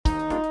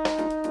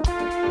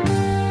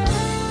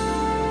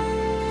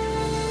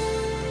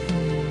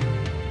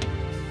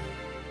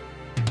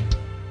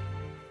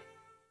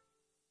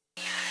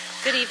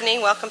Good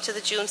evening. Welcome to the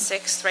June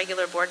 6th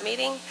regular board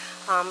meeting.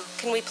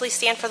 Can we please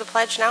stand for the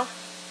pledge now?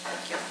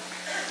 Thank you.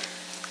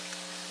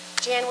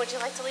 Jan, would you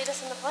like to lead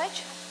us in the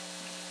pledge?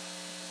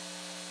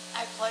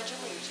 I pledge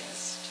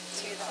allegiance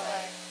to the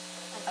flag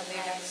of the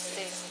United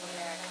States of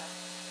America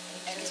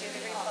and to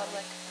the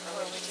republic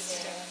for which it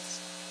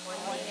stands,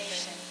 one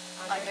nation,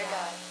 under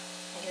God,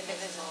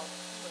 indivisible,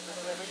 with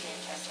liberty and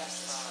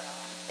justice for all.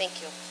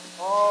 Thank you.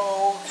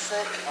 Oh,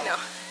 sick. No.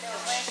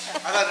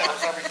 I thought that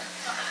was everything.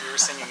 We were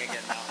singing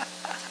again now.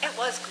 It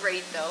was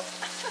great, though.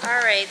 All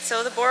right,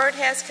 so the board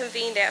has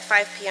convened at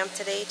 5 p.m.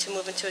 today to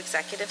move into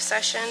executive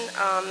session.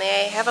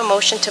 May I have a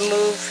motion to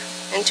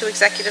move into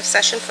executive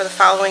session for the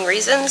following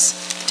reasons: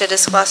 to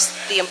discuss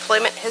the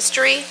employment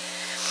history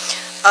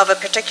of a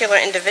particular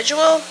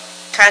individual,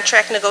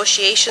 contract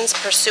negotiations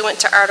pursuant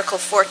to Article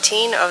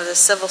 14 of the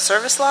Civil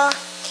Service Law,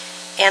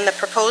 and the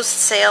proposed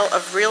sale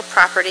of real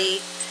property.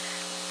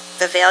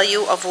 The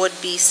value of would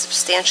be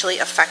substantially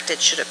affected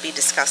should it be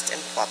discussed in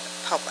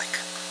public.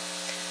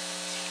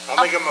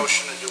 I'll make a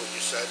motion to do what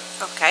you said.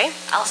 Okay.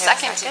 I'll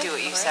second to do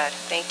what you said.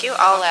 Thank you.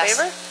 All in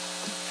favor?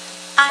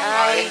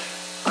 Aye.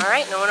 All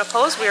right, no one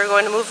opposed. We are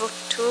going to move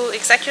to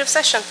executive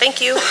session.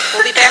 Thank you.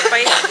 We'll be back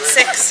by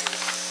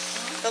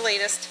 6, the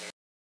latest.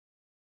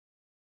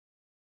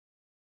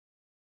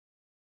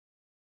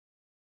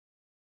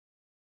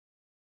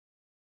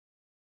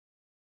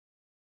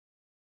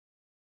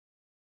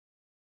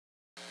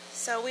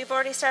 So we've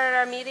already started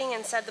our meeting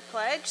and said the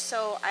pledge,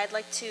 so I'd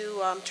like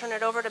to turn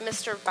it over to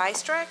Mr.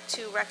 Bystrak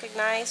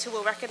who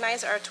will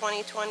recognize our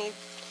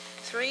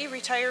 2023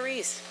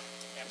 retirees.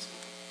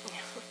 Absolutely.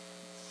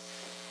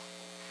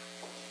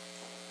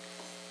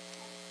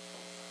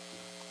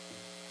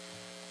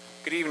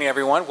 Good evening,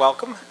 everyone.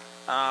 Welcome.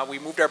 We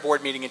moved our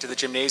board meeting into the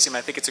gymnasium.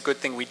 I think it's a good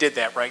thing we did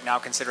that right now,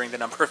 considering the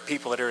number of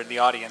people that are in the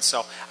audience.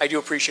 So I do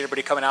appreciate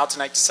everybody coming out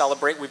tonight to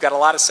celebrate. We've got a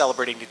lot of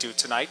celebrating to do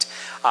tonight.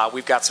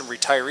 We've got some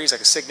retirees, like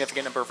a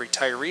significant number of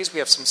retirees. We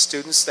have some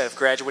students that have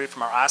graduated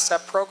from our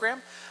AHSEPP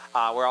program.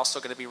 We're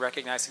also going to be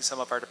recognizing some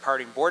of our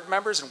departing board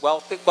members and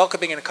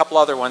welcoming in a couple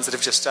other ones that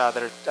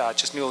have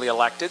just newly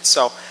elected.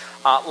 So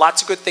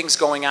lots of good things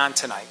going on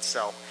tonight.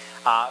 So.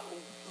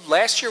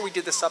 Last year we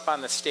did this up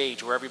on the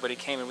stage where everybody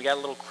came and we got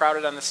a little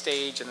crowded on the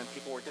stage and then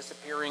people were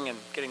disappearing and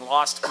getting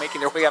lost,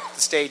 making their way up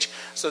the stage.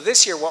 So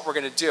this year what we're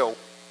going to do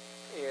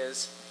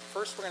is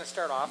first we're going to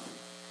start off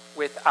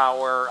with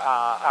our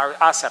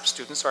AHSEPP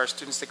students, so our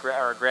students that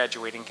are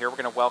graduating here. We're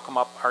going to welcome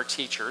up our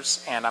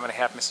teachers, and I'm going to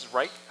have Mrs.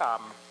 Wright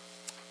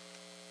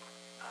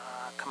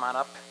come on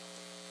up.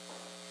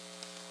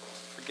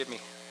 Forgive me.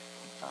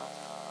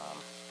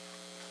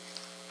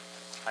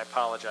 I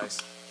apologize.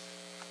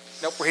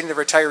 Nope, we're hitting the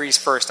retirees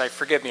first.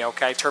 Forgive me,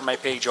 okay? I turned my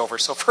page over.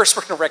 So first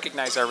we're going to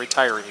recognize our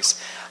retirees.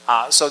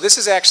 So this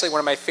is actually one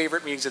of my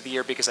favorite meetings of the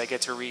year because I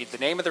get to read the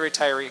name of the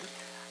retiree,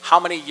 how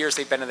many years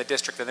they've been in the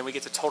district, and then we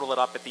get to total it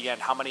up at the end,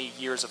 how many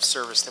years of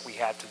service that we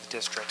had to the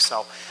district.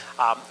 So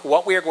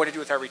what we are going to do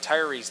with our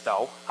retirees,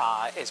 though,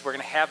 is we're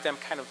going to have them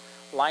kind of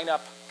line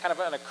up kind of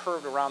on a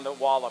curve around the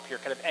wall up here,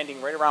 kind of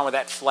ending right around where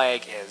that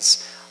flag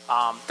is.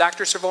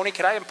 Dr. Cervoni,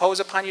 could I impose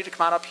upon you to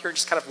come on up here and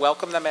just kind of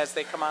welcome them as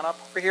they come on up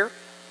over here?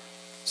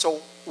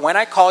 So when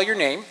I call your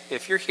name,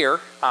 if you're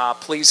here,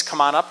 please come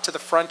on up to the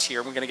front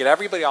here. We're going to get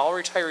everybody, all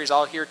retirees,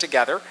 all here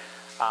together.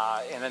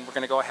 And then we're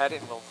going to go ahead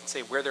and we'll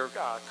say where they're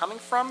coming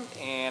from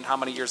and how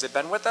many years they've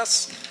been with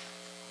us.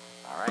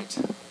 All right.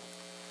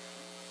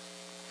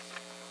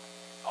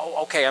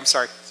 Oh, okay, I'm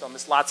sorry. So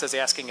Ms. Latza is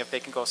asking if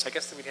they can go. So I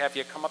guess we'd have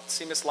you come up to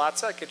see Ms.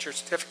 Latza, get your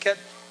certificate,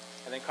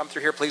 and then come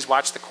through here. Please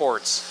watch the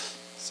cords.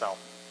 So.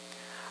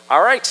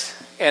 All right,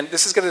 and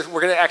this is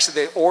we're going to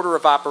actually, the order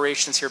of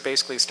operations here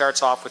basically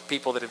starts off with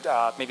people that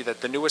have maybe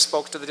the newest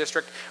folks to the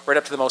district, right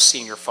up to the most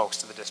senior folks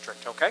to the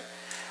district, okay?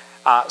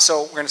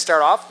 So we're going to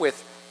start off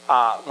with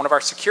one of our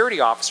security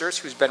officers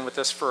who's been with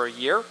us for a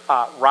year,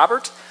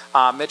 Robert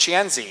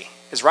Michienzi.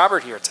 Is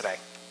Robert here today?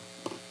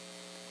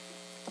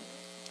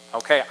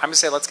 Okay, I'm going to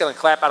say let's get a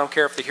clap. I don't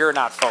care if they're here or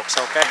not, folks,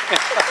 okay?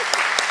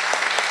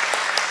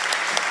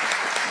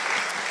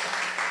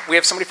 We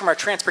have somebody from our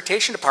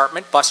transportation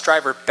department, bus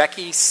driver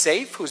Becky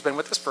Safe, who's been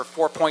with us for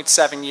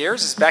 4.7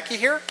 years. Is Becky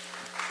here?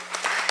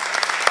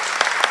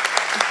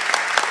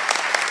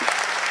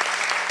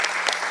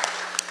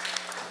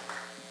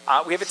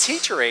 We have a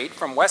teacher aide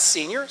from West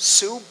Senior,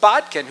 Sue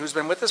Bodkin, who's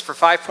been with us for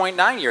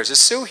 5.9 years. Is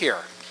Sue here?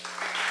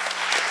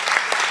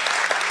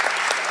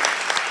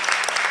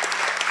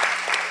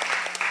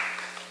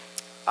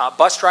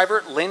 Bus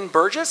driver Lynn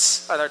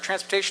Burgess at our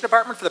transportation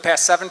department for the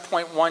past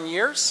 7.1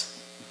 years.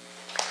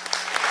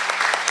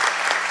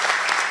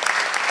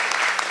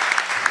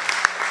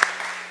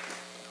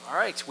 All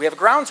right, we have a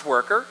grounds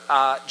worker,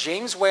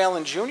 James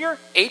Whalen Jr.,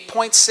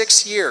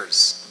 8.6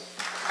 years.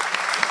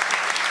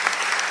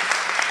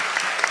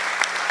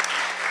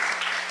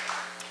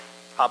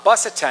 A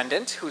bus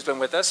attendant who's been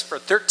with us for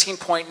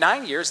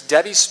 13.9 years,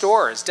 Debbie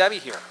Storr. Is Debbie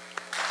here?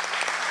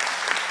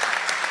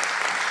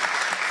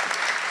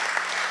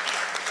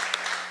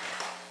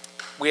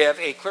 We have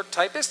a clerk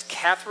typist,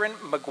 Catherine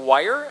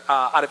McGuire,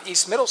 out of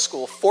East Middle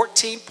School,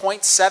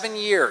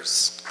 14.7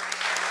 years.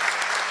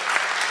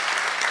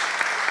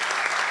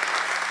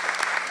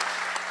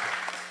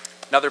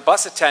 Another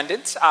bus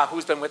attendant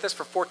who's been with us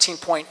for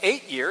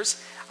 14.8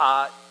 years,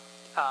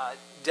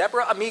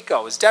 Deborah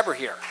Amico. Is Deborah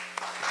here?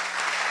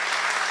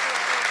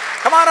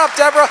 Come on up,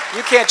 Deborah.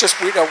 You can't just,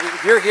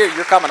 if you're here,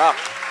 you're coming up.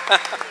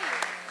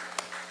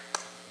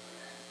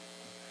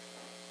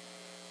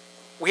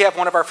 We have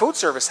one of our food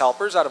service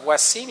helpers out of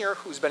West Senior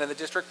who's been in the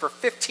district for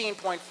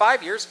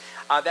 15.5 years.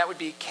 That would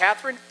be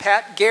Catherine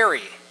Pat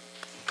Gary.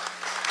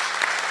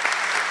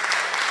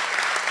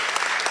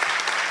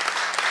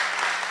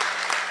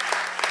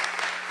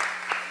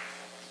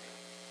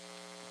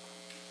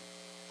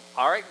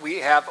 All right, we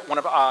have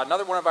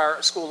another one of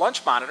our school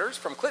lunch monitors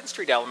from Clinton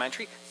Street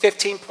Elementary,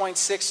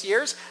 15.6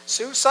 years,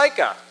 Sue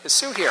Syka. Is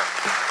Sue here?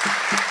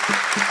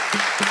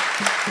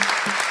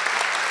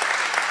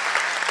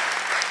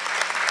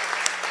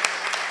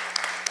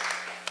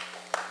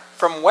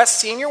 From West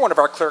Senior, one of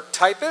our clerk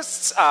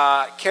typists,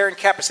 Karen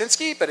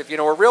Kapusinski, but if you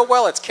know her real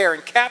well, it's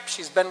Karen Kapp.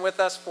 She's been with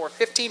us for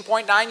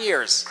 15.9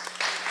 years.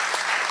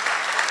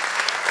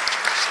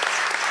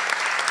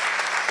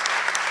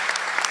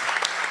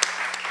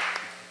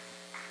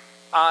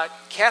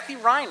 Kathy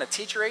Ryan, a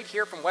teacher aide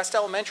here from West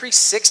Elementary,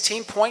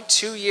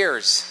 16.2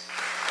 years.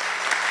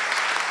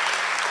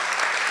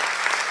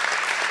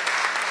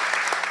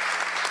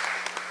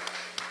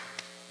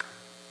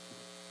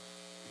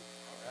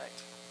 All right.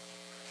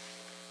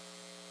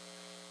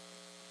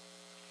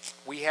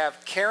 We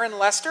have Karen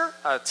Lester,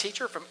 a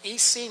teacher from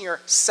East Senior,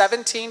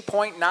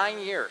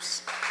 17.9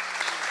 years.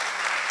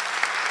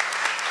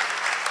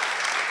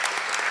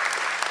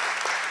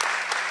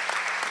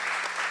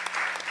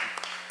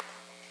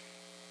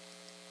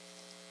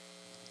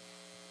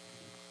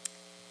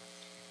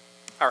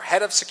 Our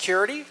head of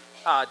security,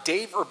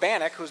 Dave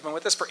Urbanek, who's been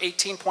with us for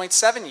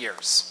 18.7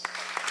 years.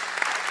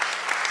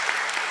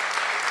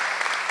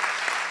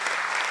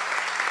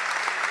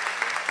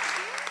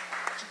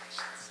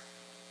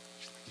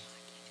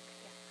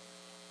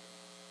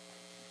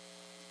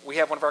 We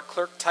have one of our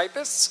clerk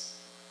typists,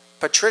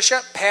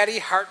 Patricia Patty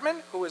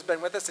Hartman, who has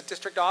been with us at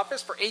district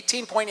office for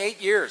 18.8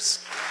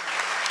 years.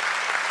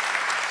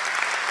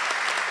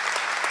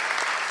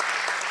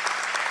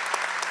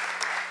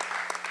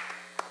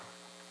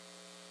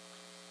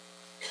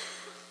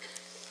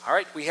 All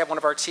right, we have one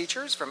of our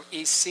teachers from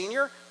East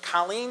Senior,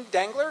 Colleen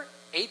Dengler,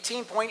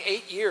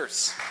 18.8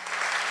 years.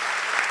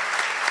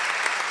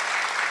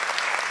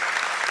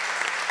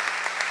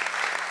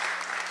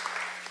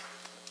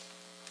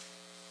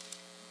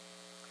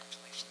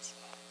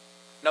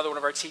 Another one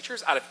of our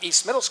teachers out of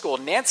East Middle School,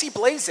 Nancy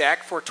Blazak,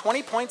 for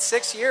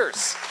 20.6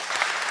 years.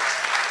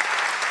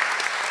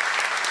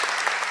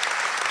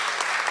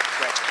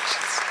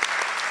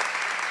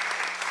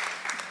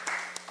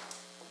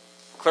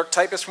 Clerk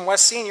typist from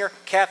West Senior,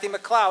 Kathy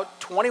McLeod,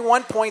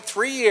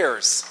 21.3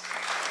 years.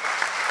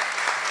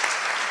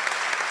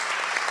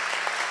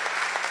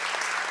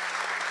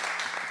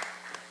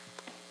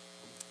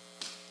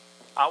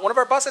 One of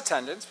our bus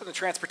attendants from the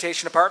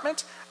Transportation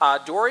Department,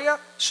 Doria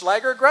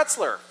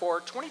Schlager-Gretzler,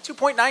 for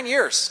 22.9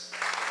 years.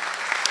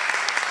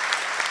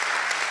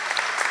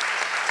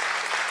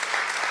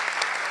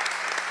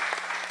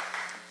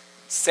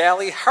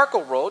 Sally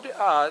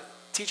Harkelrode,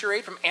 teacher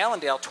aide from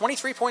Allendale,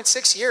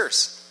 23.6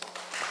 years.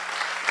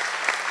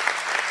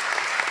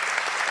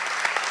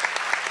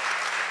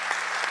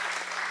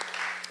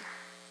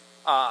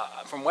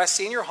 From West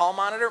Senior, hall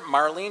monitor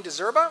Marlene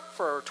DeZerba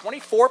for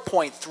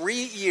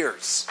 24.3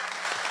 years.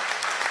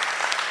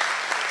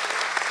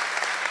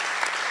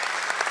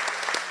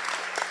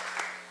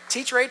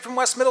 Teacher aide from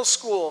West Middle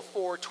School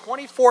for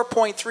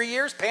 24.3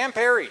 years, Pam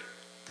Perry.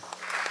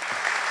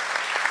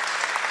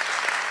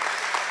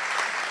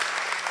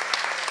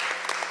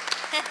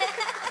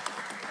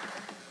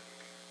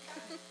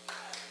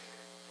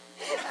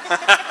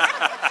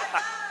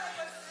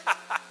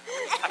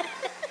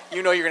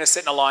 You know you're going to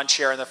sit in a lawn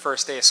chair on the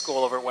first day of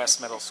school over at West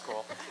Middle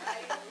School.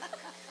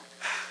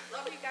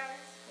 Love you guys.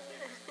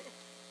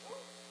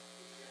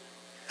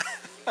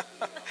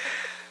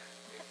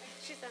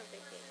 She's on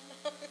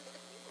vacation.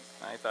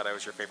 I thought I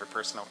was your favorite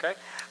person, okay?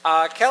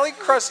 Kelly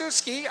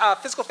Krasuski,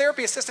 physical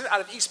therapy assistant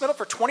out of East Middle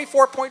for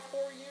 24.4 years.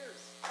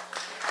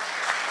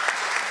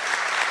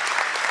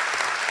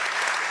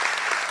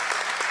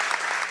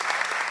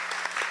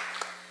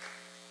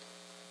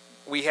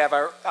 We have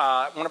our,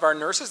 one of our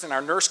nurses and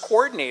our nurse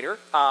coordinator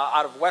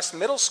out of West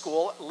Middle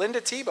School, Linda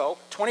Tebow,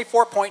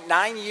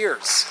 24.9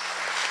 years.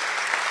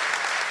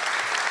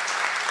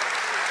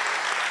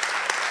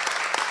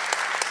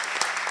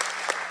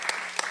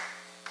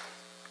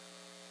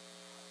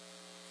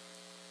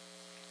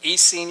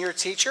 East Senior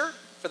teacher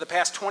for the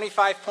past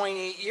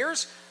 25.8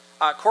 years,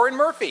 Corinne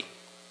Murphy.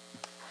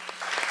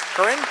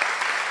 Corinne?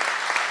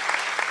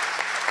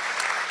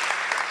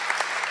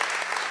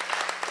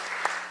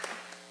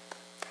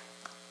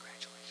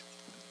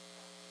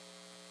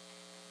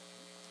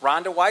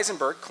 Rhonda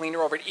Weisenberg,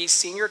 cleaner over at East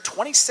Senior,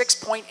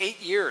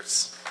 26.8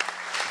 years.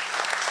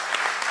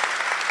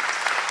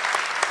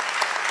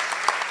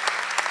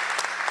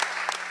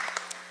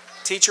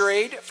 Teacher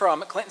aide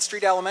from Clinton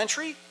Street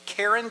Elementary,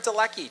 Karen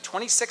Delecky,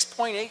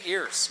 26.8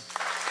 years.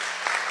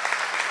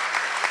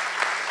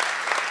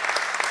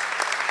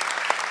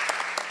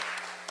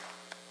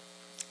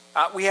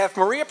 We have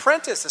Maria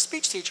Prentice, a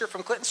speech teacher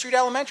from Clinton Street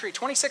Elementary,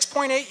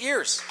 26.8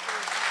 years.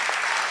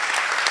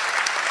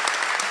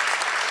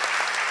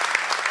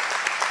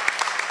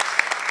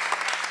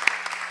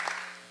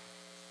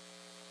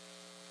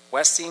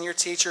 West senior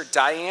teacher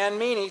Diane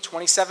Meany,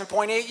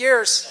 27.8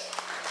 years.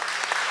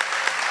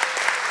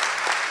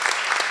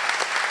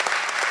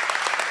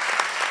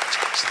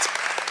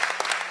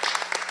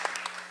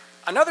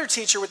 Another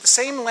teacher with the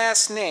same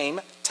last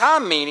name,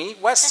 Tom Meany,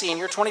 West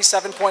senior,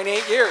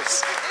 27.8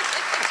 years.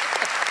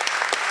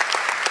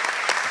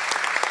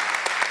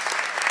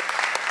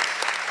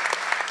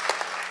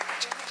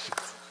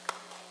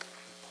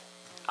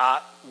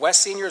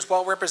 West Senior is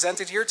well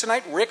represented here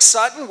tonight. Rick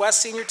Sutton,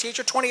 West Senior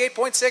teacher,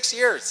 28.6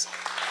 years.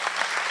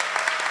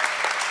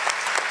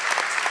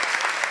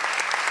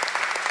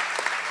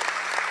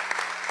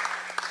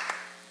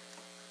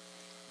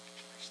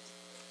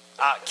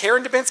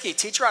 Karen Dubinsky,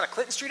 teacher out of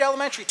Clinton Street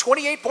Elementary,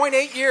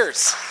 28.8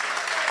 years.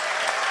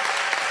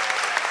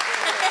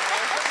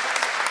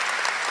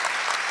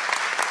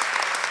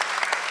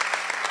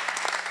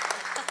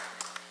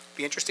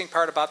 The interesting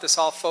part about this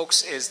all,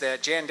 folks, is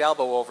that Jan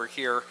Dalbo over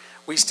here,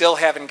 we still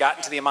haven't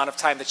gotten to the amount of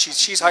time that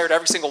she's hired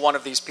every single one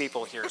of these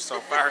people here so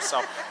far.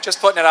 So just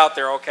putting it out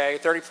there, okay?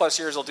 30 plus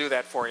years will do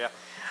that for you.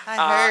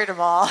 I heard them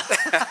all.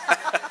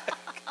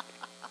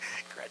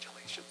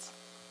 Congratulations.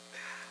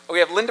 We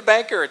have Linda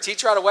Banker, a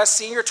teacher out of West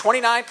Senior,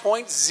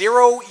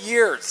 29.0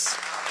 years.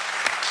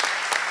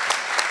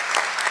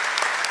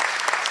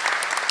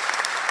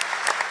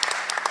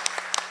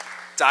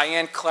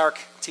 Diane Clark,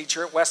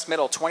 teacher at West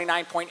Middle,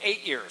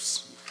 29.8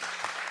 years.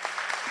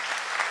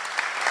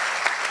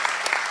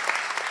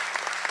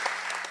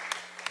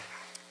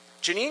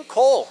 Janine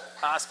Cole,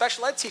 a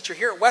special ed teacher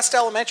here at West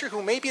Elementary,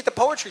 who may be at the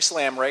Poetry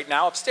Slam right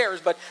now upstairs,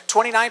 but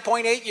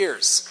 29.8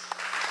 years.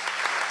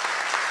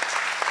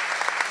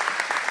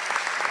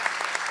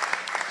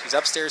 She's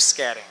upstairs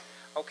scatting.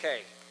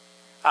 Okay.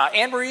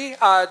 Anne-Marie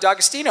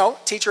D'Agostino,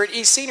 teacher at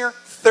East Senior,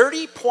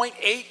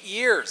 30.8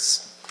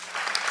 years.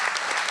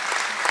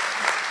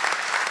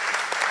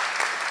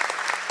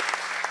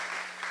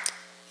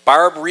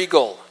 Barb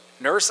Regal,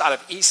 nurse out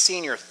of East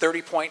Senior,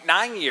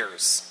 30.9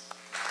 years.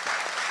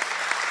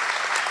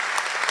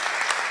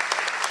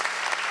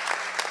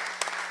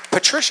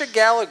 Patricia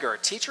Gallagher,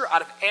 teacher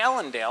out of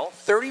Allendale,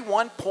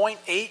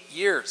 31.8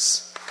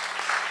 years.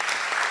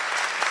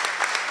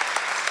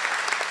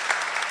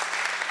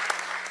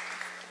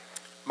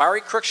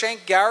 Mari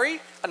Cruikshank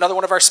Gary, another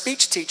one of our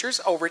speech teachers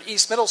over at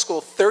East Middle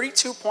School,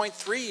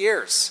 32.3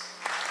 years.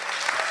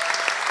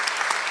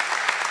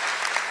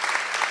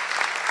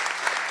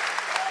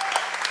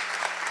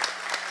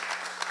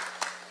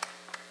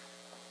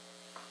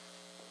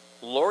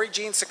 Lori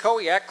Jean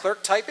Sokowiak,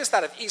 clerk typist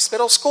out of East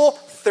Middle School,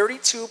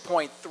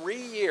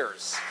 32.3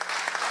 years.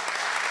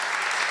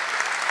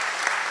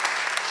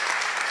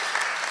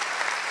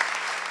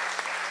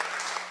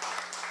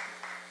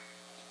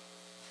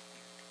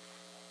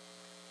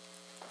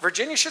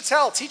 Virginia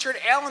Chattel, teacher at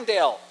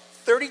Allendale,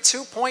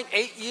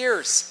 32.8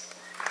 years.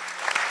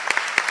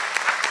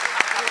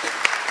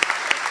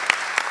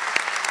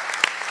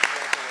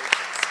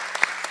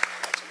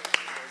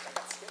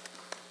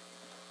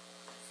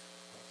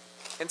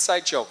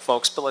 Inside joke,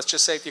 folks, but let's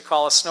just say if you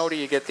call us Snowdy,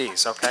 you get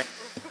these, okay?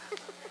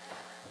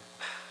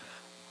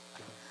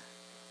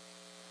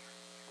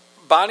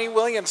 Bonnie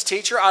Williams,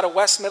 teacher out of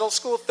West Middle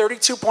School,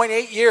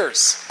 32.8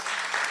 years.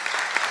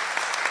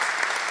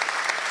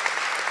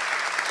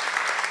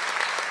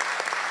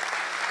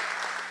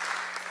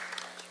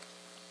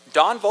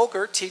 Dawn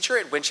Volker, teacher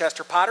at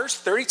Winchester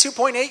Potters,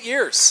 32.8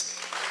 years.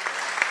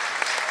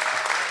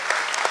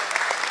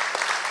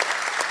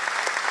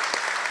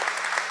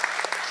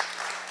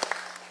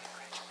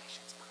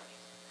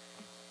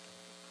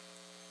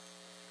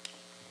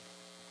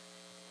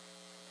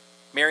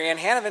 Marianne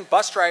Hanovan,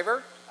 bus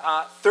driver,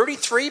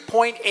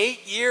 33.8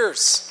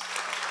 years.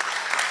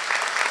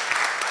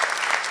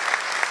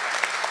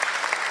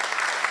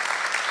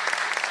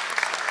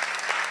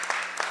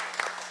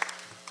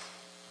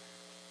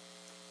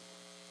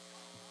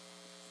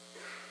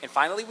 And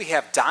finally, we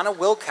have Donna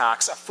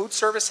Wilcox, a food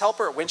service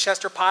helper at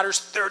Winchester Potters,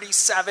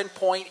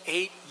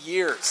 37.8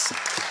 years.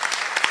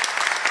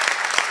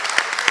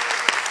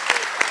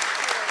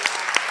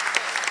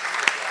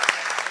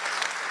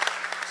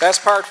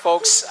 Best part,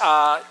 folks,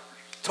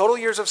 total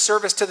years of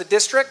service to the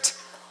district,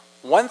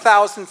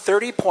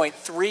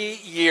 1,030.3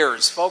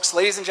 years. Folks,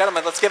 ladies and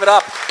gentlemen, let's give it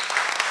up.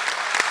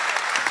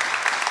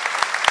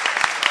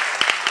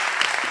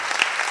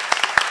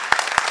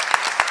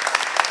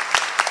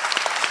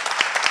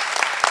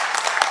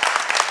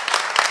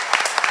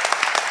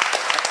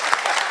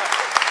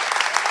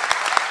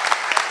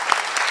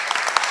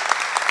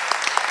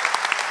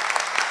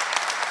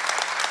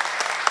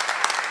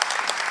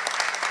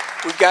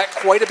 We've got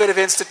quite a bit of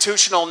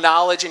institutional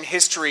knowledge and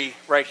history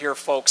right here,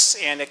 folks,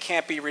 and it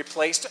can't be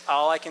replaced.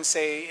 All I can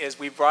say is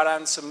we've brought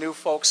on some new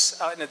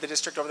folks into the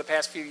district over the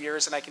past few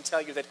years, and I can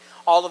tell you that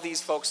all of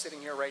these folks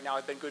sitting here right now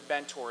have been good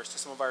mentors to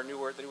some of our the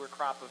newer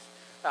crop of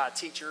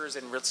teachers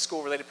and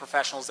school-related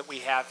professionals that we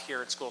have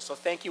here at school. So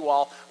thank you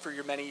all for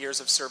your many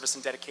years of service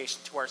and dedication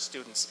to our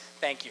students.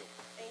 Thank you.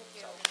 Thank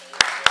you.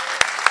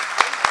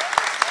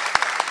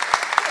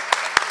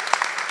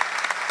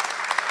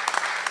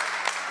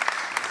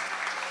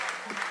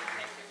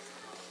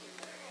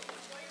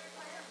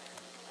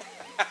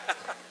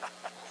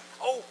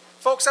 Oh,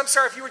 folks, I'm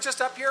sorry if you were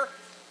just up here.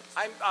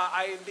 I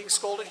am being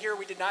scolded here.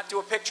 We did not do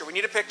a picture. We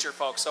need a picture,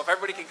 folks. So if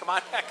everybody can come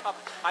on back up,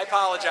 I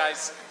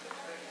apologize.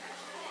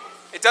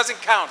 It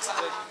doesn't count.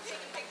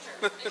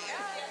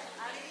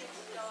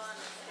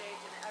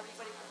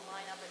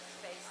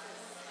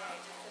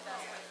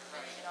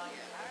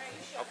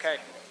 Okay.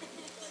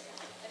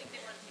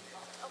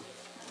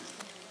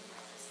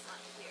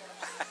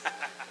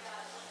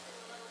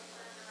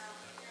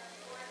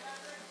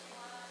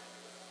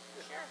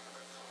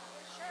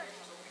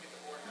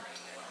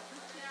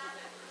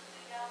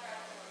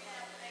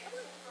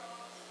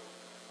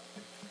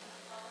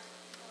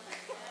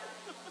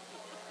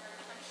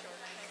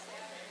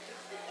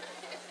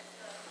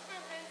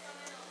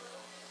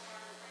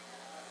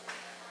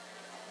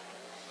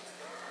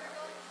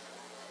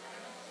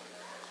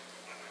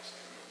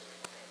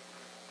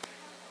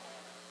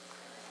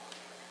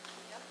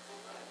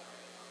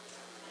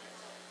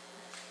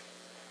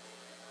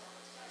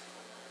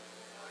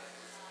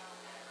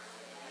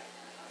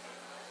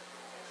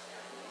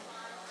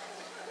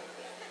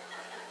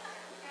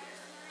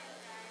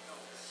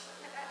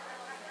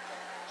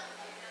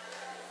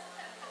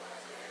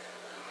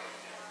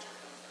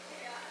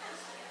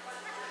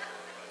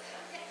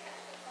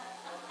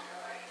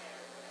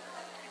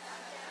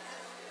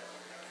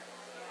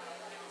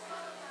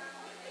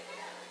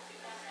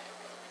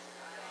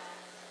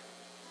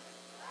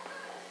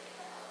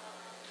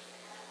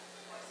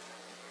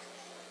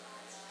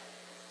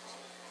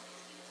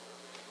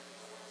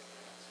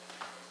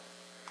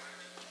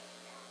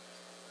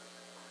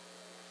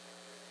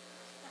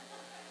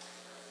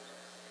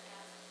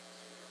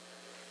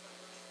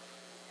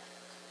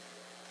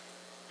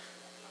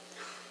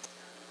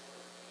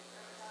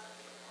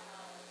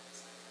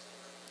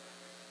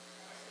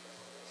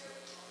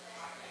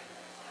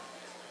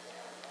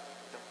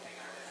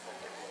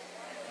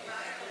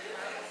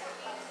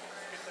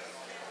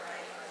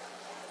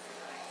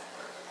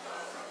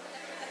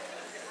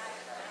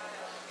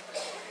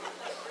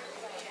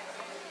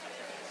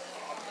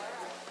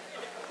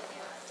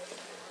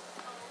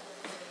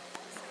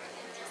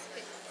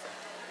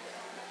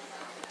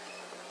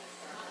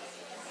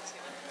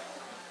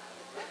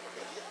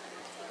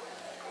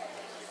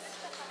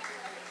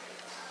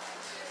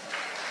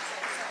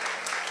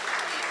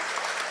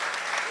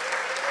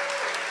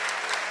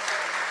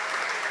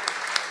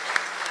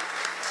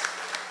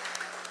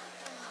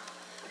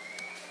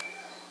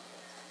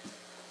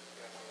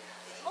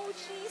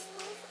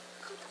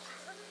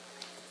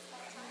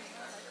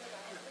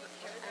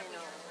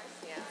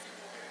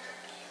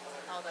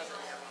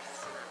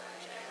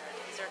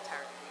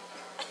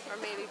 Or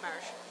maybe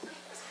Marshall.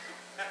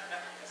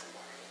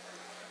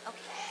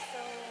 Okay, so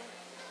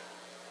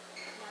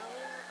now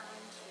we're on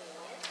to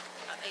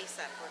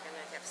AHSEPP, we're going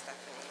to have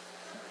Stephanie.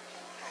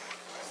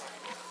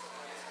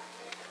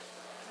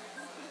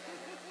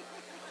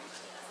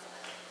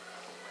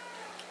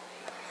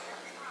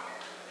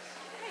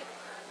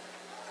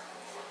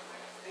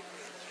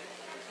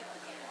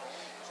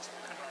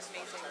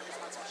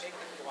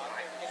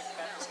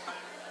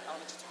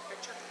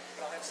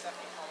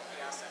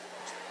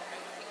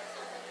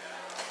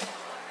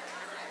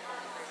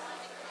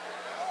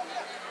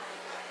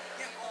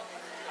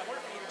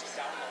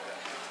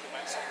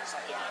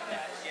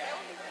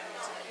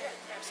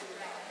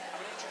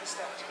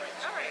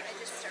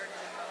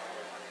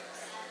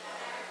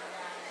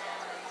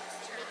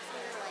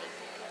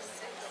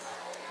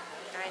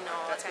 I know,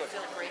 I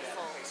feel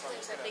grateful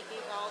that they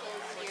gave all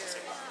those years.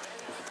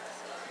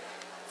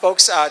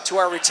 Folks, to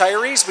our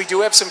retirees, we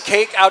do have some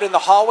cake out in the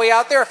hallway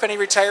out there. If any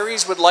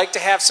retirees would like to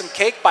have some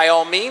cake, by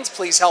all means,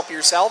 please help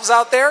yourselves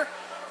out there.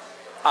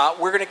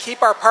 We're going to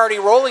keep our party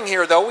rolling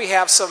here, though. We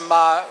have some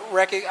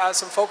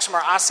folks from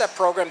our AHSEPP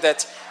program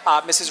that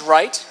Mrs.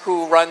 Wright,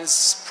 who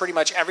runs pretty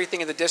much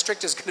everything in the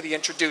district, is going to be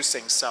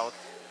introducing. So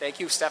thank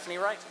you, Stephanie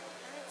Wright.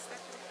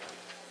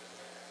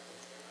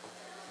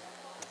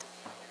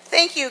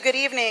 Thank you. Good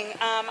evening.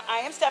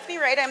 I am Stephanie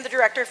Wright. I'm the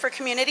Director for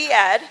Community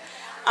Ed.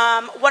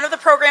 One of the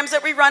programs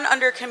that we run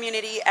under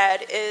Community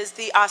Ed is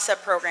the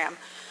AHSEPP program.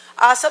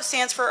 AHSEPP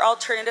stands for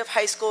Alternative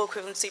High School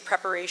Equivalency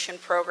Preparation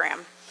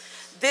Program.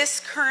 This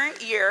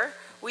current year,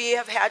 we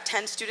have had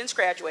 10 students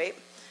graduate,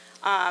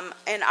 and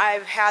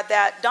I've had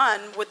that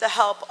done with the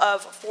help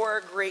of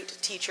 4 great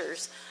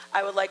teachers.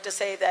 I would like to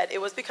say that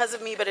it was because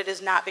of me, but it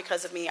is not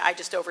because of me. I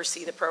just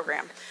oversee the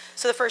program.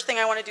 So the first thing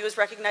I want to do is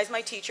recognize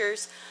my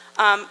teachers.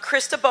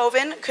 Krista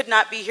Bovin could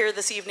not be here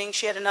this evening.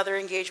 She had another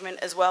engagement,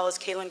 as well as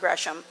Kaylin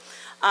Gresham.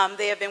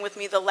 They have been with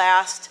me the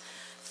last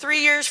 3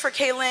 years for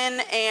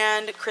Kaylin,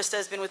 and Krista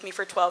has been with me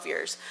for 12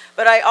 years.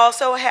 But I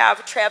also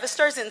have Travis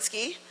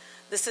Starzinski.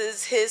 This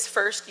is his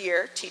first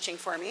year teaching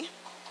for me.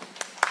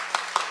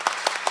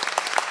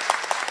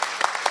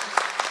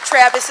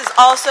 Travis is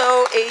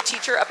also a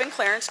teacher up in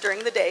Clarence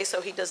during the day,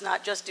 so he does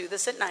not just do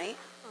this at night.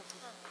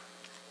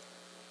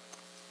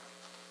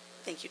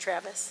 Thank you,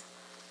 Travis.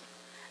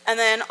 And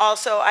then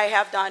also I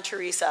have Don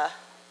Teresa.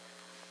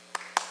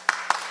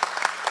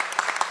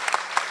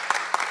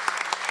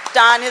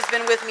 Don has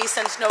been with me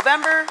since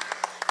November.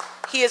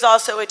 He is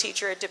also a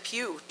teacher at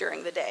Depew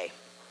during the day.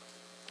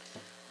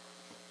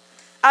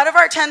 Out of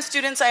our 10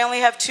 students, I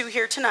only have 2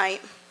 here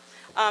tonight.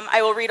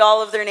 I will read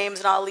all of their names,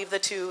 and I'll leave the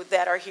 2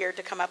 that are here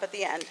to come up at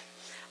the end.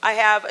 I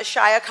have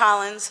Ashaya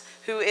Collins,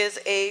 who is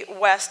a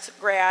West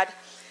grad.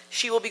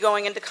 She will be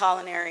going into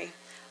culinary.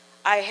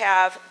 I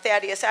have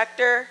Thaddeus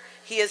Ector.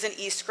 He is an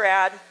East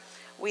grad.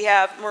 We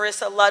have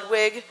Marissa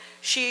Ludwig.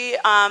 She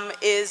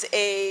is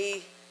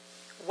a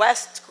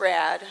West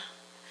grad,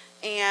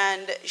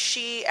 and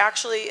she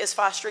actually is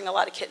fostering a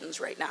lot of kittens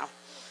right now.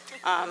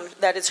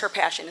 That is her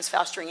passion, is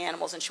fostering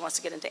animals, and she wants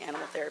to get into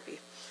animal therapy.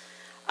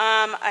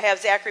 I have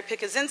Zachary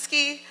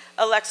Pikazinski,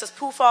 Alexis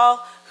Pufal,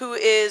 who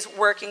is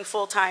working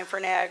full-time for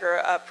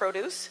Niagara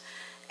Produce,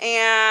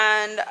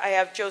 and I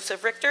have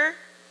Joseph Richter,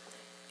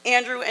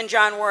 Andrew, and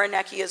John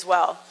Waranecki as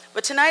well.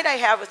 But tonight I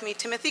have with me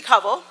Timothy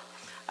Covell.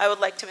 I would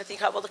like Timothy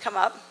Covell to come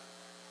up,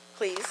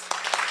 please.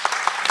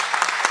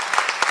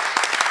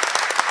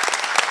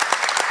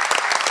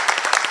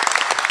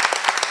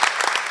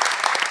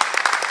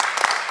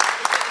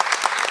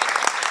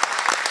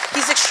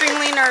 He's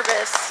extremely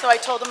nervous, so I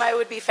told him I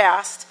would be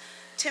fast.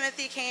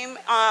 Timothy came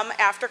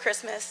after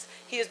Christmas.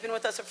 He has been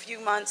with us a few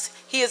months.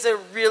 He is a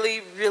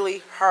really,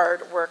 really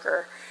hard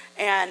worker,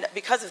 and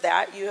because of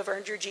that, you have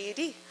earned your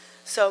GED.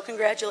 So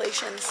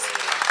congratulations.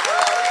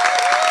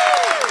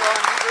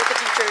 With the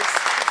teachers.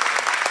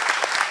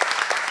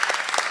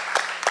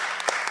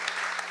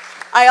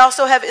 I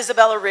also have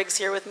Isabella Riggs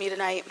here with me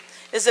tonight.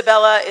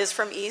 Isabella is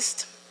from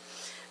East.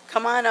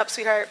 Come on up,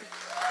 sweetheart.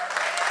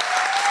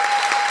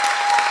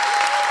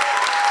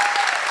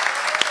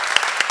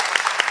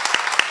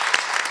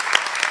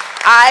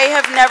 I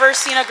have never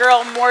seen a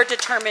girl more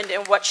determined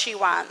in what she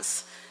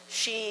wants.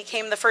 She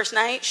came the first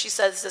night, she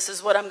says, this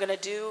is what I'm gonna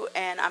do,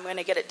 and I'm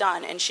gonna get it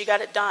done. And she got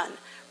it done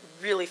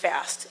really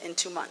fast in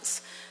 2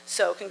 months.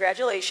 So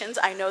congratulations.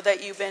 I know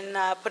that you've been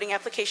putting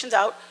applications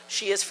out.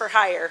 She is for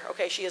hire,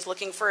 okay? She is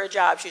looking for a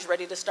job. She's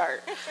ready to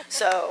start.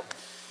 So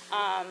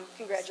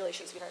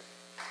congratulations, sweetheart.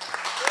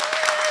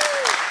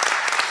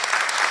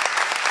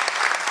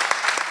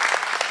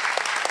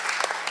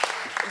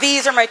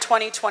 These are my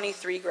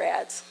 2023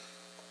 grads.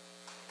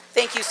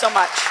 Thank you so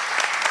much.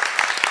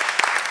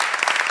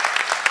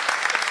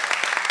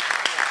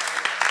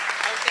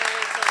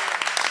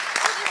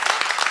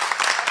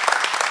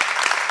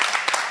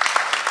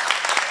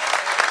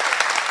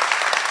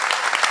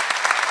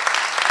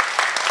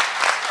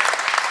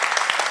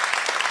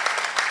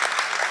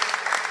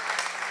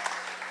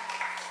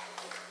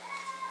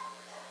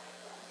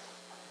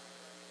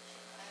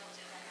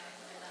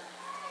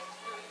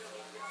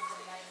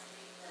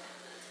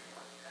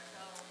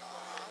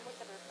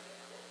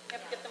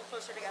 Get them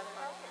closer together.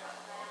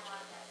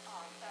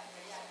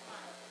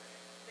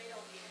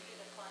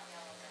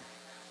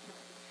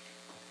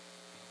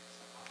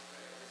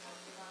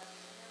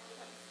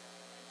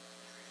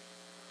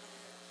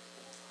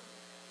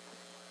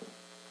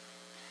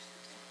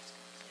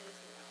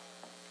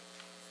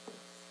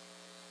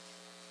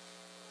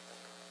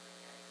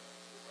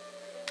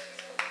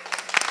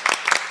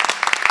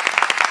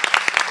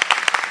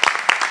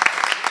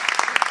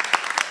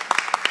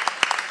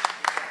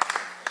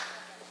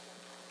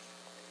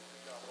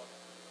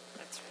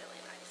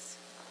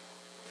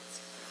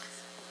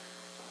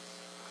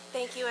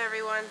 Thank you,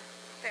 everyone.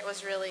 That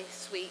was really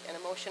sweet and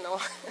emotional.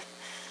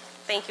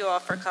 Thank you all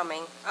for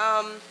coming.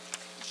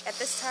 At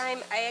this time,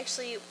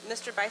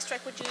 Mr.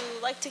 Bystrek, would you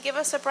like to give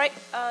us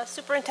a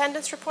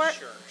superintendent's report?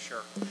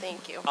 Sure.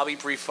 Thank you. I'll be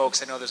brief,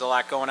 folks. I know there's a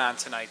lot going on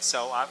tonight.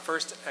 So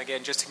first,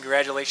 again, just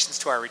congratulations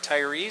to our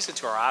retirees and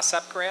to our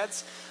AHSEPP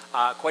grads.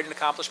 Quite an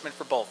accomplishment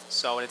for both.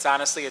 So it's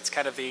honestly, it's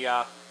kind of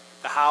the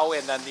how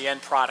and then the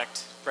end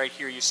product right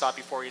here you saw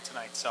before you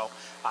tonight. So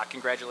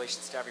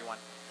congratulations to everyone.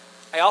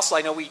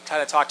 I know we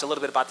kind of talked a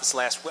little bit about this the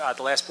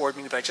last board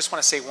meeting, but I just want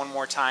to say one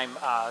more time,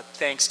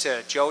 thanks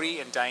to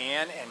Jody and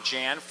Diane and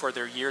Jan for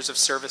their years of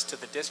service to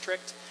the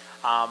district.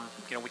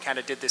 We kind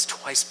of did this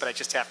twice, but I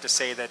just have to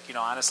say that,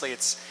 honestly,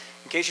 it's,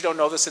 in case you don't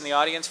know this in the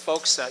audience,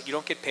 folks, you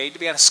don't get paid to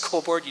be on a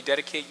school board. You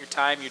dedicate your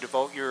time, you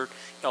devote your,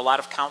 a lot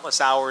of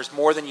countless hours,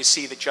 more than you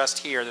see that just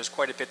here. There's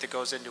quite a bit that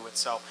goes into it.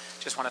 So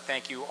just want to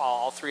thank you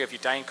all three of you.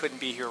 Diane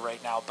couldn't be here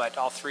right now, but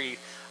all three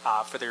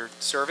for their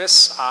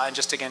service. And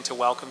just again to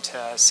welcome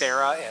to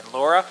Sarah and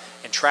Laura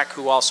and Trek,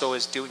 who also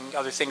is doing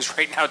other things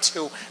right now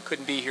too.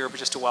 Couldn't be here, but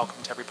just to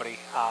welcome to everybody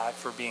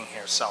for being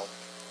here. So.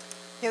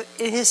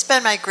 It has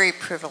been my great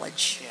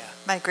privilege,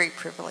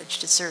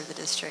 to serve the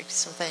district,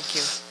 so thank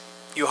you.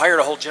 You hired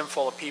a whole gym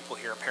full of people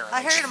here, apparently.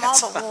 I hired them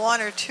all but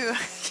one or two,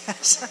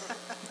 yes.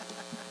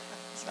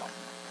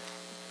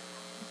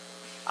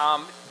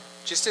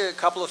 Just a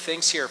couple of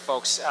things here,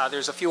 folks.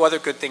 There's a few other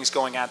good things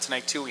going on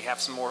tonight, too. We have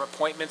some more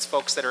appointments,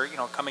 folks that are,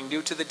 coming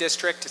new to the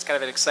district. It's kind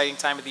of an exciting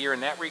time of the year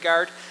in that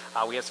regard.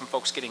 We have some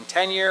folks getting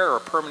tenure or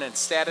permanent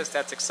status.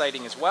 That's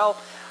exciting as well.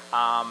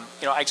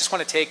 I just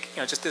want to take,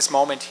 just this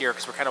moment here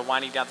because we're kind of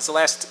winding down. This is the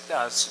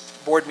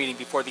last board meeting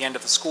before the end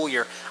of the school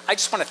year. I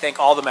just want to thank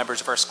all the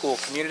members of our school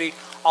community,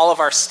 all of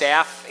our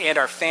staff and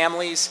our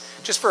families,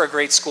 just for a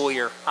great school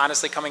year.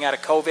 Honestly, coming out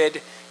of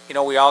COVID,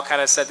 we all kind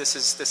of said this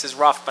is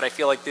rough, but I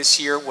feel like this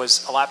year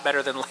was a lot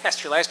better than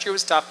last year. Last year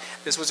was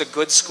tough. This was a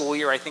good school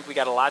year. I think we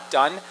got a lot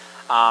done.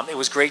 It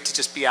was great to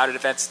just be out at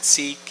events and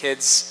see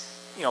kids,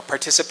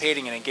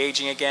 participating and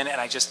engaging again. And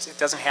it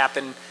doesn't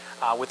happen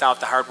without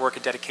the hard work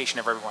and dedication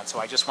of everyone. So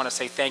I just want to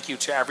say thank you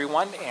to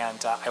everyone,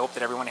 and I hope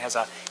that everyone has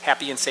a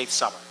happy and safe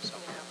summer. So.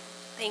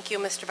 Thank you,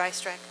 Mr.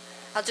 Bystrek.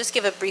 I'll just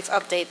give a brief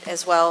update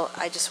as well.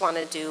 I just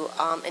wanted to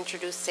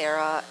introduce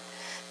Sarah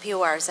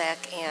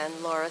Piowarzak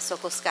and Laura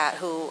Sokol-Scott,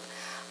 who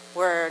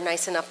were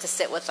nice enough to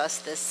sit with us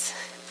this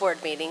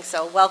board meeting.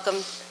 So welcome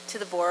to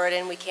the board,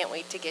 and we can't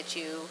wait to get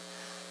you,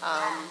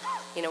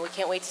 we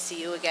can't wait to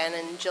see you again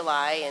in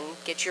July and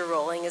get you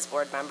rolling as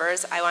board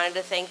members. I wanted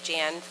to thank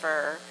Jan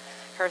for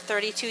her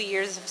 32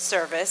 years of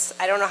service.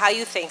 I don't know how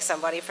you thank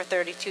somebody for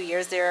 32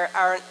 years. There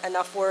aren't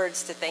enough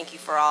words to thank you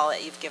for all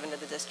that you've given to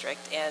the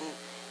district and,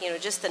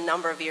 just the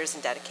number of years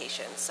in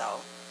dedication.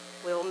 So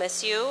we will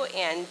miss you.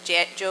 And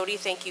Jody,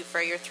 thank you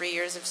for your 3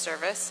 years of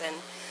service and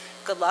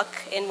good luck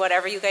in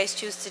whatever you guys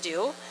choose to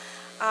do.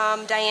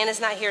 Diane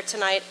is not here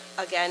tonight,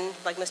 again,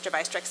 like Mr.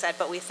 Bystrek said,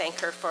 but we thank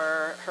her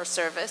for her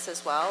service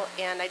as well.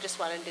 And I just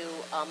wanted to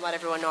let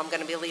everyone know I'm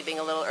going to be leaving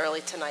a little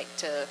early tonight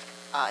to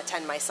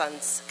attend my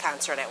son's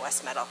concert at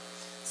West Meadow.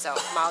 So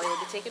Molly will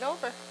be taking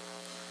over.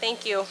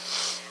 Thank you.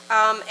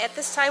 At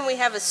this time, we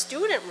have a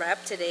student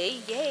rep today.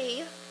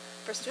 Yay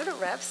for student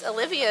reps.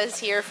 Olivia is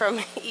here from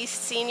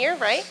East Senior,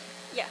 right?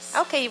 Yes.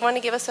 Okay, you want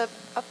to give us an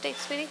update,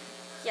 sweetie?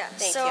 Yeah,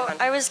 Thank so you, hon.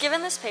 I was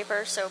given this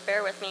paper, so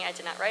bear with me. I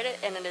did not write it,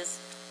 and it is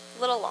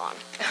a little long.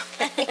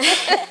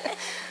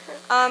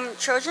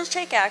 Trojans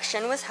Take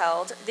Action was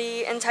held.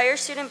 The entire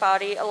student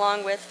body,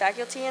 along with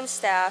faculty and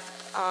staff,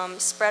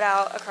 spread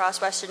out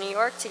across Western New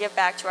York to give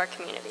back to our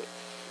community.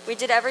 We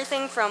did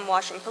everything from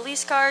washing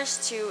police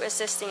cars to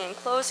assisting in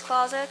clothes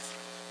closets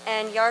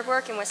and yard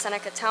work in West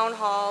Seneca Town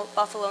Hall,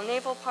 Buffalo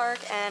Naval Park,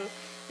 and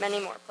many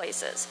more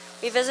places.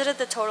 We visited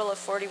the total of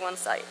 41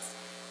 sites.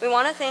 We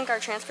want to thank our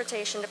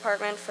transportation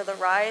department for the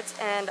rides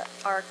and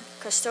our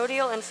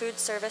custodial and food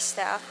service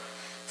staff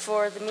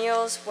for the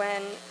meals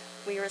when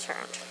we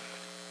returned.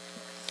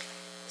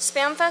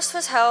 Spamfest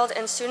was held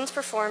and students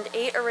performed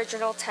 8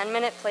 original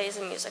 10-minute plays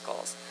and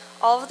musicals.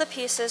 All of the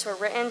pieces were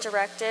written,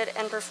 directed,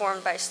 and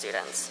performed by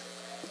students.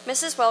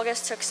 Mrs.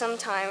 Welgus took some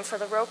time for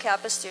the Rho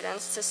Kappa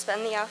students to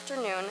spend the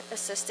afternoon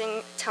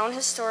assisting town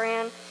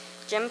historian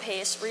Jim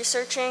Pace,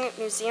 researching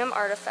museum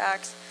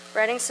artifacts,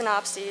 writing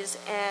synopses,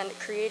 and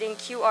creating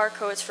QR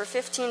codes for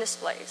 15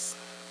 displays.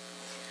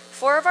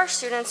 4 of our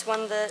students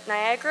won the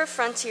Niagara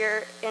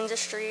Frontier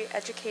Industry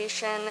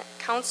Education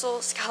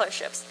Council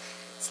scholarships.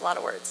 It's a lot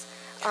of words.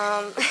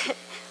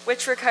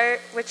 Which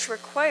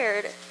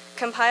required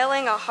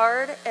compiling a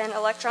hard and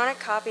electronic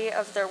copy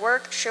of their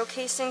work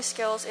showcasing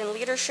skills in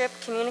leadership,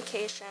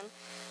 communication,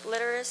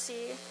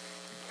 literacy,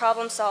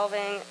 problem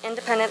solving,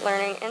 independent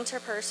learning,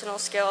 interpersonal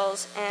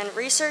skills, and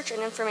research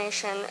and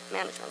information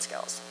management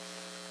skills.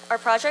 Our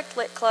Project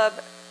Lit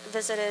Club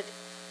visited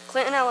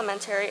Clinton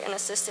Elementary and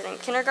assisted in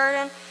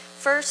kindergarten,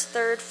 1st,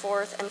 3rd,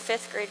 4th, and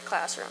 5th grade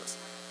classrooms.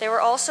 They were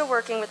also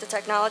working with the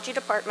technology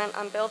department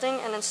on building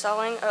and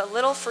installing a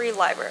little free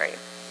library.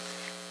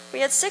 We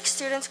had 6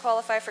 students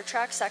qualify for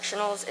track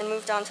sectionals and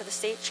moved on to the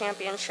state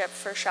championship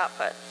for shot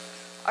put.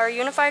 Our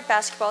unified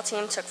basketball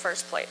team took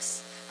 1st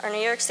place. Our New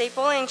York State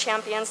bullying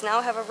champions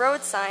now have a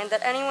road sign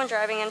that anyone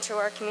driving into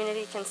our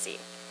community can see.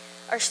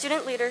 Our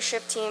student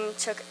leadership team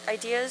took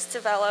ideas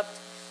developed,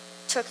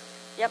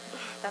 yep,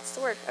 that's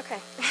the word, okay.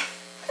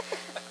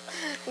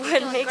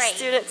 Would make great.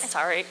 Students,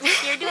 sorry.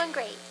 You're doing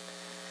great.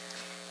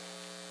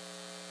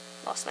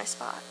 Lost my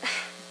spot.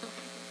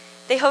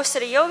 They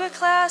hosted a yoga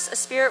class, a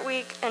spirit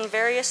week, and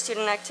various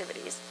student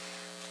activities.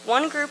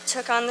 One group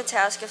took on the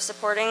task of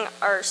supporting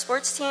our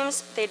sports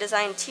teams. They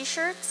designed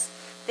t-shirts,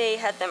 they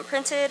had them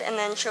printed, and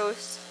then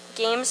chose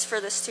games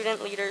for the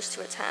student leaders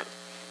to attend.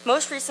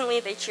 Most recently,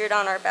 they cheered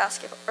on our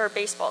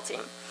baseball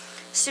team.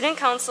 Student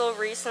Council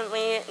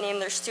recently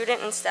named their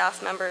Student and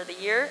Staff Member of the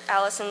Year,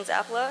 Allison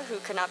Zappala, who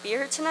could not be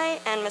here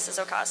tonight, and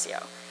Mrs.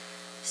 Ocasio.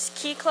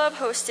 Key Club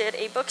hosted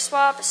a book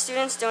swap.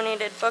 Students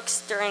donated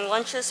books during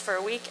lunches for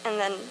a week, and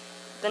then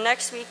the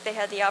next week they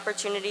had the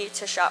opportunity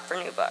to shop for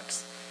new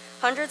books.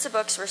 Hundreds of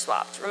books were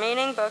swapped.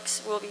 Remaining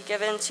books will be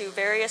given to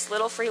various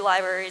little free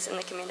libraries in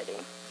the community.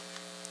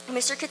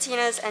 Mr.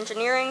 Katina's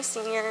engineering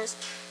seniors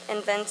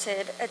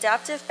invented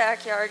adaptive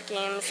backyard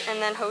games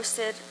and then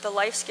hosted the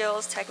life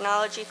skills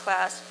technology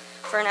class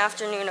for an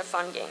afternoon of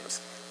fun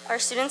games. Our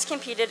students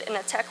competed in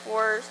a tech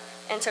war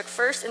and took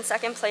first and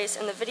second place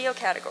in the video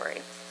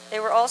category. They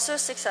were also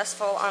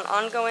successful on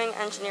ongoing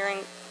engineering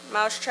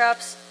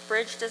mousetraps,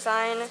 bridge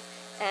design,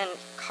 and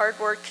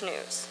cardboard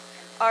canoes.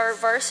 Our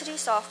varsity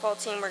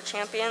softball team were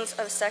champions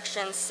of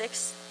Section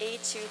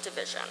 6A2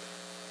 division.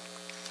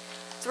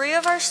 3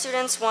 of our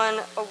students won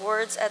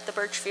awards at the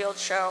Birchfield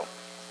Show.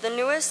 The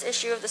newest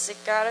issue of the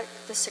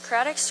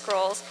Socratic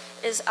Scrolls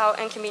is out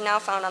and can be now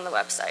found on the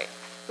website.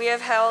 We have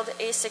held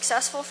a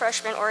successful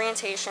freshman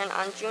orientation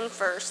on June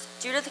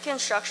 1st. Due to the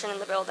construction in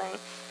the building,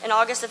 an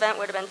August event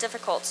would have been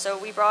difficult, so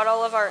we brought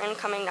all of our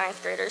incoming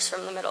 9th graders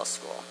from the middle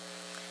school.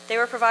 They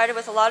were provided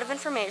with a lot of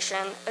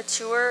information, a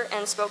tour,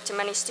 and spoke to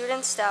many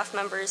students, staff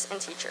members,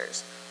 and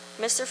teachers.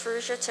 Mr.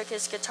 Ferrugia took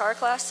his guitar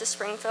class to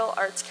Springfield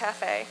Arts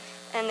Cafe,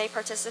 and they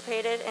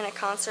participated in a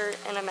concert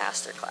and a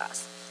master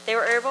class. They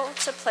were able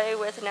to play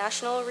with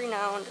national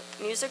renowned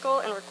musical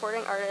and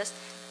recording artists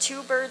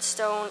Two Bird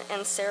Stone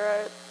and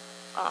Sarah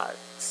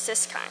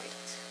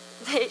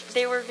Siskind.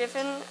 They were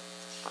given,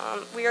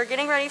 we are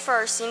getting ready for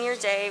our senior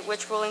day,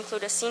 which will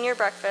include a senior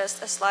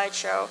breakfast, a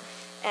slideshow,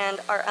 and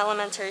our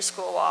elementary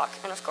school walk,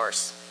 and of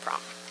course, prom.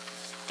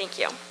 Thank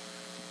you.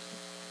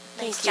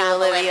 Thank you,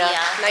 Olivia.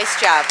 Nice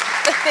job.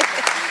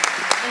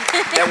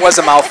 That was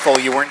a mouthful,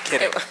 you weren't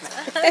kidding.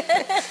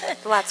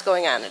 Lots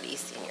going on at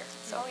East Senior,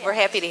 so we're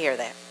happy to hear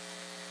that.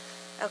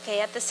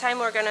 Okay, at this time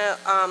we're going to,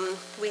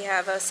 we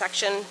have a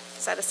section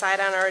set aside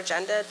on our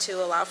agenda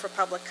to allow for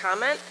public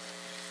comment.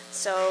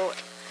 So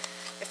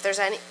if there's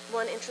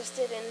anyone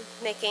interested in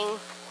making,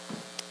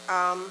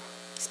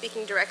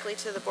 speaking directly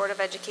to the Board of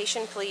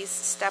Education, please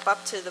step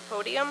up to the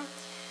podium.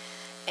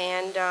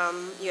 And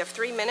you have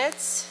 3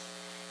 minutes.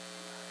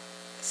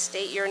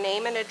 State your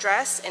name and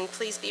address, and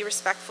please be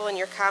respectful in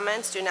your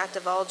comments. Do not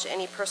divulge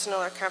any personal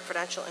or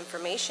confidential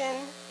information.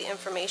 The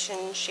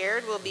information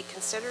shared will be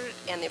considered,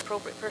 and the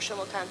appropriate person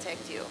will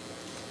contact you.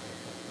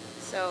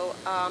 So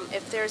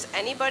if there's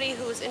anybody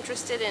who is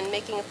interested in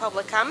making a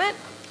public comment,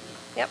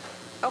 yep,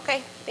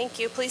 okay, thank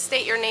you. Please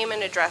state your name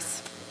and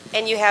address.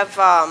 And you have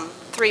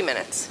 3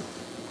 minutes.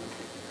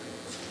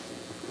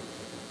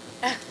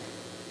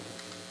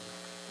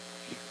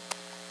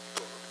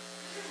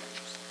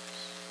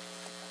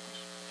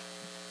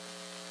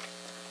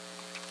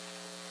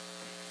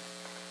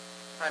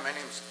 Hi, my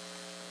name is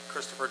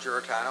Christopher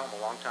Giratano. I'm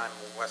a longtime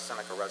West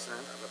Seneca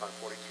resident. I live on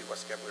 42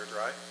 West Cavalier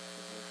Drive.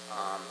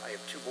 I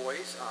have 2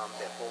 boys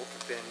that both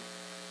have been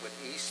with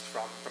East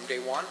from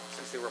day one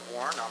since they were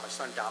born. My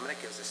son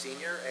Dominic is a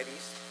senior at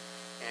East,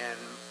 and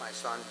my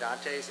son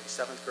Dante is in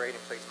 7th grade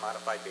and plays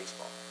modified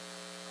baseball.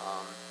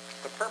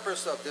 The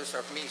purpose of this,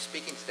 of me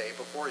speaking today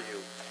before you,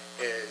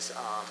 is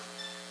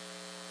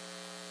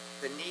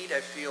the need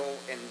I feel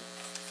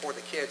for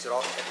the kids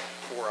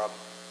for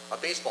a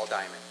baseball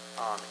diamond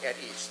at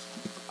East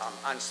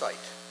on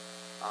site.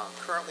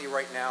 Currently,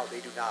 right now, they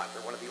do not.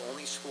 They're one of the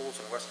only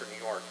schools in Western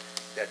New York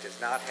that does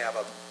not have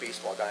a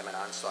baseball diamond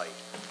on site.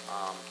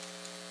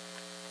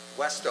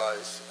 West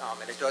does,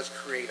 and it does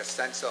create a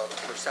sense of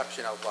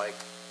perception of like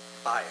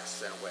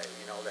bias in a way.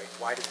 You know, like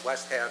why does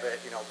West have it?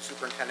 You know, the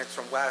superintendent's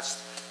from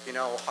West. You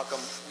know, how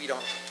come we don't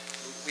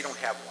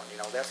have one? You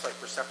know, that's like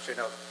perception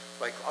of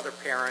like other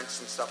parents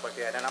and stuff like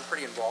that. And I'm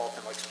pretty involved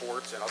in like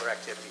sports and other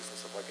activities and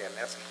stuff like that. And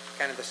that's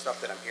kind of the stuff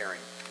that I'm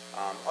hearing.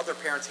 Other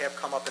parents have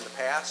come up in the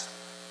past,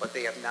 but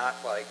they have not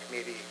like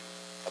maybe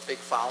a big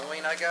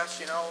following, I guess,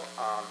 you know.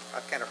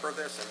 I've kind of heard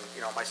this, and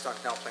you know, my son's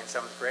now playing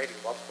 7th grade. He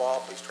loves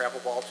ball, plays travel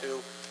ball too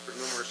for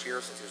numerous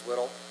years since he was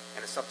little,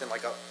 and it's something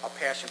like a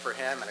passion for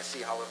him, and I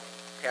see how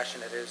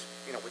passionate it is,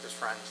 you know, with his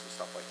friends and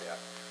stuff like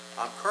that.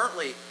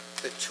 Currently,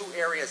 the 2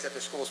 areas that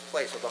the schools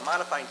play, so the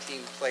modifying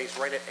team plays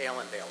right at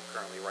Allendale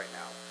currently right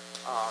now.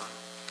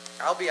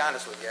 I'll be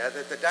honest with you,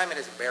 the diamond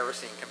is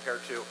embarrassing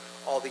compared to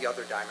all the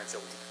other diamonds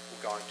that we're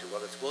going to,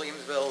 whether it's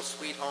Williamsville,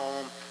 Sweet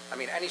Home. I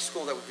mean, any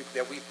school that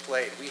we've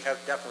played, we have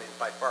definitely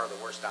by far the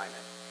worst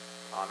diamond.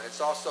 And it's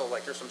also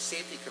like there's some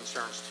safety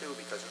concerns too,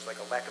 because there's like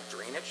a lack of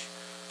drainage.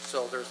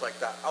 So there's like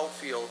the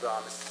outfield,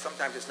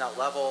 sometimes it's not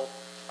level.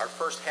 Our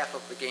first half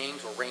of the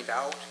games were rained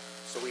out,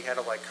 so we had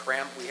to like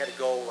we had to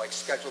go like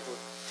schedule the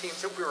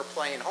teams that we were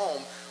playing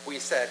home. We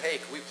said, hey,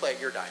 can we play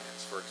at your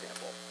diamonds, for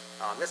example?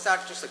 That's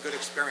not just a good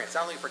experience,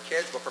 not only for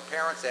kids, but for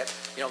parents that,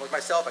 you know, like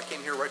myself, I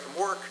came here right from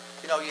work.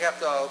 You know, you have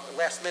to,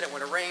 last minute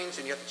when it rains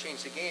and you have to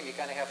change the game, you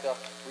kind of have to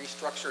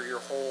restructure your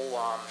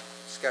whole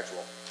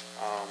schedule.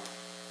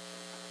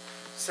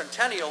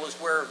 Centennial is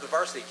where the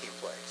varsity team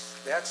plays.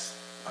 That's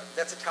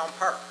that's a town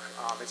park.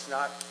 It's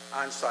not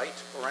on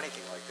site or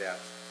anything like that.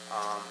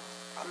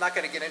 I'm not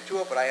going to get into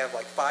it, but I have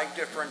like 5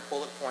 different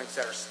bullet points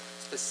that are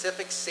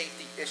specific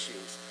safety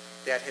issues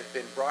that have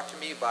been brought to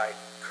me by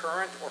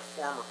current or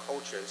former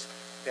coaches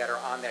that are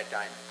on that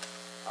diamond.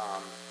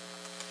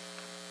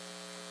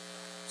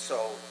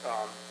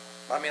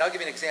 I mean, I'll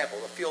give you an example.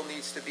 The field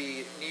needs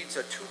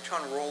a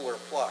 2-ton roller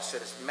plus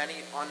at as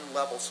many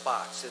unlevel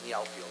spots in the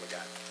outfield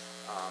again.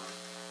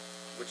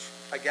 Which,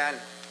 again,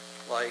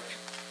 like,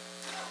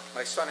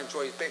 my son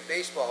enjoys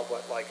baseball,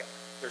 but like,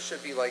 there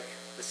should be like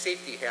the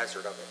safety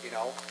hazard of it, you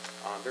know?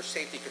 There's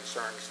safety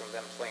concerns from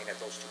them playing at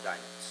those 2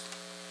 diamonds.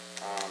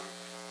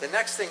 The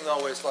next thing,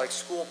 though, is like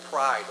school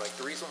pride. Like,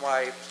 the reason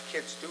why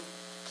kids do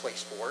play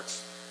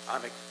sports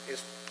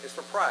is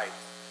for pride.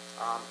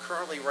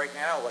 Currently, right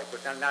now, like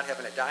with them not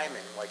having a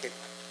diamond, like it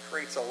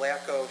creates a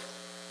lack of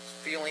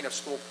feeling of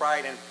school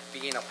pride and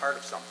being a part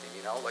of something,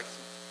 you know? Like,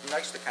 it's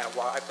nice to kind of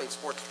walk. I played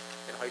sports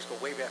in high school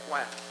way back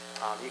when.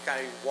 You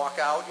kind of walk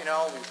out, you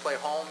know, you play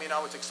home, you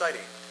know, it's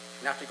exciting.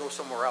 Not to go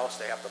somewhere else,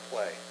 they have to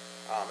play.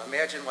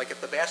 Imagine, like,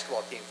 if the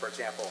basketball team, for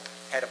example,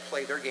 had to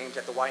play their games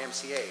at the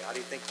YMCA. How do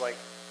you think, like,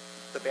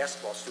 the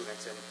basketball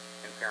students and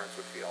parents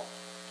would feel?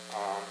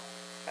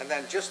 And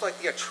then just like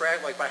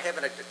like by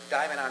having a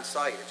diamond on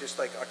site, it's just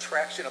like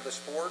attraction of the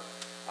sport,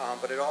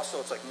 but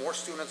it's like more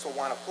students will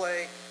want to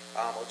play,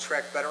 will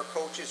attract better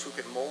coaches who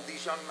can mold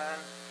these young men,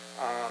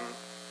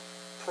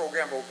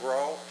 program will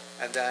grow,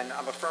 and then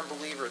I'm a firm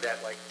believer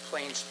that like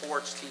playing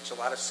sports teach a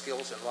lot of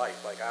skills in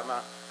life. Like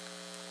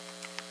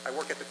I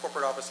work at the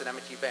corporate office at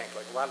M&T Bank.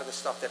 Like a lot of the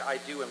stuff that I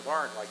do and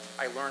learn, like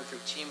I learned through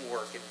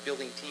teamwork and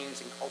building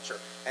teams and culture,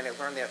 and I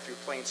learned that through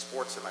playing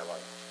sports in my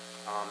life.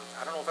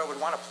 I don't know if I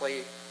would want to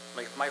play.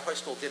 Like if my high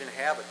school didn't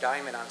have a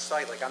diamond on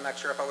site, like I'm not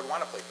sure if I would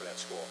want to play for that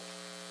school.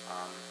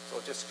 So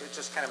it's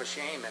just kind of a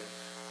shame, and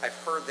I've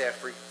heard that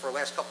for the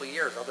last couple of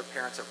years, other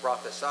parents have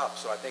brought this up.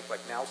 So I think like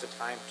now's the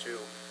time to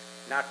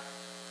not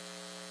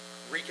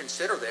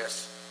reconsider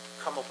this,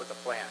 come up with a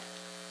plan.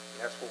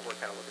 And that's what we're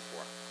kind of looking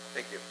for.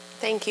 Thank you.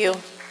 Thank you.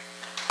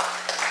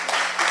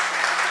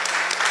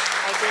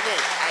 I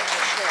didn't. I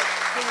should.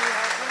 Can you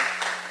help me?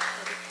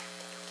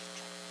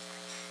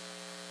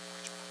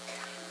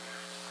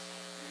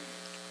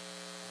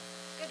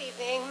 Good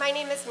evening. My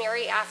name is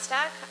Mary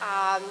Astek.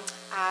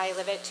 I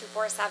live at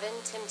 247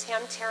 Tim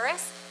Tam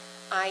Terrace.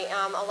 I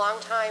am a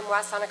longtime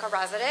West Seneca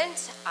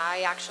resident.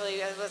 I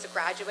actually was a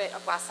graduate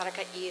of West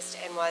Seneca East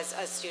and was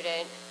a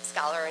student,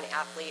 scholar, and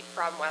athlete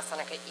from West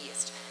Seneca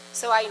East.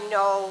 So I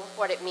know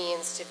what it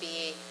means to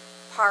be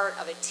part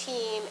of a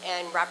team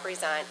and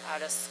represent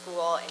at a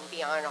school and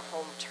be on a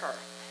home turf.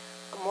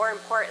 More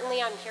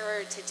importantly, I'm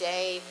here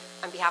today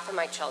on behalf of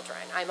my children.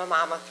 I'm a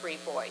mom of 3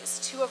 boys,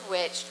 2 of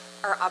which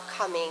are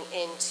upcoming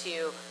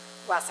into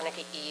West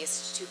Seneca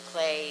East to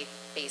play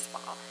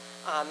baseball.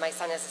 My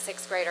son is a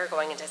 6th grader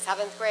going into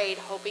 7th grade,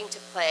 hoping to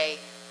play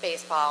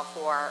baseball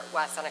for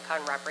West Seneca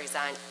and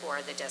represent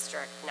for the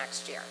district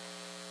next year.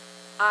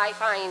 I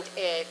find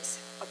it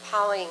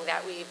appalling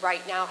that we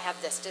right now have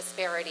this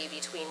disparity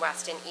between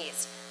West and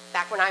East.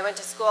 Back when I went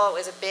to school, it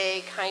was a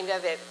big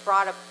it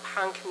brought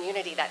upon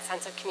community, that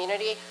sense of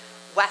community,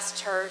 West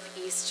turf,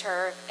 East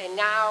turf, and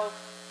now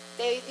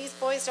these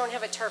boys don't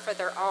have a turf of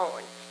their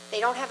own. They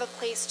don't have a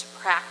place to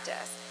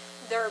practice.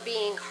 They're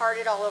being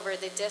carted all over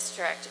the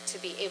district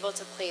to be able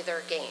to play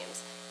their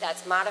games.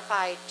 That's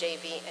modified,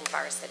 JV, and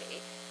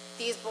varsity.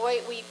 These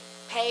boys, we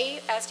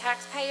pay as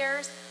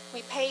taxpayers,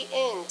 we pay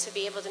in to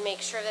be able to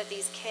make sure that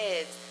these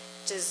kids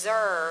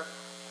deserve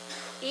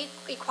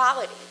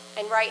equality.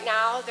 And right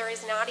now, there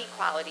is not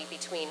equality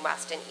between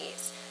West and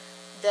East.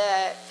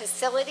 The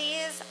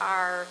facilities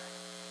are,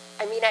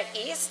 at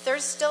East,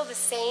 there's still the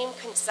same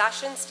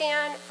concession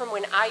stand from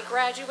when I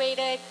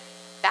graduated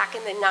back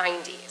in the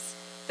 90s.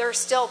 There's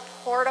still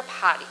porta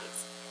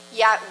potties.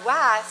 Yet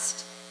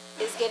West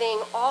is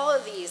getting all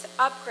of these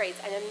upgrades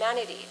and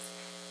amenities.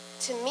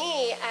 To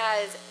me,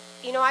 as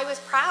I was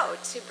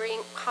proud to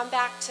come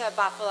back to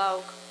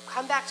Buffalo,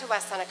 come back to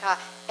West Seneca,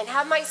 and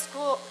have my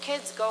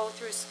kids go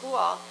through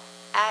school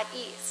at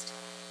East.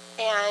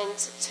 And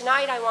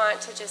tonight I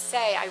want to just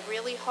say, I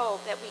really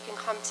hope that we can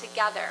come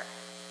together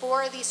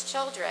for these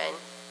children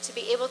to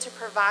be able to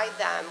provide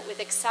them with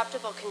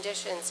acceptable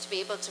conditions to be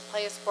able to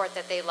play a sport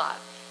that they love.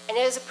 And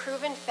it is a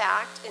proven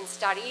fact in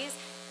studies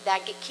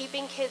that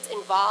keeping kids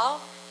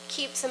involved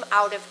keeps them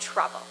out of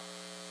trouble.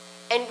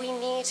 And we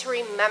need to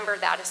remember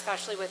that,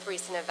 especially with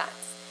recent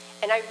events.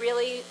 And I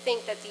really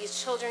think that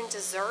these children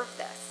deserve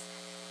this.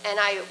 And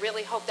I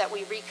really hope that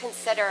we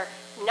reconsider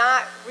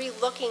not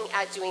re-looking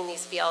at doing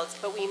these fields,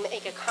 but we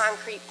make a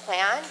concrete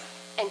plan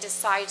and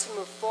decide to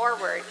move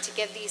forward to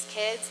give these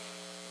kids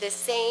the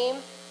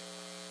same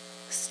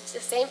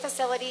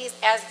facilities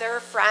as their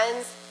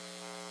friends,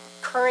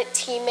 current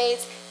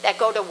teammates that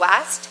go to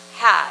West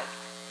have.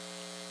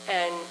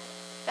 And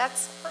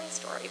that's my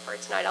story for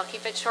tonight. I'll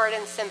keep it short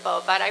and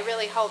simple, but I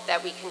really hope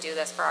that we can do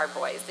this for our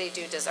boys. They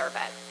do deserve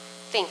it.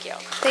 Thank you.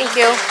 Thank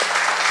you.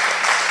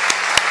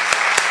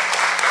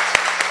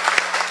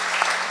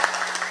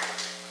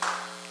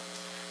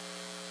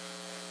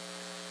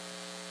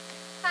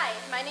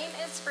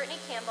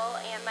 Brittany Campbell,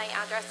 and my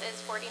address is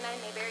 49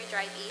 Mayberry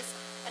Drive East,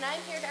 and I'm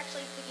here to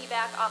actually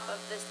piggyback off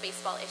of this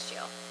baseball issue.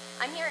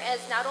 I'm here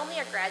as not only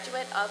a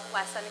graduate of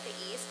West Seneca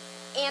East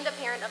and a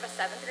parent of a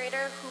 7th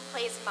grader who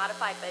plays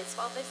modified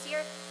baseball this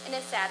year, and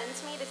it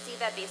saddens me to see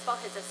that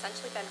baseball has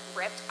essentially been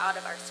ripped out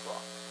of our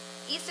school.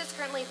 East is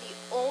currently the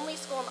only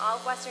school in all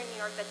of Western New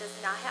York that does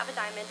not have a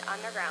diamond on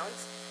their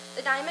grounds.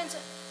 The diamonds,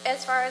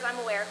 as far as I'm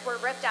aware,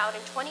 were ripped out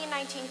in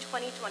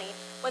 2019-2020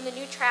 when the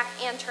new track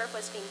and turf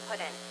was being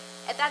put in.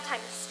 At that time,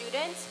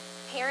 students,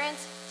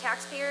 parents,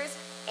 taxpayers,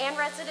 and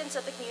residents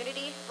of the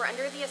community were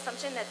under the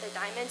assumption that the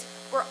diamonds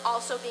were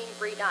also being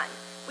redone.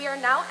 We are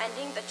now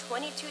ending the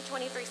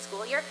 22-23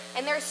 school year,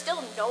 and there is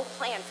still no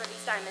plan for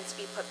these diamonds to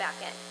be put back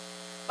in.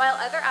 While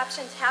other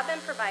options have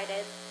been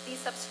provided, these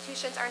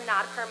substitutions are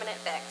not a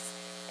permanent fix,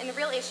 and the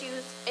real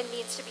issue it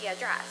needs to be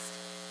addressed.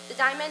 The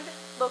diamond,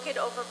 located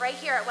over right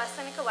here at West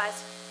Seneca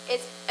West,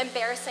 is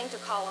embarrassing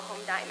to call a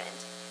home diamond.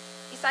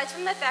 Besides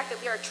from the fact that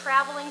we are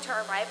traveling to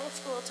our rival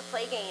school to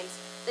play games,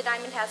 the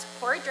diamond has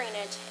poor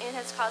drainage and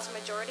has caused a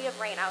majority of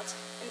rainouts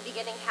in the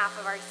beginning half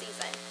of our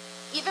season.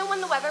 Even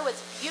when the weather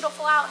was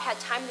beautiful out, had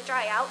time to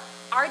dry out,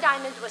 our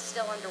diamond was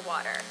still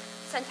underwater.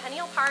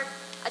 Centennial Park,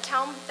 a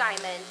town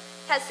diamond,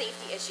 has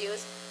safety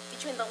issues.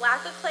 Between the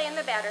lack of clay in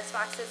the batter's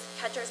boxes,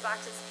 catcher's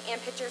boxes, and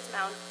pitcher's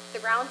mound,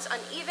 the ground's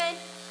uneven,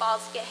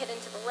 balls get hit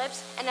into the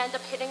lips, and end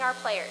up hitting our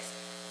players.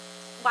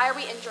 Why are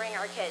we injuring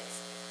our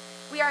kids?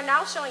 We are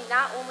now showing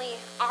not only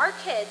our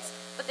kids,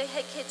 but the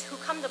kids who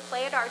come to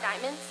play at our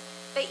diamonds,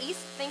 that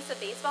East thinks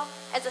of baseball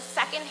as a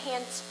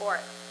second-hand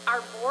sport.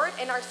 Our board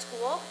and our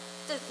school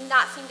does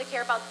not seem to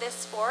care about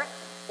this sport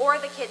or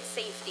the kids'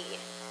 safety.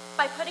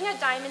 By putting a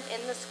diamond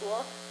in the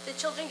school, the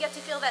children get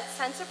to feel that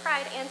sense of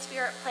pride and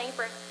spirit playing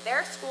for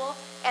their school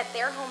at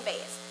their home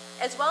base,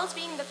 as well as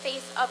being the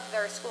face of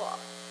their school.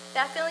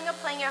 That feeling of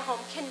playing at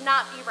home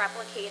cannot be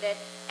replicated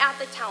at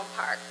the town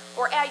park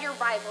or at your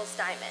rival's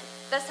diamond.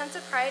 The sense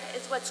of pride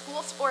is what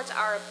school sports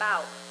are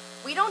about.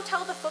 We don't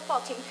tell the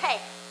football team, hey,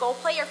 go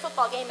play your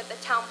football game at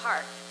the town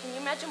park. Can you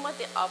imagine what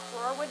the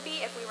uproar would be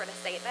if we were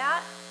to say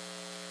that?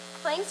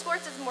 Playing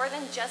sports is more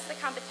than just the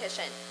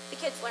competition. The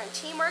kids learn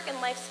teamwork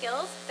and life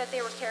skills that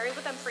they will carry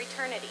with them for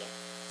eternity.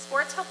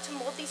 Sports help to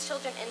mold these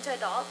children into the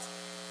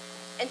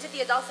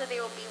adults that they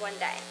will be one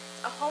day.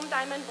 A home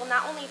diamond will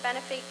not only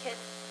benefit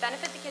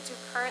the kids who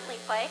currently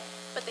play,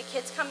 but the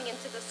kids coming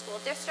into the school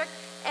district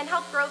and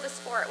help grow the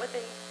sport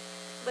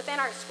within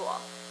our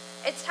school.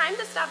 It's time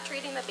to stop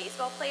treating the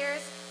baseball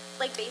players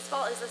like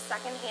baseball is a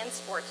second-hand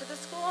sport to the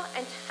school,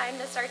 and time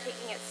to start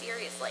taking it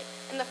seriously.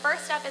 And the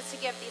first step is to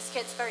give these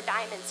kids their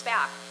diamonds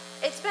back.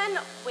 It's been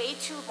way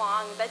too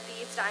long that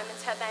these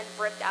diamonds have been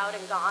ripped out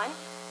and gone.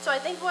 So I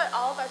think what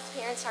all of us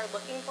parents are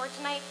looking for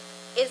tonight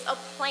is a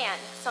plan,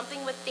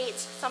 something with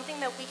dates, something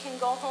that we can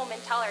go home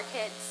and tell our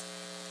kids,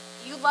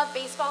 you love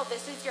baseball,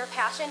 this is your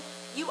passion,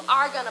 you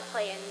are gonna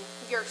play in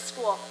your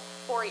school,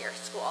 for your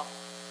school.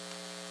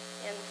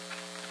 And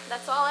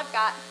that's all I've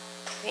got.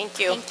 Thank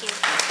you. Thank you.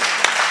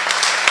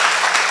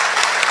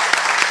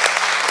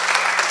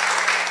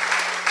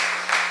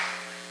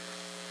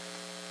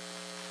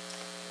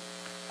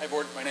 Hi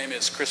Board, my name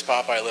is Chris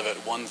Pop. I live at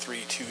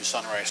 132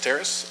 Sunrise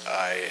Terrace.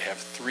 I have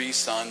 3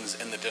 sons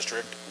in the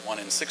district, one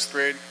in 6th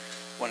grade,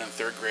 one in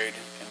 3rd grade,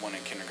 and one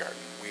in kindergarten.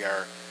 We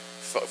are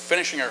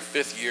finishing our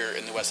 5th year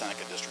in the West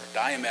Seneca district.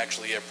 I am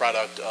actually a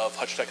product of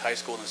Hutch High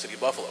School in the city of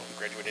Buffalo,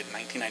 graduated in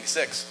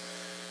 1996.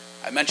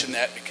 I mention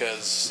that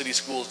because city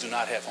schools do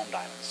not have home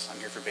diamonds. I'm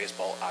here for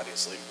baseball,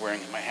 obviously, wearing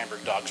my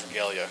Hamburg Dogs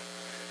regalia,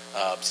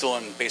 still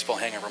in baseball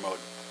hangover mode.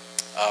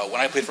 When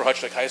I played for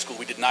Hutch High School,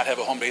 we did not have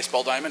a home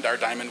baseball diamond. Our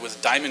diamond was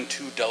Diamond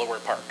 2 Delaware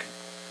Park.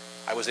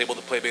 I was able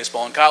to play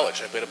baseball in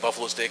college. I played at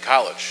Buffalo State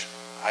College.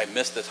 I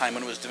missed the time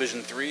when it was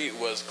Division III. It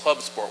was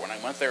club sport. When I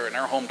went there, and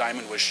our home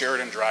diamond was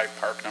Sheridan Drive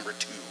Park number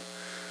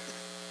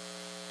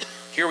 2.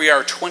 Here we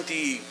are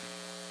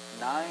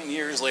 29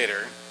 years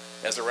later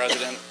as a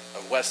resident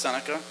of West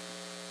Seneca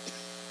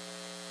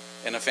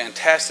in a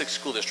fantastic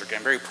school district.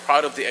 I'm very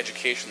proud of the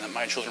education that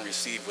my children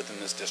receive within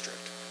this district.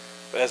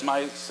 But as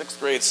my 6th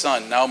grade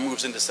son now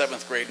moves into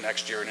 7th grade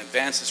next year and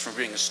advances from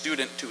being a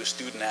student to a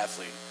student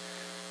athlete,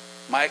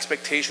 my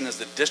expectation is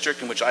the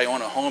district in which I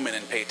own a home in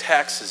and pay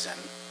taxes in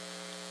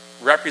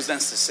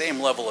represents the same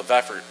level of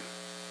effort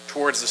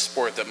towards the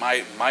sport that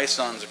my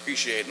sons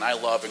appreciate and I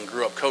love and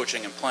grew up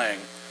coaching and playing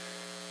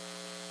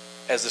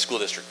as the school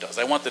district does.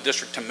 I want the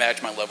district to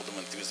match my level of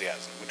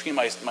enthusiasm. Between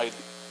my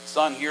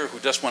son here, who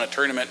just won a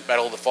tournament,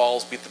 Battle of the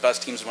Falls, beat the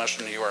best teams in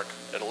Western New York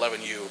at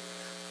 11U,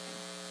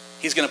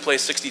 he's going to play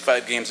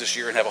 65 games this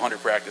year and have 100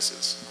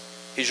 practices.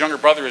 His younger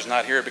brother is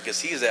not here because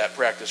he's at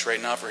practice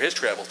right now for his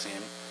travel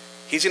team.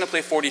 He's going to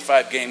play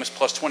 45 games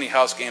plus 20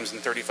 house games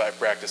and 35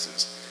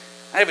 practices.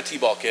 I have a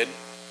T-ball kid.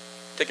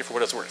 Take it for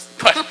what it's worth.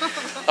 But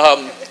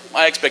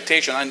my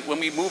expectation, when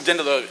we moved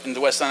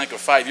into West Seneca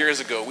 5 years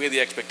ago, we had the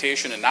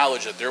expectation and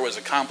knowledge that there was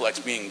a complex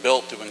being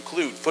built to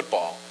include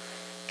football,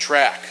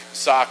 track,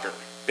 soccer,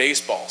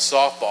 baseball,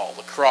 softball,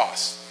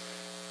 lacrosse,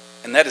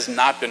 and that has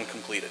not been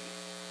completed.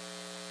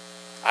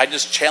 I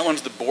just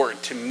challenge the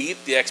board to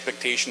meet the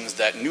expectations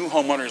that new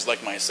homeowners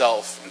like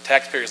myself and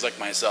taxpayers like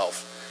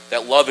myself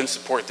that love and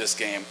support this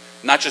game,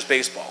 not just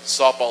baseball,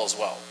 softball as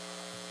well,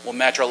 will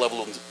match our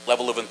level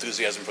of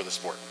enthusiasm for the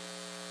sport.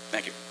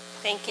 Thank you.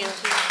 Thank you.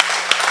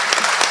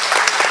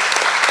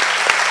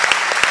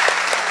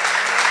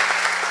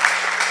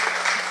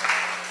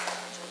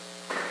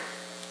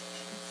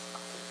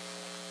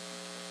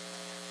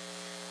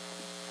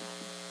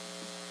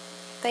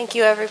 Thank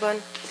you,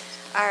 everyone.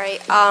 All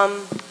right,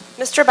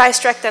 Mr.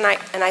 Bystrecht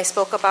and I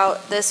spoke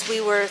about this. We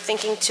were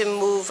thinking to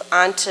move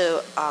on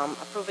to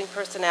approving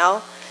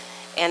personnel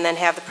and then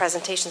have the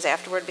presentations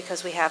afterward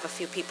because we have a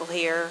few people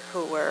here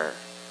who are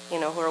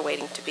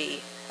waiting to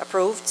be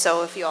approved.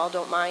 So if you all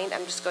don't mind,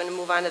 I'm just going to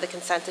move on to the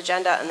consent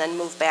agenda and then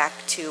move back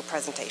to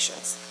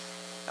presentations.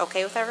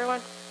 Okay with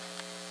everyone?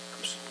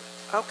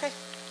 Okay.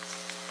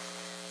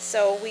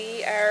 So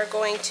we are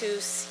going to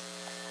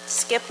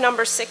skip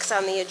number 6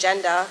 on the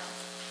agenda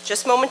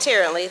just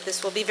momentarily.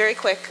 This will be very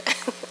quick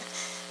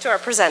to our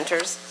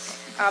presenters.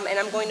 And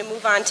I'm going to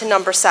move on to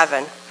number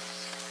 7,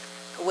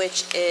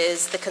 which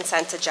is the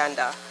consent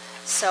agenda.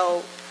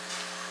 So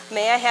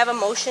may I have a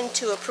motion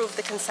to approve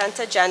the consent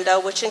agenda,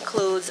 which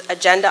includes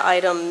agenda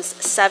items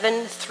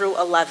 7 through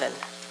 11?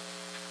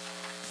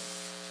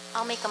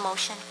 I'll make a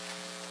motion.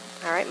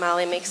 All right,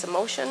 Molly makes a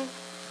motion.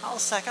 I'll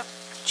second.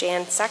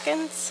 Jan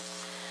seconds.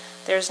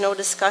 There's no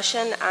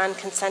discussion on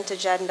consent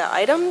agenda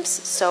items,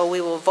 so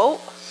we will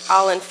vote.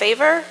 All in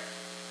favor?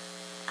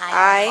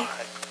 Aye.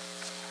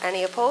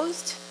 Any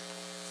opposed?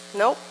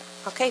 Nope.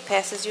 Okay,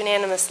 passes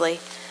unanimously.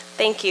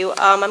 Thank you.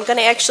 I'm going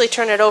to actually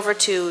turn it over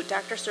to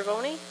Dr.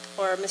 Cervoni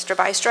or Mr.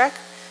 Bystrecht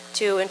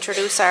to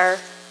introduce our...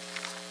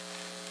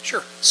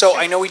 Sure. So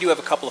I know we do have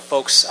a couple of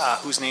folks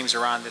whose names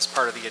are on this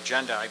part of the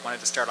agenda. I wanted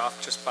to start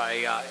off just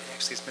by,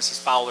 actually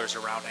Mrs. Fowler's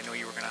around. I know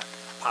you were going to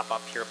pop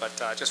up here, but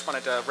just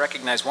wanted to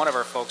recognize one of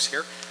our folks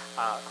here.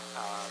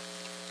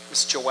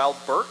 Ms. Joelle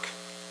Burke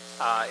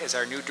is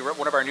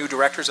one of our new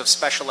directors of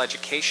special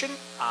education.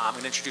 I'm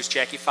going to introduce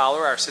Jackie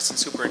Fowler, our assistant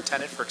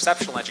superintendent for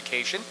exceptional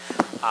education.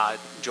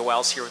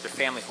 Joelle's here with her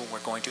family, whom we're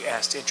going to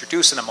ask to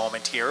introduce in a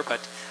moment here.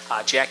 But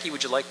Jackie,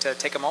 would you like to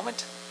take a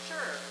moment? Sure.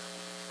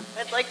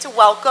 I'd like to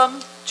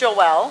welcome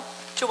Joelle.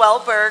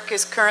 Joelle Burke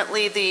is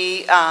currently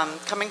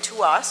coming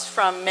to us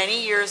from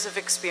many years of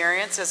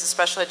experience as a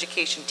special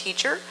education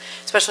teacher,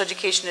 special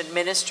education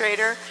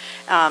administrator,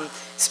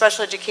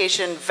 special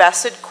education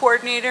VESID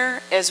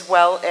coordinator, as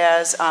well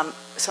as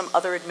some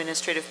other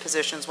administrative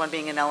positions, one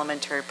being an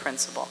elementary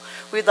principal.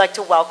 We'd like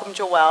to welcome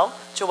Joelle.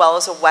 Joelle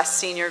is a West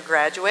Senior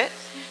graduate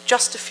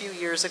just a few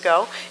years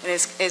ago and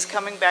is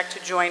coming back to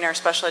join our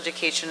special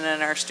education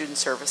and our student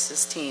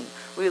services team.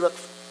 We look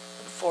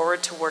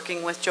forward to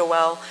working with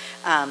Joelle,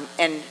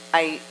 and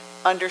I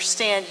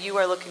understand you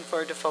are looking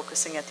forward to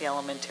focusing at the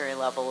elementary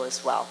level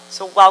as well.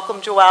 So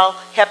welcome, Joelle.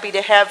 Happy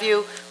to have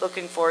you.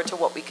 Looking forward to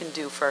what we can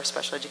do for our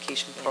special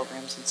education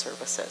programs and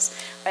services.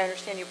 I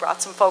understand you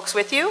brought some folks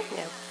with you.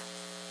 Yeah.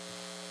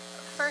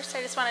 First,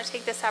 I just want to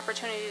take this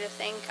opportunity to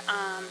thank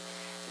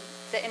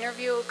the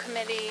interview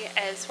committee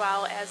as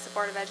well as the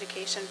Board of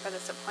Education for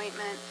this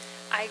appointment.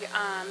 I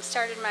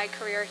started my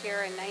career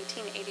here in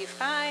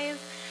 1985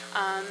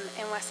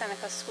 in West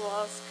Seneca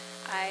schools.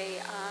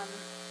 I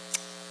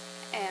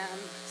am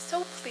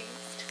so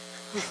pleased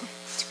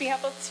to be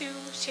able to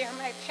share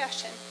my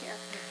passion here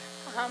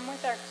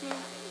with our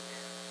community.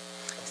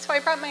 So I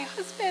brought my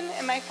husband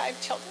and my 5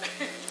 children.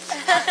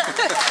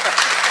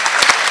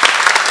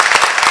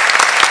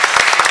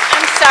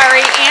 I'm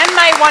sorry, and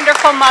my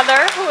wonderful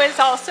mother, who is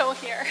also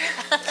here.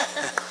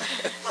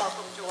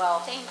 Welcome,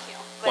 Joelle. Thank you.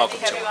 Welcome,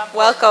 Joelle.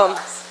 Welcome.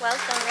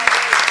 Welcome.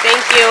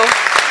 Thank you.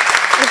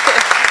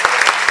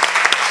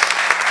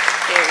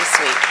 Very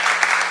sweet.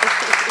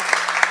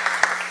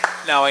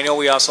 Now, I know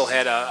we also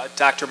had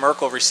Dr.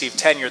 Merkel receive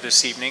tenure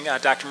this evening.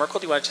 Dr. Merkel,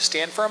 do you want to just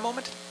stand for a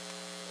moment?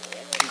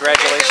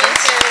 Congratulations.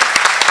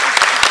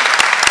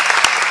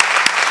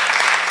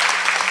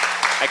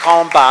 I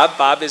call him Bob.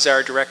 Bob is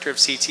our director of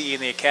CTE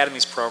in the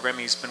Academies program.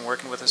 He's been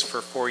working with us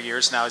for 4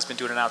 years now. He's been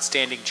doing an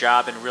outstanding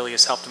job and really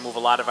has helped to move a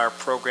lot of our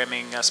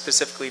programming,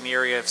 specifically in the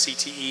area of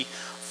CTE,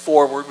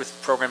 forward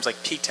with programs like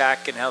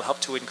PTAC, and help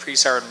to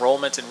increase our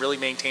enrollment and really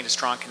maintain a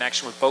strong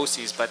connection with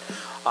BOCES. But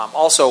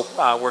also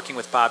working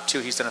with Bob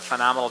too, he's done a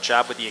phenomenal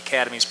job with the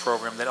Academies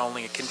program that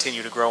only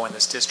continue to grow in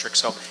this district.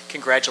 So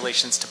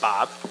congratulations to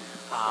Bob.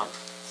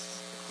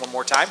 One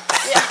more time.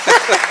 Yeah.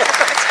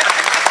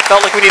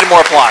 Felt like we needed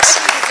more applause.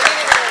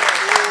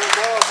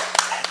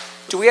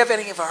 Do we have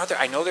any of our other,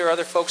 I know there are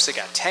other folks that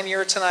got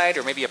tenure tonight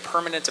or maybe a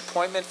permanent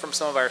appointment from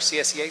some of our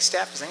CSEA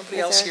staff. Is anybody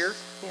else here?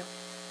 Yeah.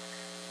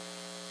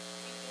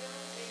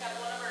 We have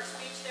one of our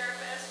speech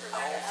therapists,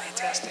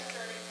 Fantastic.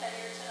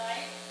 tenure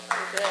tonight.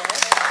 Good.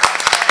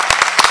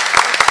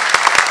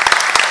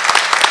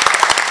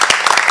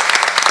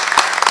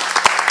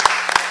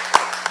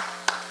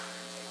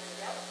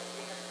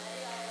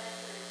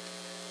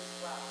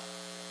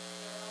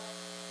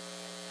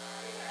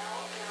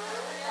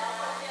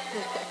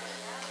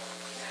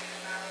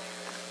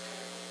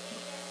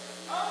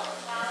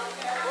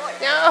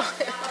 No. Oh.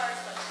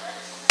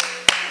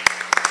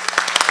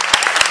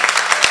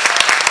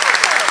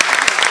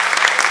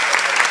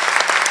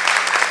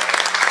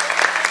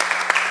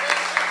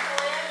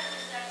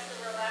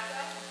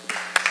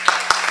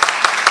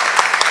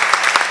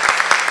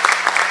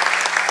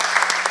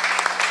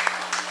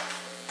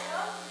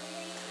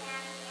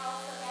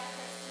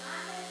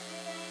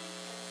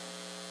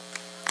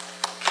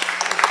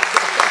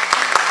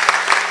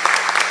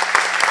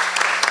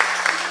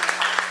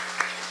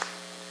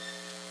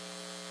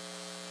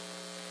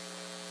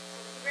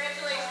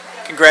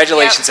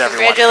 Congratulations, Yep,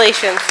 everyone.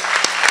 Congratulations.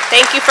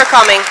 Thank you for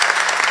coming.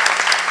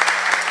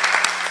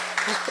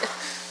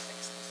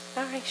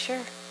 All right, sure.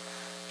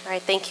 All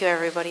right, thank you,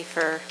 everybody,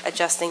 for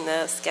adjusting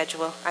the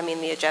schedule,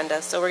 the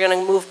agenda. So we're going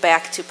to move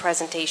back to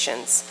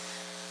presentations.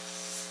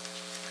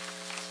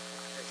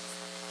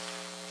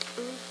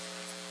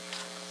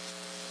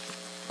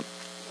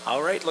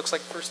 All right, looks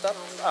like first up,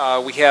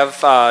 we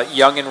have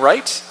Young and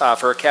Wright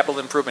for a capital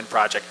improvement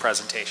project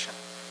presentation.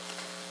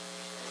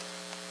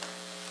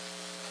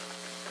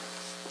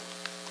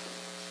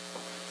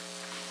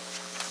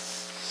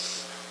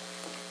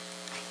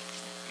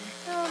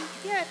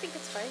 Yeah, I think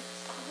it's fine.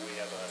 We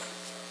have a...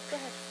 Go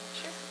ahead.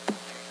 Sure.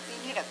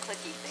 You need a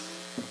clicky thing.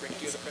 Rick,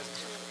 do you have the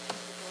presentation?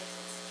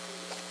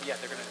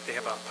 Yeah, they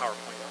have a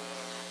PowerPoint.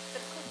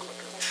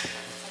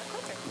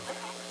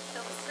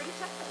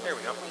 There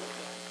we go. That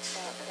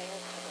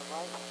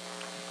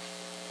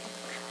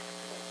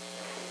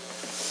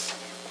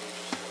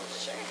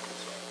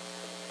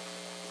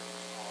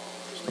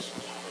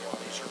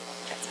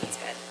sounds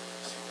good.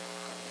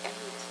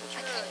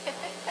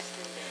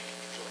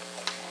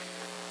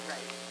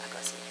 I'll go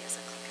see if he has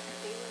a clicker.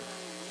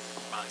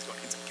 Molly's going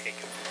to get some cake.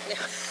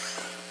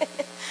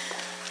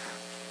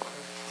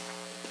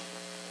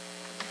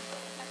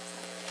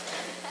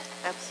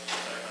 I was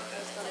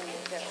going to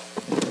make it.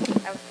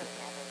 I was going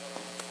to have a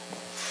little.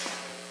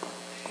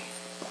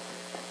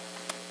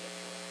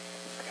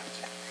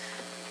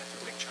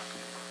 Big chunk.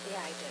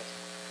 Yeah, I did.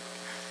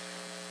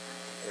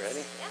 You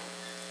ready?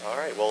 Yeah. All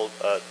right. Well,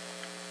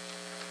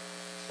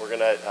 we're going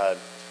to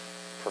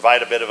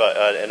provide a bit of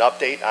an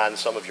update on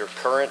some of your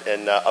current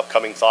and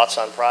upcoming thoughts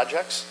on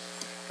projects.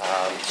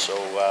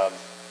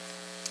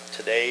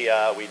 Today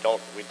we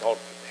don't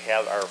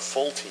have our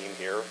full team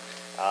here.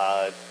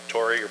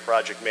 Tori, your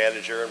project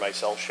manager, and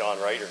myself, Sean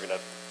Wright, are going to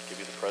give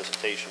you the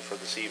presentation for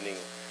this evening,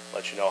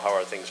 let you know how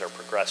our things are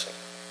progressing.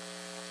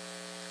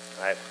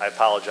 I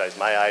apologize,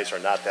 my eyes are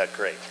not that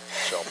great,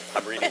 so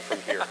I'm reading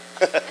from here.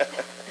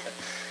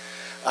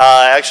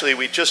 Actually,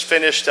 we just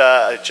finished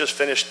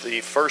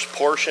the first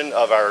portion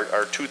of our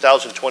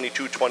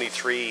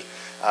 2022-23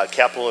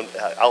 capital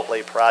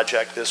outlay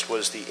project. This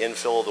was the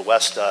infill of the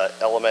West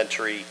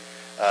Elementary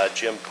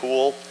gym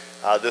pool.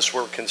 This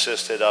work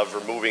consisted of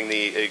removing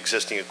the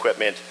existing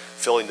equipment,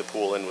 filling the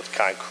pool in with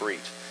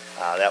concrete.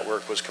 That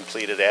work was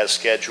completed as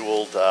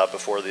scheduled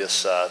before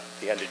the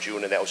end of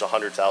June, and that was a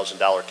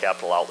 $100,000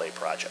 capital outlay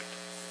project.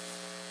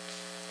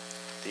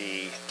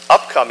 The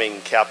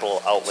upcoming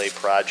capital outlay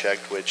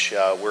project, which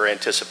we're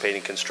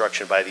anticipating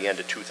construction by the end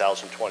of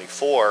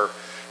 2024,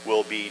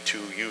 will be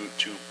to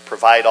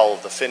provide all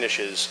of the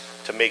finishes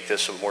to make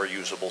this a more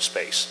usable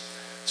space.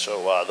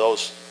 So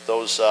those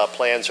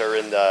plans are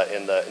in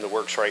the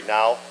works right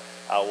now.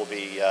 We'll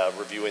be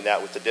reviewing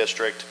that with the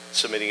district,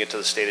 submitting it to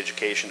the State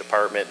Education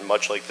Department, and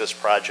much like this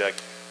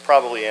project,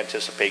 probably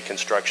anticipate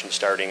construction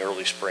starting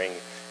early spring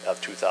of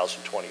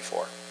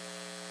 2024.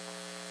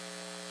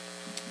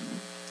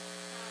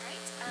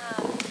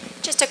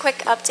 Just a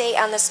quick update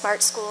on the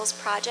Smart Schools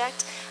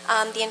project.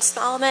 The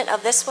installment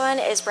of this one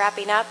is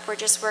wrapping up. We're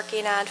just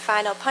working on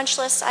final punch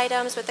list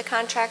items with the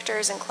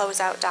contractors and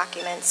closeout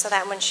documents, so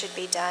that one should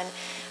be done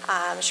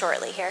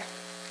shortly here.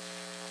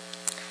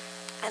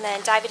 And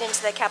then diving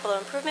into the capital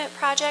improvement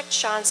project,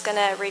 Sean's going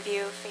to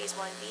review Phase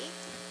 1B.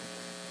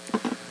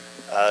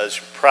 As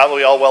you're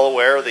probably all well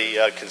aware,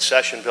 the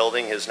concession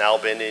building has now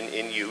been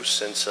in use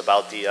since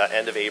about the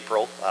end of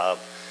April.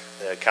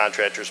 The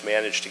contractors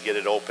managed to get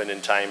it open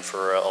in time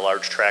for a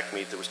large track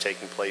meet that was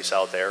taking place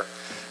out there.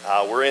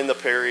 We're in the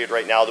period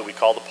right now that we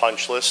call the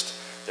punch list.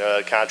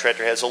 The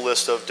contractor has a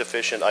list of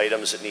deficient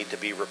items that need to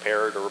be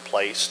repaired or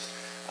replaced.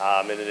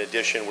 And in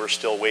addition, we're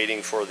still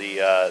waiting for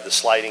the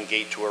sliding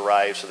gate to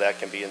arrive so that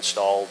can be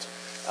installed,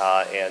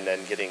 and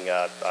then getting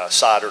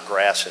solder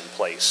grass in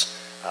place,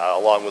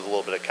 along with a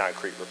little bit of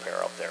concrete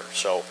repair out there.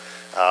 So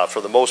for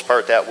the most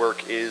part, that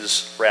work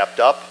is wrapped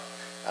up.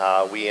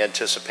 We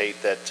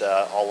anticipate that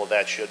all of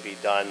that should be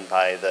done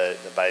by the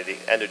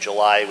end of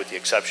July, with the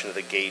exception of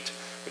the gate,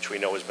 which we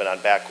know has been on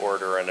back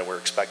order, and we're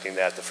expecting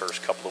that the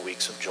first couple of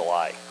weeks of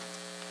July.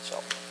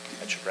 So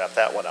that should wrap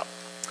that one up.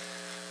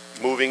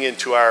 Moving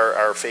into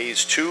our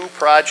Phase 2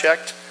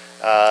 project,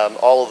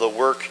 all of the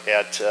work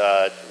at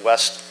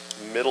West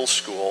Middle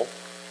School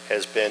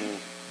has been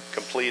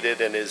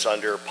completed and is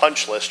under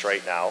punch list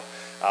right now.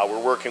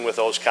 We're working with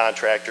those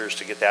contractors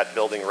to get that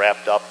building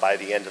wrapped up by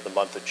the end of the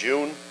month of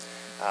June,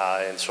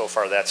 and so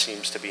far that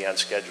seems to be on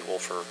schedule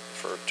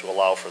to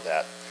allow for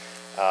that.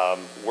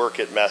 Work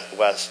at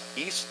West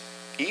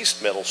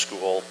East Middle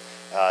School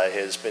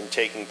has been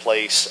taking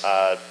place.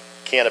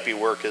 Canopy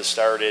work has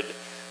started.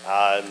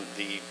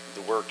 The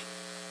work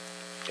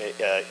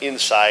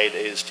inside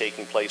is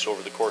taking place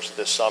over the course of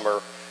this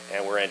summer,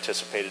 and we're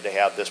anticipated to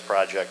have this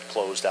project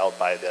closed out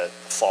by the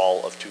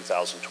fall of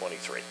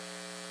 2023.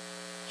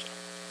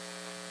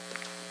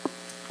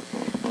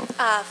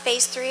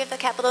 Phase 3 of the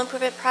capital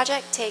improvement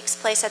project takes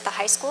place at the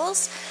high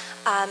schools.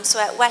 So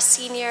at West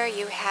Senior,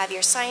 you have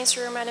your science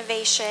room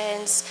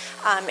renovations,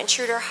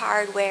 intruder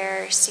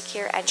hardware,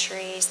 secure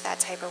entries, that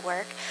type of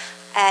work.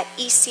 At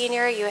East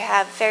Senior, you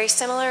have very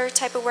similar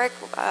type of work.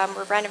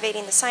 We're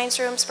renovating the science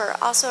rooms. We're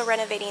also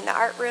renovating the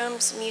art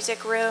rooms,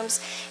 music rooms,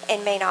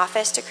 and main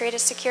office to create a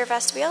secure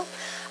vestibule.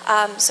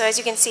 So as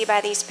you can see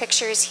by these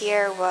pictures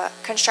here,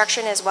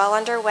 construction is well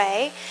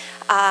underway,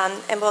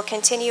 and we'll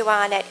continue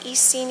on at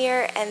East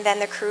Senior, and then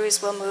the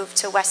crews will move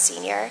to West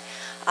Senior.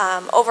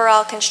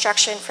 Overall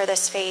construction for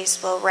this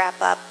phase will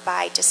wrap up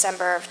by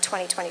December of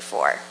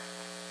 2024.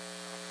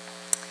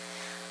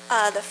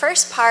 The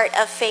first part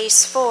of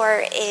phase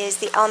 4 is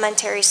the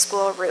elementary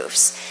school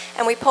roofs,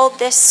 and we pulled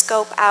this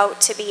scope out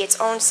to be its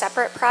own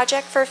separate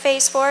project for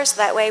phase 4, so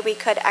that way we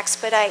could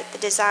expedite the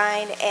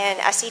design and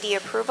SED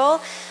approval,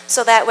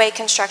 so that way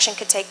construction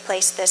could take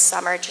place this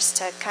summer, just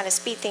to kind of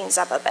speed things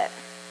up a bit.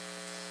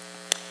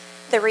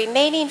 The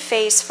remaining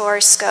phase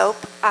 4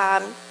 scope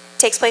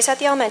takes place at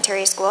the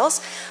elementary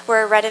schools.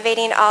 We're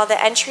renovating all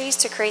the entries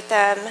to create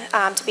them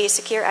to be a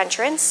secure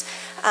entrance,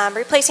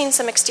 replacing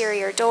some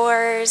exterior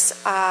doors,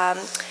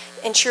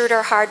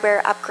 intruder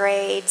hardware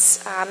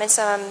upgrades, and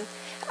some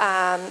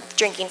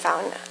drinking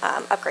fountain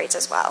upgrades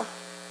as well.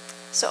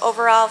 So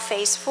overall,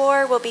 phase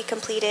 4 will be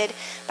completed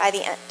by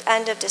the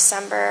end of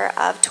December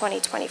of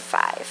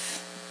 2025.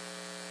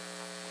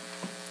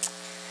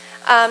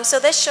 So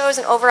this shows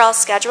an overall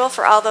schedule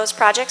for all those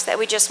projects that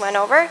we just went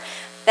over.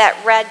 That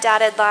red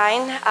dotted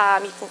line,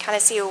 you can kind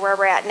of see where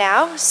we're at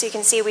now. So you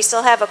can see we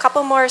still have a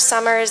couple more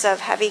summers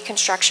of heavy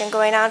construction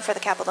going on for the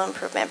capital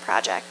improvement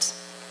project.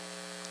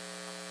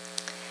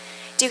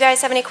 Do you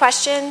guys have any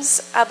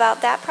questions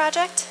about that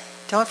project?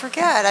 Don't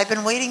forget, I've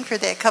been waiting for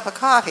that cup of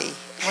coffee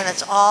when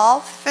it's all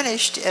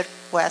finished at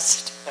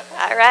West.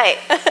 All right,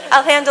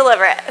 I'll hand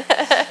deliver it.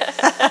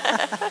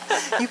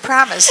 You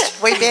promised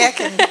way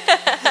back in...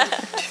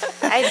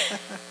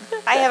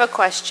 I have a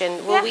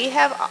question. Will we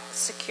have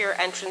secure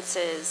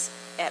entrances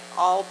at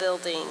all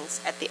buildings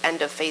at the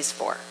end of phase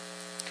 4?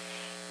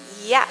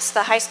 Yes,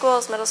 the high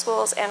schools, middle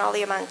schools, and all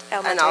the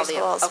elementary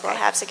schools will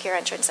have secure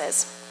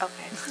entrances.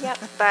 Okay. Yep.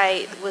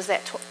 Was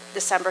that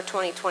December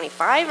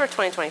 2025 or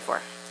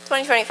 2024?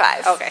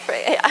 2025. Okay.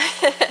 Yeah.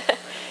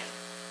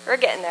 We're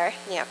getting there.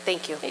 Yeah,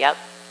 thank you. Yep.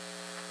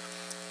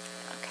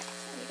 Okay.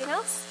 Anything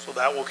else? So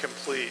that will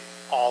complete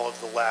all of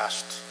the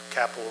last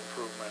capital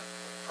improvement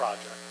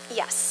project?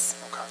 Yes.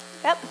 Okay.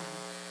 Yep.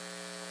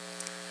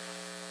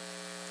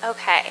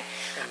 Okay.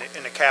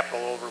 And the capital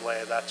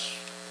overlay, that's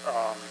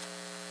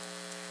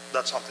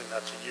something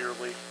that's a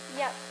yearly?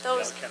 Yep,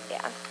 those,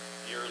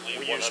 Yearly,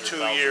 we use 2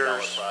 $100,000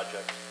 years.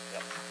 project.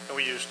 Yep. And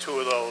we use 2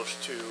 of those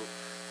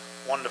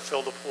one to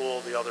fill the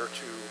pool, the other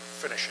to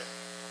finish it?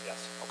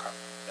 Yes. Okay.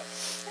 Yep.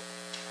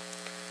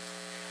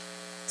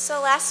 So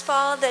last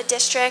fall, the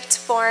district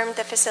formed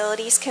the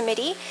facilities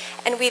committee,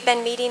 and we've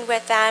been meeting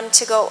with them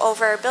to go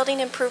over building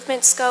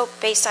improvement scope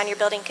based on your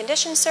building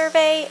condition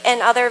survey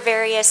and other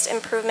various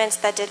improvements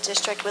that the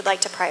district would like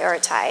to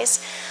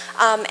prioritize.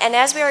 And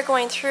as we were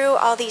going through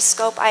all these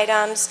scope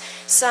items,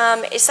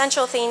 some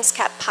essential things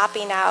kept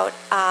popping out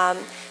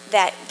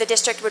that the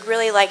district would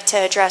really like to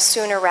address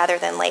sooner rather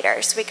than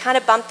later. So we kind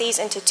of bumped these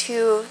into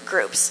 2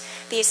 groups.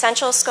 The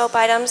essential scope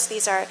items,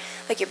 these are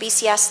like your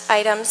BCS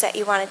items that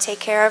you want to take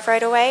care of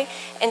right away,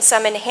 and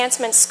some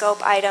enhancement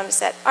scope items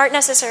that aren't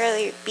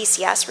necessarily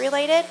BCS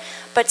related,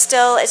 but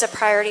still is a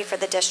priority for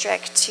the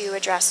district to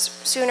address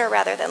sooner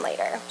rather than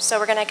later. So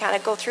we're going to kind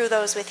of go through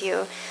those with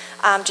you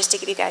just to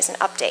give you guys an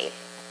update.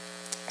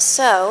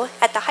 So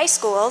at the high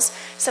schools,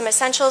 some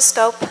essential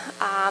scope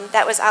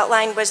that was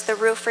outlined was the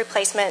roof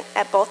replacement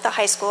at both the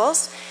high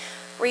schools,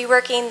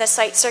 reworking the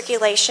site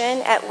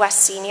circulation at West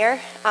Senior.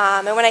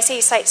 And when I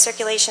say site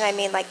circulation, I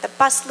mean like the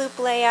bus loop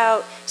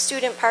layout,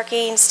 student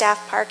parking,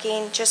 staff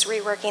parking, just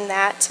reworking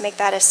that to make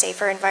that a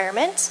safer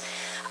environment.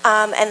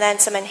 And then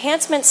some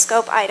enhancement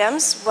scope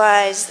items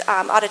was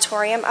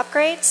auditorium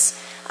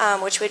upgrades,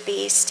 which would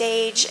be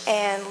stage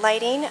and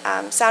lighting,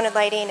 sound and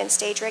lighting and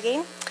stage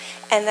rigging,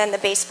 and then the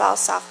baseball,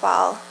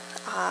 softball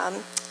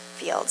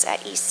fields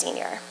at East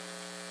Senior.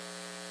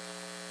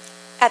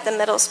 At the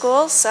middle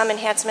school, some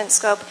enhancement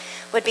scope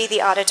would be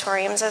the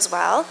auditoriums as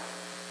well.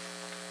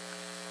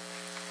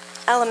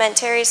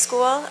 Elementary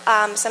school,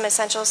 some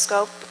essential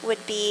scope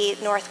would be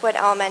Northwood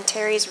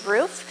Elementary's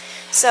roof.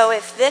 So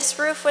if this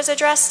roof was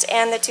addressed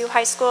and the 2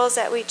 high schools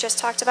that we just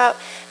talked about,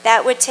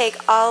 that would take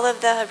all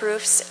of the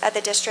roofs at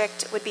the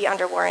district would be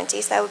under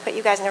warranty. So that would put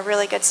you guys in a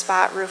really good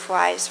spot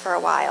roof-wise for a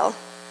while.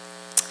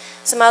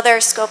 Some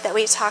other scope that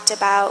we talked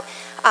about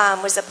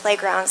was the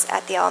playgrounds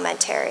at the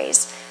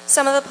elementaries.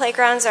 Some of the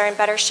playgrounds are in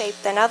better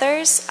shape than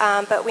others,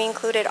 but we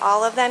included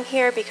all of them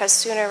here because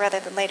sooner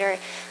rather than later,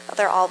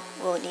 they're all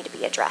will need to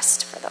be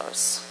addressed for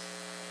those.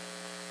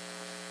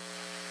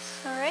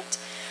 All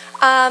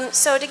right.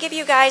 So to give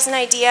you guys an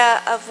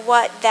idea of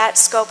what that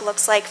scope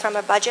looks like from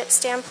a budget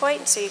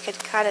standpoint, so you could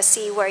kind of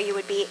see where you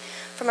would be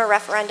from a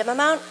referendum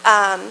amount,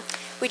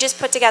 we just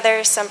put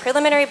together some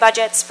preliminary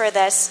budgets for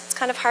this. It's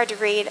kind of hard to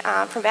read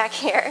from back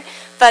here,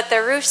 but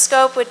the roof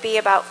scope would be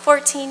about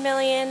 $14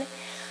 million.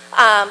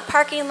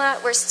 Parking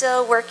lot, we're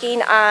still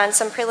working on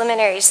some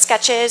preliminary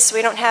sketches, so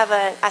we don't have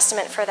an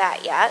estimate for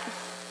that yet.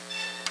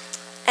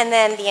 And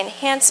then the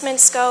enhancement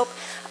scope,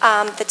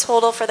 the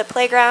total for the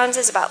playgrounds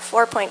is about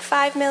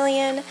 $4.5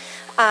 million.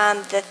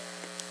 The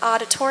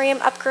auditorium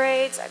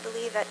upgrades, I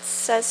believe that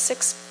says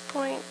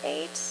 6.8.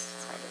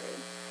 It's hard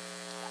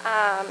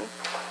to read.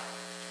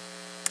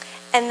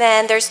 And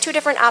then there's two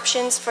different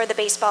options for the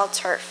baseball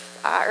turf.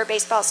 Or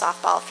baseball,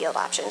 softball field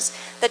options.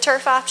 The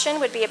turf option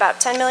would be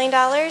about $10 million.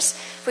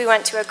 If we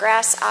went to a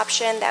grass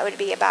option, that would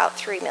be about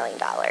 $3 million.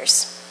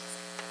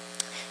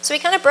 So we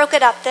kind of broke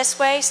it up this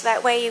way, so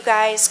that way you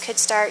guys could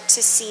start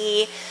to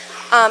see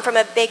from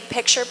a big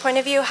picture point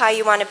of view how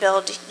you want to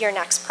build your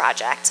next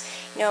project.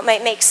 You know, it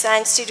might make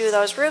sense to do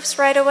those roofs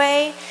right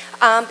away,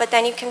 but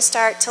then you can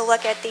start to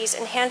look at these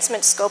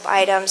enhancement scope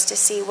items to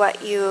see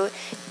what you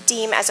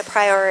deem as a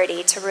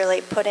priority to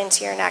really put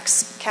into your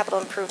next capital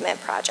improvement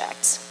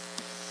project.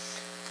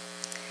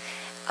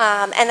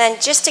 And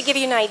then just to give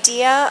you an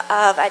idea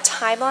of a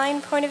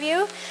timeline point of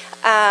view,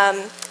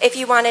 if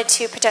you wanted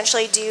to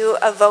potentially do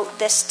a vote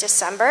this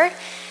December,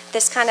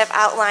 this kind of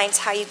outlines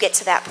how you get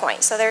to that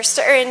point. So there are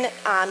certain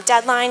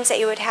deadlines that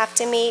you would have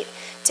to meet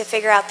to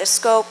figure out the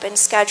scope and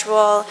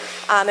schedule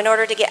in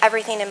order to get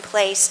everything in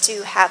place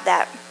to have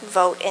that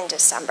vote in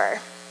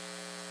December.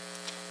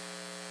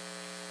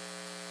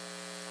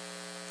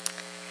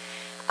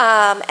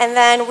 And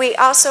then we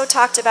also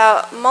talked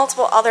about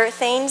multiple other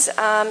things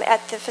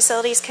at the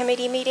facilities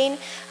committee meeting.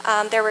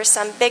 There were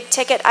some big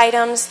ticket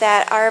items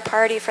that are a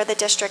priority for the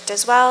district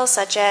as well,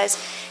 such as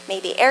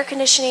maybe air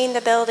conditioning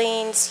the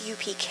buildings,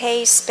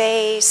 UPK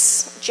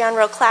space,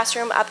 general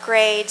classroom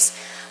upgrades.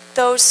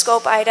 Those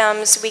scope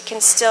items we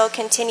can still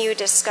continue to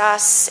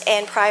discuss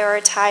and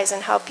prioritize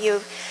and help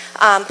you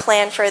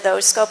plan for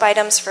those scope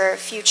items for a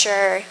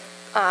future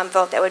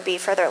vote that would be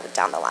further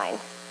down the line.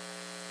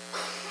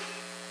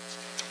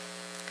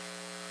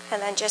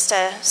 And then just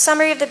a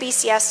summary of the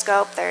BCS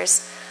scope.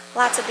 There's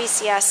lots of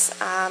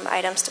BCS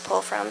items to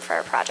pull from for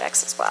our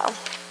projects as well.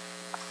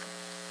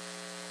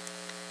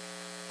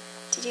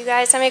 Did you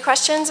guys have any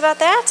questions about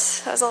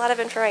that? That was a lot of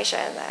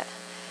information.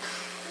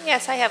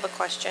 Yes, I have a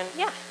question.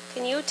 Yeah.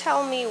 Can you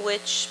tell me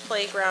which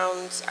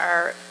playgrounds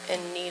are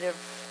in need of,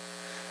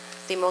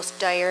 the most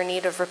dire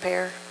need of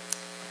repair?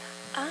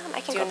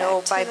 I can Do go you know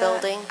back by to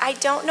building? I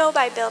don't know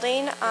by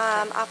building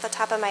off the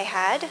top of my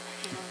head.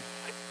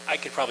 I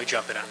could probably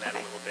jump in on that a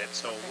little bit.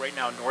 So right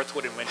now,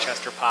 Northwood and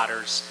Winchester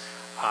Potters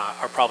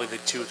are probably the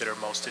two that are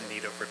most in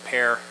need of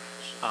repair.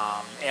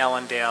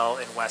 Allendale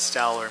and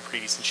Westell are in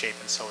pretty decent shape,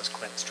 and so is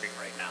Clinton Street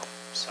right now.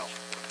 So.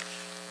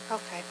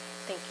 Okay,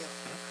 thank you.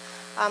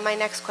 My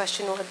next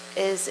question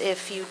is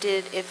if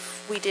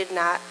we did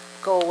not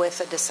go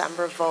with a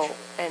December vote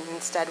and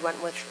instead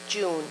went with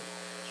June,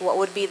 what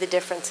would be the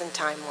difference in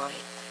timeline?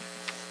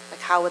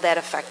 Like, how would that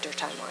affect your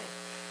timeline?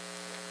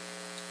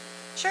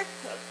 Sure.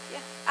 Yeah.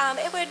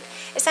 It would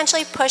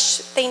essentially push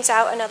things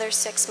out another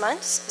 6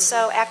 months. Mm-hmm.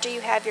 So after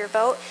you have your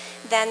vote,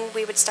 then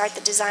we would start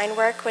the design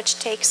work, which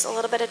takes a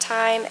little bit of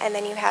time, and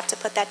then you have to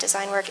put that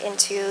design work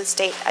into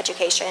state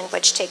education,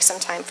 which takes some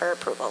time for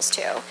approvals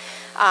too.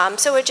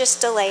 So it would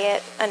just delay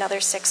it another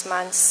 6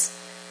 months.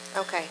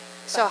 Okay.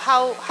 So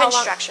how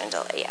construction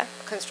delay? Yeah.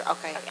 Okay. Oh,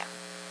 yeah.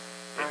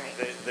 All right.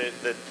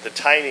 The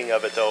timing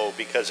of it, though,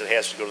 because it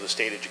has to go to the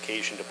state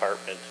education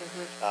department,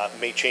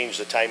 may change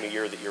the time of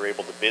year that you're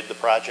able to bid the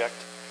project,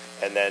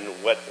 and then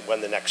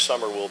when the next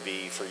summer will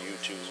be for you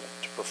to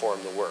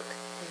perform the work.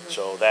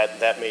 So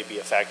that may be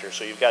a factor.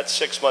 So you've got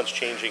 6 months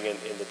changing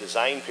in the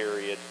design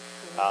period,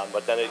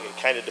 but then it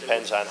kind of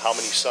depends on how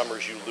many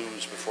summers you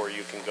lose before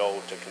you can go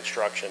to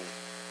construction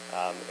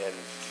and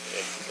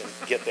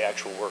get the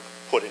actual work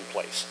put in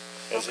place.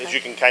 As you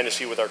can kind of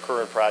see with our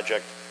current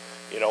project,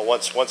 you know,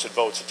 once it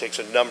votes, it takes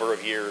a number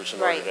of years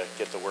in order to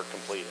get the work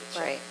completed.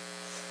 So. Right.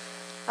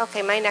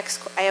 Okay,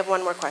 I have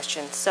one more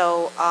question.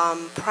 So,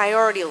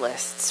 priority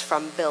lists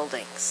from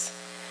buildings.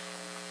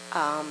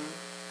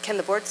 Can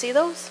the board see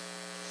those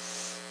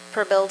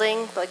per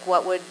building? Like,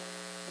 what would,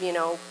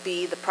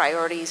 be the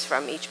priorities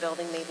from each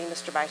building? Maybe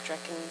Mr.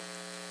 Bystrach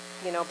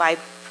can, by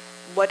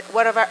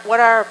what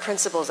are our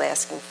principals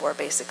asking for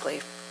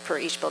basically per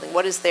each building?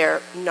 What is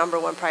their number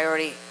one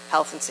priority?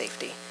 Health and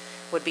safety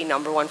would be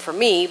number one for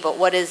me, but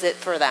what is it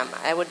for them?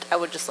 I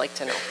would just like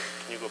to know.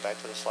 Can you go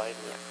back to the slide?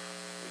 Yeah.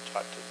 We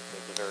talked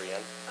at the very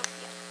end. Oh,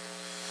 yeah.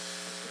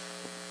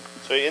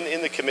 So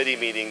in the committee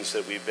meetings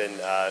that we've been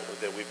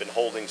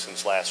holding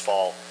since last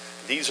fall,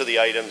 these are the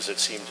items that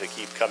seem to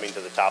keep coming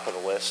to the top of the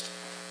list.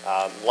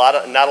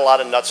 Not a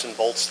lot of nuts and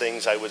bolts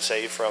things, I would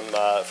say, from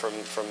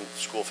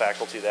school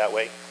faculty that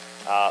way.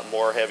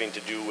 More having to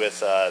do with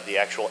the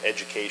actual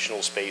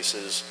educational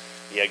spaces,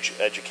 the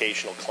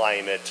educational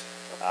climate,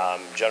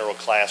 general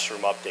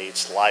classroom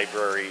updates,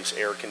 libraries,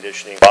 air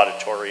conditioning,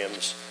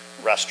 auditoriums,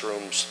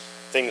 restrooms,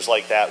 things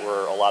like that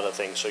were a lot of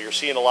things. So you're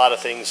seeing a lot of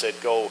things that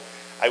go,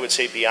 I would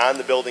say, beyond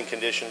the building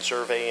condition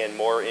survey and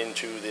more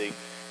into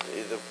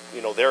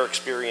their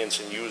experience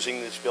in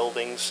using these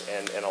buildings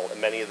and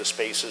many of the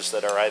spaces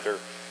that are either,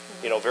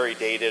 very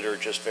dated or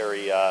just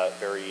very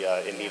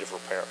in need of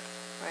repair.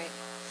 Right.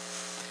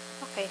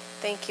 Okay,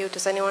 thank you.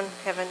 Does anyone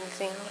have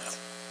anything else?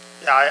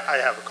 Yeah, I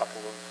have a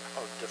couple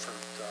of different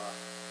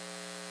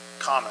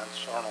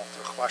comments. I don't know if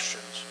they're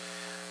questions.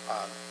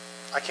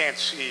 I can't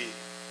see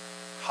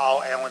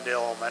how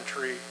Allendale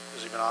Elementary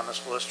is even on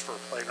this list for a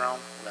playground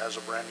and has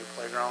a brand new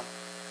playground.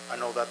 I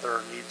know that there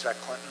are needs at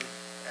Clinton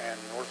and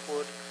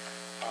Northwood.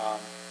 I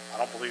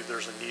don't believe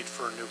there's a need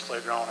for a new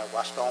playground at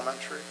West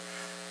Elementary.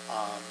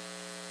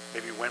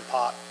 Maybe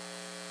Winpot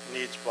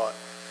needs, but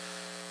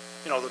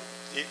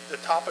the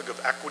topic of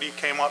equity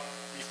came up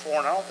before,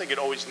 and I don't think it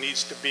always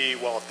needs to be,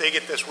 well, if they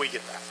get this, we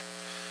get that.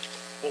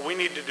 What we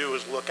need to do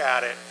is look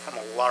at it from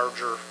a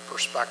larger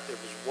perspective,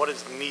 is what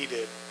is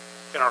needed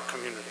in our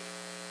community.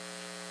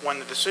 When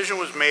the decision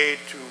was made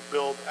to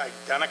build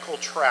identical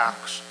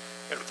tracks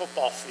and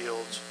football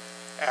fields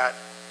at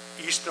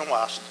East and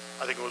West,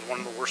 I think it was one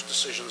of the worst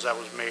decisions that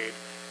was made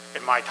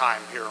in my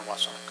time here in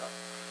West Seneca.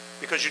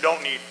 Because they don't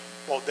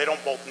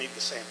both need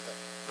the same thing.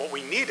 What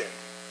we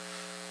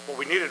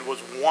needed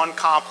was one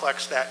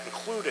complex that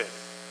included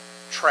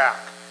track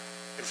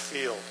and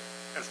field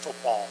and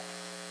football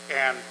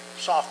and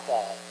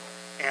softball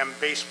and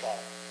baseball.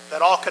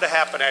 That all could have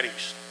happened at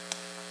East.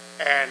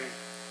 And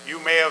you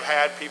may have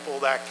had people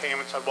that came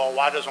and said, well,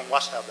 why doesn't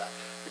West have that?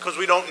 Because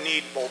we don't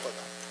need both of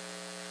them.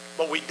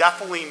 But we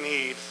definitely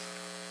need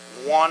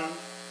one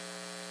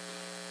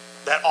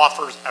that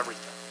offers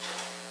everything.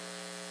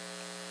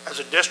 As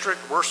a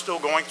district, we're still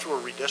going through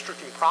a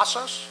redistricting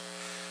process,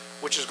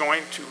 which is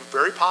going to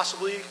very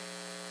possibly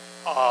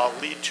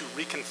lead to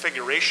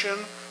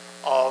reconfiguration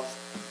of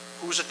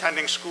who's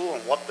attending school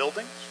and what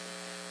buildings.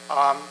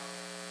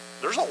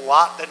 There's a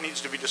lot that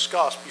needs to be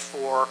discussed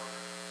before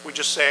we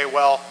just say,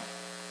 well,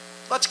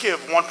 let's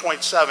give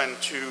 1.7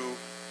 to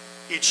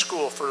each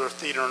school for their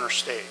theater and their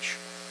stage.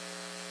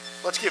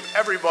 Let's give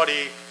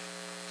everybody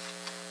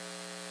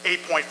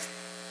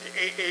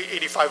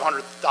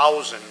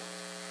 850,000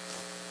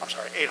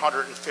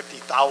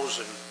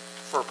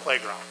 for a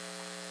playground.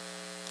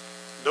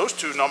 Those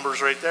two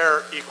numbers right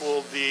there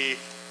equal the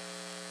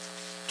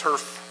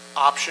turf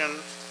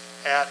option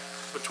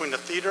between the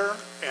theater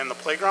and the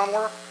playground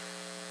work.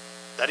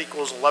 That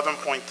equals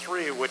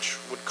 11.3, which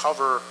would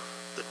cover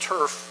the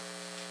turf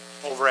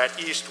over at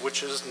East,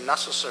 which is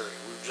necessary.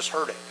 We've just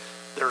heard it.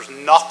 There's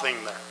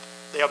nothing there.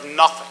 They have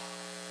nothing.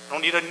 They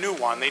don't need a new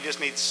one. They just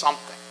need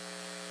something.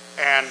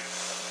 And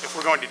if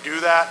we're going to do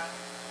that,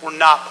 we're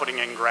not putting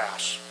in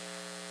grass.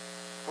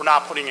 We're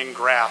not putting in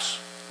grass,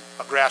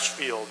 a grass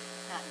field,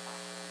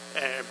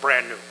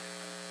 brand new.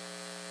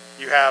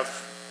 You have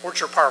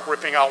Orchard Park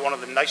ripping out one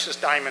of the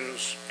nicest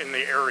diamonds in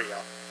the area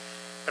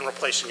and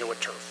replacing it with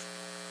turf.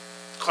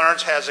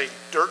 Clarence has a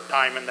dirt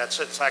diamond that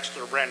sits next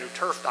to a brand new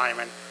turf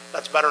diamond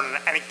that's better than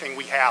anything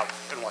we have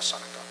in West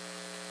Seneca.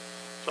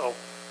 So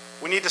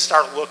we need to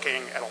start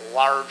looking at a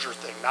larger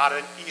thing, not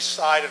an east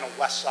side and a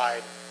west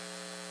side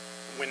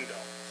window.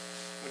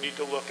 We need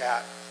to look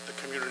at the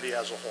community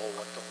as a whole,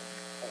 what the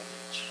whole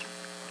needs.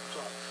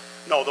 So,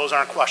 no, those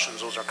aren't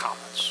questions, those are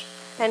comments.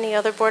 Any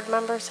other board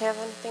members have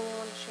anything they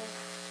want to share?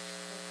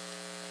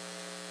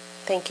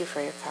 Thank you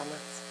for your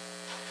comments.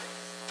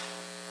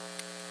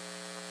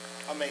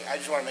 I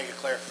just want to make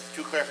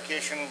two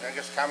clarification,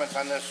 comments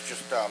on this.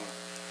 Just the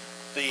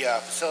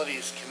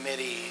facilities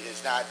committee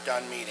is not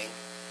done meeting,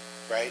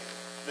 right?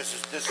 This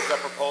is a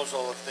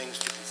proposal of things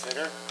to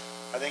consider.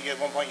 I think at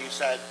one point you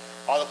said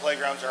all the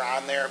playgrounds are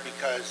on there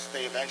because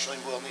they eventually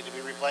will need to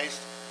be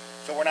replaced.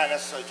 So we're not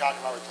necessarily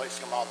talking about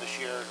replacing them all this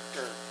year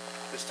or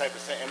this type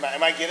of thing. Am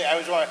I getting?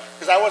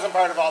 Because I wasn't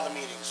part of all the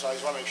meetings, so I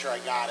just want to make sure I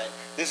got it.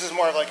 This is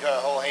more of like a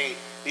whole, hey,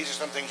 these are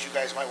some things you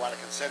guys might want to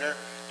consider.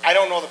 I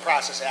don't know the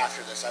process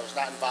after this. I was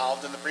not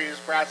involved in the previous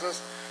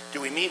process. Do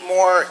we meet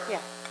more?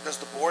 Yeah. Does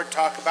the board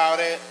talk about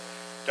it?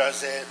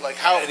 Does it, like,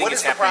 how, what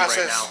is the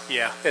process? Right now.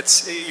 Yeah,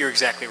 you're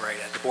exactly right,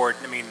 Ed. The board,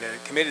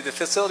 the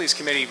facilities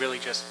committee really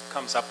just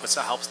comes up with,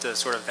 helps to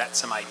sort of vet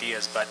some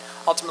ideas, but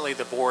ultimately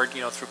the board,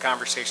 through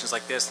conversations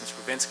like this and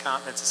through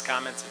Vince's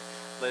comments and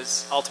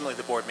Liz, ultimately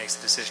the board makes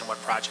the decision what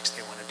projects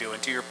they want to do.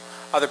 And to your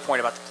other point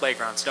about the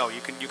playgrounds, no,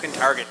 you can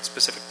target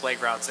specific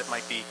playgrounds that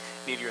might be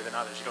needier than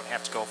others. You don't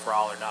have to go for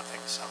all or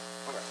nothing. So,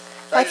 okay.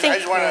 So I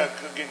just want to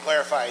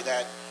clarify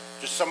that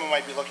just someone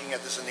might be looking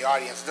at this in the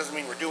audience. It doesn't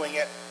mean we're doing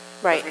it.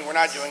 Right. Doesn't mean we're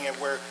not doing it.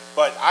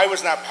 But I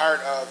was not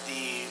part of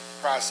the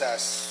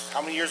process.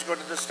 How many years ago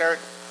did this start?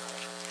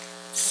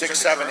 6,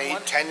 7,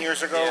 8, 10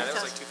 years ago? Yeah, that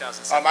was like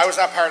 2007. I was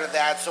not part of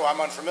that, so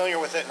I'm unfamiliar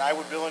with it, and I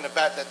would be willing to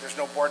bet that there's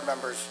no board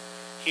members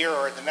here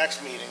or at the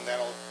next meeting that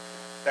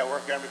we're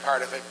going to be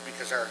part of it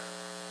because our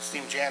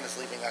esteemed Jan is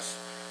leaving us,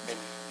 and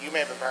you may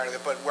have been part of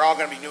it, but we're all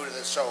going to be new to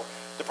this. So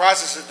the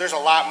process is, there's a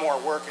lot more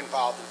work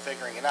involved in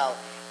figuring it out.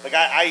 Like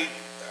I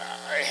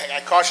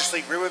cautiously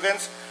agree with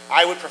Vince.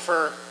 I would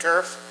prefer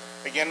turf.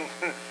 Again,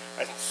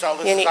 I saw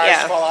Liz's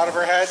eyes fall out of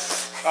her head.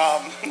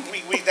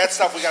 That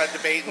stuff we got to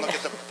debate and look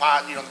at the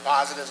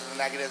positives and the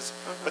negatives.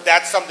 But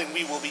that's something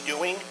we will be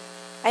doing.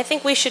 I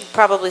think we should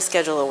probably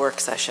schedule a work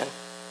session.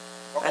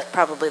 Okay. That's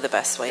probably the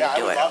best way to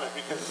do it. I would love it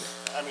because,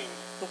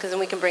 because then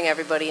we can bring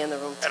everybody in the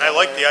room together. And I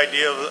like the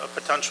idea of a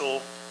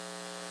potential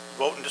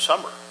vote in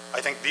December.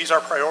 I think these are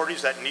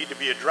priorities that need to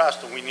be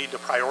addressed, and we need to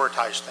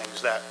prioritize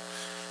things that,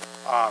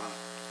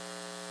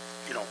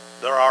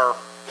 there are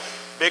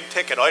big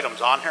ticket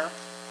items on here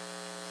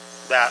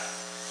that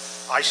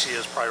I see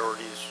as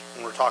priorities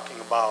when we're talking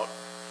about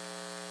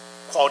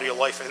quality of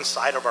life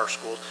inside of our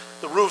schools.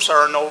 The roofs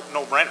are a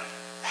no-brainer.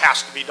 It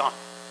has to be done.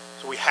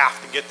 So we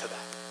have to get to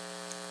that.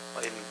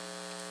 And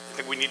I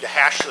think we need to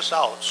hash this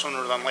out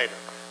sooner than later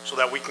so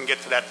that we can get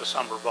to that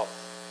December vote.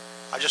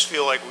 I just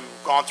feel like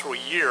we've gone through a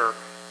year,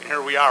 and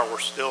here we are, we're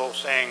still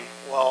saying,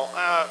 well,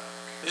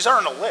 these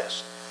aren't a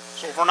list.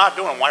 So if we're not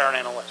doing them, why aren't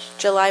they on a list?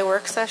 July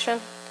work session?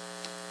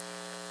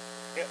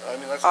 Yeah,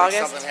 let's August?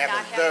 make something happen.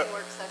 Not having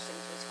work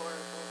sessions was horrible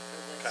for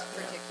this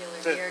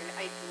particular year.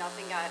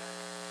 Nothing like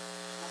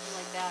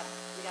that.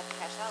 We got the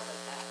cash out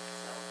like that.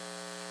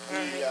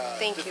 So.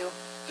 Thank you.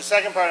 The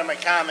second part of my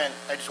comment,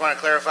 I just want to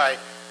clarify,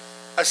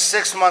 a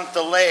 6-month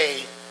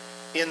delay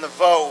in the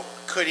vote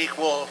could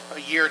equal a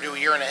year to a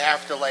year and a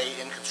half delay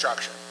in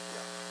construction.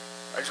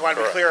 I just want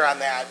to be clear on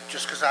that,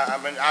 just because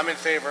I'm in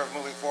favor of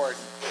moving forward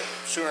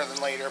sooner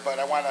than later, but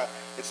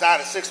it's not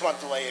a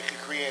 6-month delay. It could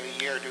create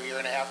a year to a year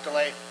and a half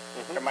delay.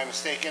 Am I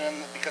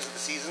mistaken because of the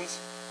seasons?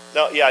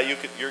 No, yeah,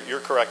 you're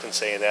correct in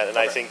saying that, and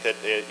I think that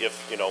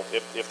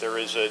if there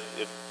is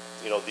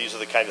these are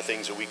the kind of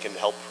things that we can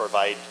help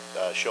provide.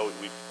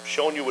 We've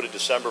shown you what a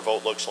December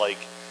vote looks like.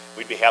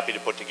 We'd be happy to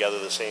put together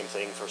the same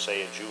thing for,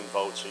 say, a June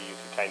vote, so you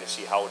can kind of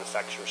see how it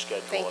affects your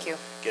schedule. Thank you.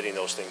 Getting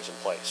those things in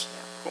place.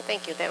 Yeah.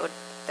 Thank you. That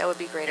would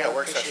be great. Yeah, I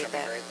work session appreciate would be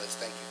that. great, Liz.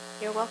 Thank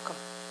you. You're welcome.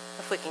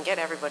 If we can get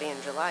everybody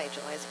in July.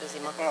 July's a busy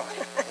month. All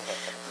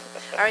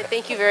right.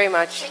 Thank you very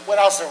much. What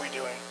else are we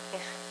doing?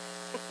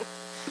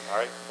 All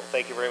right. Well,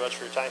 thank you very much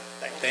for your time.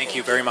 Thank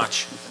you very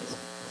much. All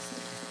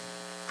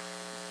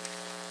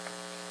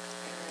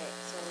right.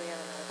 So we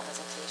have another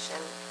presentation.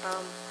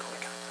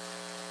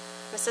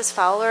 Mrs.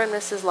 Fowler and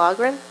Mrs.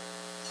 Logren,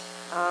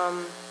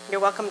 you're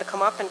welcome to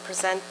come up and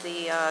present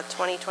the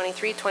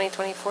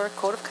 2023-2024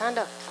 Code of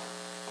Conduct.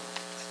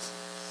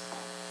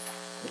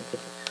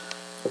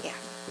 Yeah.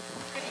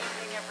 Good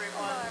evening,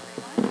 everyone.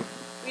 Hello, everyone.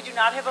 We do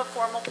not have a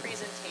formal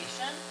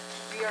presentation.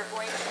 We are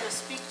going to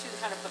just speak to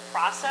kind of the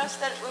process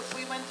that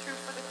we went through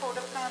for the Code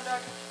of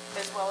Conduct,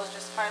 as well as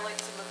just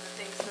highlight some of the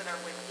things that are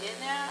within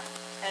that.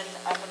 And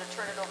I'm going to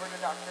turn it over to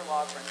Dr.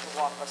 Logren to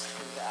walk us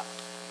through that.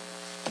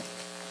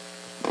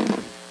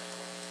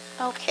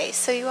 Okay,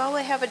 so you all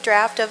have a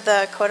draft of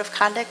the Code of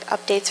Conduct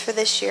updates for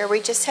this year.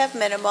 We just have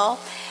minimal.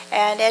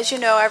 And as you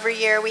know, every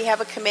year we have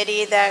a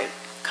committee that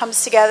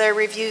comes together,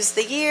 reviews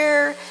the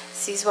year,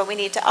 sees what we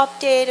need to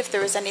update, if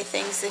there was any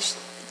things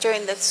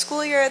during the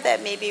school year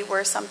that maybe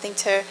were something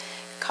to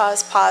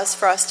cause pause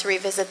for us to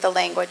revisit the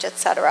language,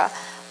 etc.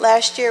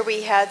 Last year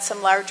we had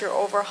some larger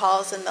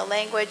overhauls in the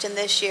language, and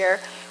this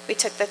year we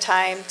took the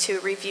time to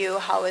review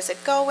how is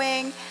it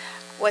going,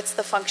 what's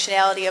the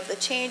functionality of the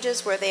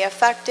changes, were they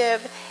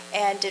effective,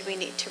 and did we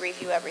need to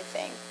review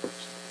everything.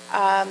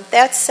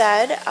 That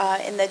said,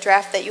 in the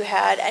draft that you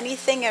had,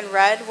 anything in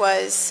red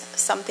was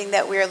something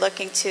that we were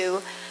looking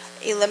to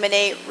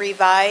eliminate,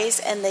 revise,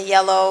 and the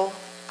yellow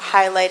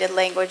highlighted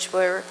language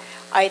were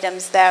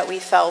items that we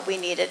felt we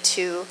needed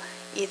to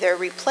either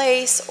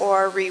replace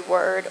or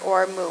reword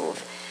or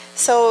move.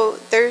 So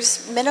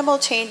there's minimal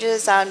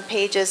changes on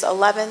pages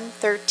 11,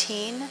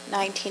 13,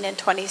 19, and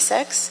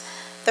 26.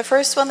 The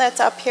first one that's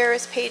up here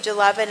is page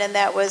 11, and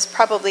that was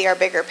probably our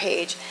bigger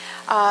page.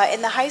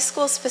 In the high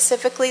school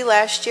specifically,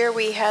 last year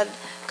we had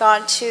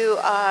gone to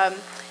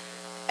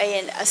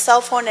a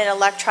cell phone and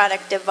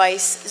electronic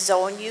device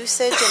zone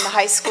usage in the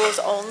high schools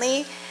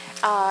only.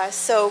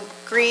 So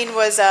green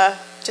was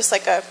just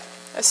like a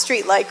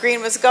street light.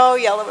 Green was go,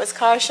 yellow was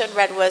caution,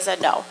 red was a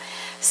no.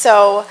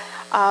 So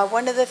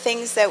one of the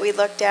things that we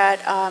looked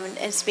at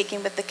in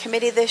speaking with the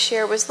committee this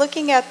year was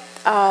looking at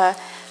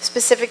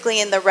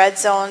specifically in the red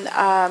zone,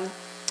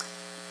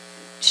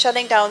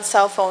 shutting down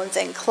cell phones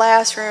in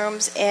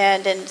classrooms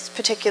and in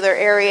particular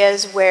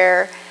areas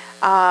where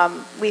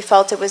we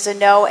felt it was a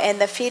no. And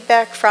the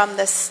feedback from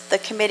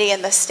the committee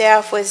and the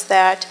staff was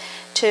that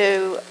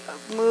to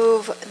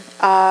move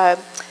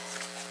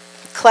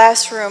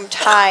classroom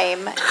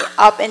time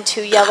up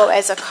into yellow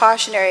as a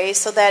cautionary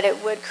so that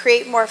it would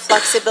create more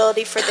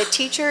flexibility for the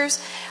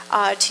teachers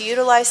to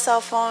utilize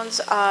cell phones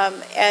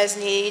as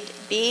need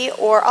be,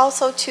 or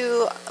also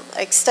to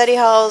like study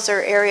halls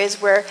or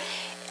areas where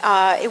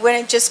it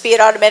wouldn't just be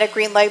an automatic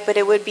green light, but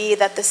it would be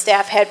that the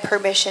staff had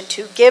permission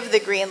to give the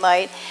green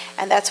light,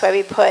 and that's why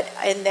we put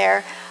in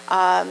there,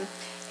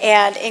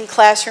 and in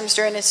classrooms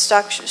during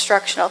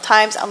instructional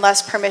times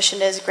unless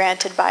permission is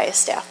granted by a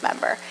staff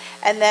member.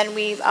 And then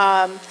we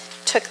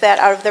took that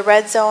out of the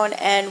red zone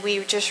and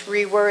we just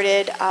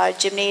reworded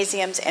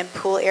gymnasiums and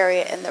pool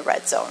area in the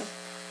red zone.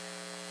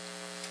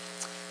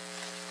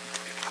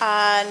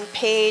 On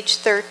page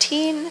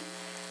 13,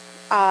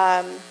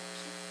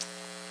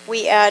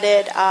 we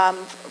added,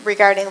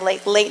 regarding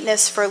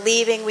lateness for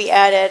leaving, we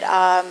added,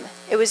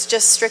 it was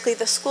just strictly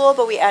the school,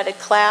 but we added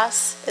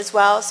class as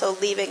well, so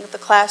leaving the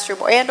classroom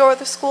and or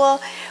the school,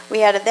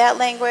 we added that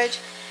language.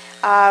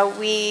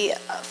 We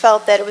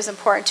felt that it was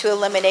important to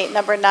eliminate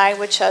number 9,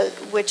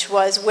 which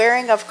was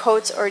wearing of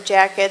coats or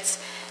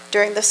jackets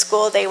during the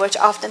school day, which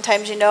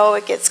oftentimes, you know,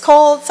 it gets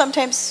cold.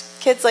 Sometimes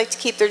kids like to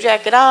keep their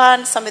jacket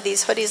on. Some of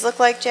these hoodies look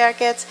like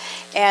jackets,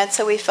 and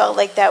so we felt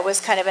like that was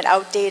kind of an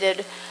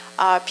outdated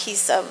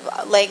piece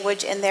of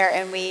language in there,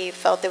 and we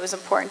felt it was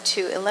important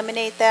to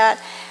eliminate that.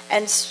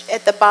 And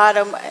at the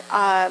bottom,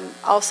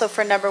 also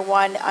for number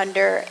 1,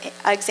 under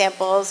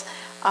examples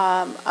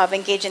of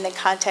engaging in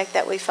contact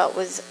that we felt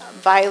was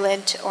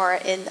violent or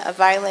in a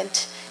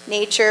violent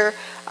nature,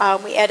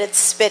 we added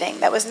spitting.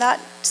 That was not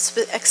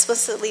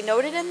explicitly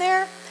noted in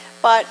there,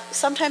 but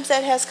sometimes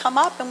that has come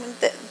up, and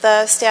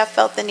the staff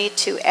felt the need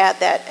to add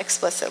that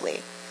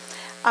explicitly.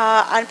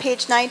 On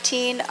page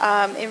 19,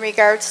 in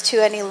regards to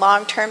any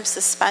long-term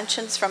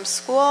suspensions from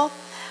school,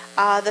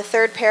 the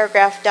third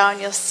paragraph down,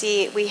 you'll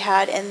see we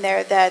had in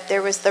there that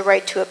there was the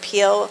right to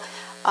appeal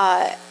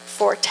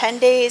for 10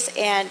 days,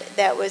 and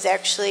that was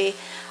actually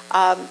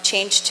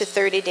changed to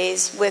 30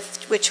 days,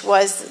 which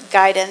was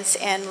guidance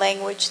and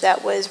language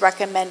that was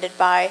recommended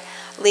by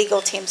legal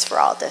teams for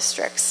all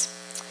districts.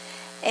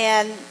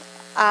 And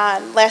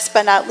last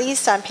but not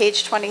least, on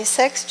page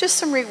 26, just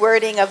some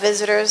rewording of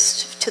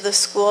visitors to the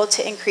school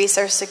to increase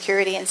our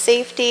security and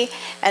safety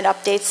and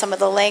update some of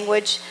the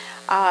language.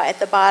 At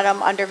the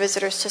bottom, under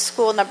visitors to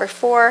school, number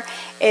 4,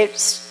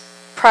 it's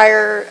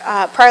prior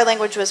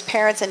language was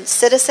parents and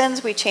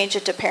citizens. We changed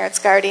it to parents,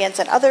 guardians,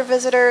 and other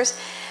visitors.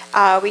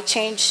 We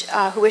changed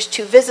who wish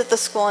to visit the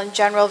school in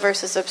general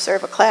versus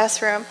observe a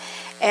classroom.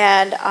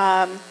 And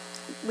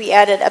we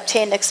added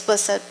obtain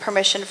explicit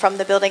permission from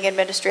the building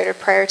administrator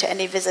prior to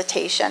any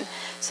visitation,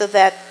 so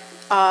that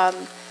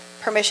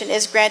permission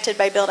is granted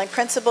by building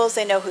principals.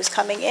 They know who's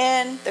coming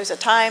in, there's a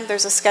time,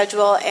 there's a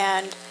schedule,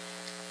 and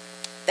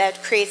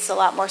that creates a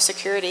lot more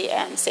security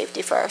and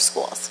safety for our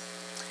schools.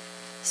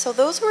 So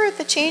those were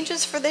the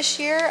changes for this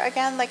year.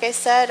 Again, like I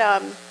said,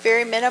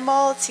 very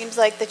minimal. It seems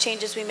like the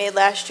changes we made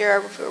last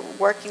year are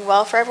working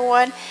well for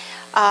everyone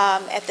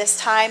at this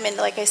time. And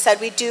like I said,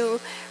 we do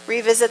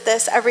revisit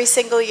this every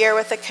single year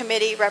with a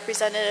committee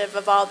representative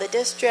of all the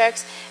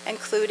districts,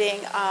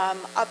 including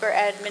upper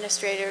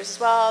administrators as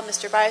well.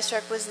 Mr.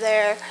 Bystruck was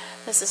there,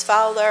 Mrs.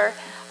 Fowler.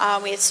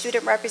 We had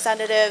student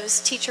representatives,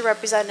 teacher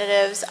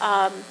representatives,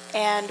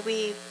 and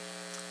we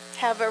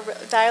have a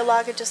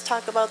dialogue and just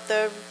talk about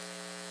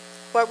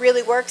what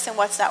really works and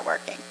what's not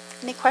working.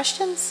 Any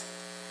questions?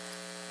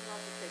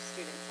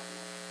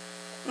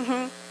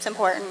 It's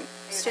important.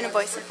 Student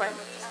voice is important.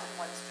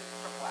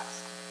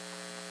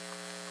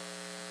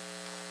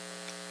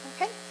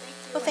 Okay.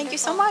 Well, thank you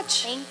so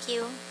much. Thank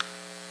you.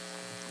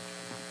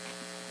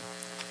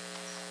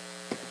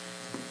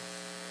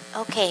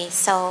 Okay,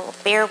 so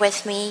bear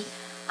with me.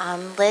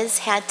 Liz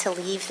had to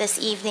leave this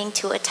evening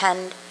to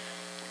attend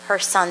her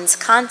son's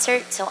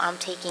concert, so I'm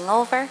taking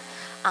over.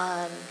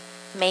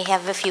 May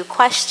have a few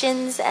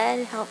questions,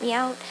 Ed, help me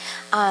out.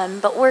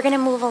 But we're going to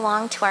move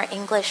along to our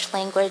English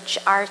language,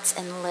 arts,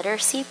 and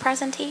literacy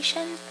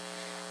presentation.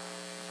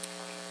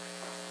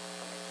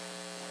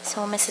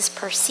 So Mrs.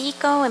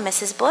 Persico and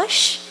Mrs.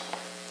 Bush,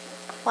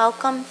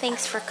 welcome,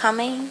 thanks for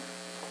coming.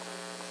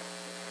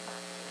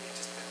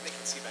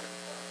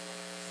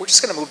 We're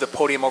just going to move the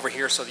podium over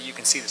here so that you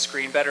can see the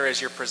screen better as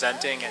you're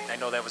presenting, and I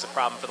know that was a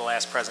problem for the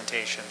last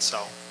presentation,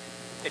 so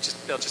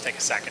it'll just take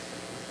a second.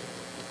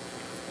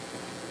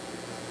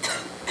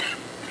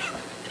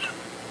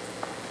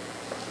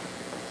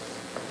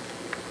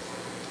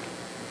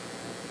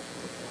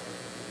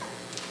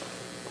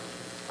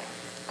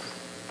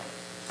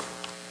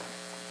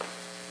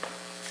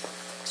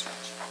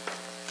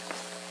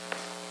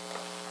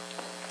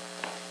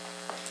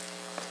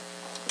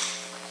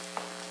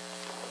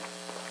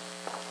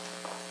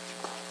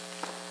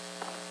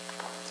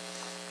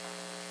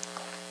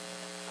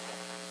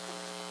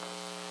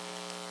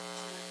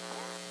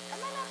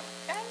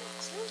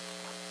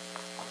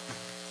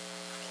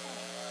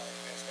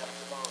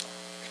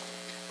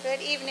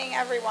 Good evening,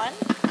 everyone.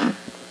 Okay,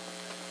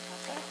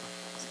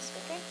 is this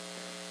working?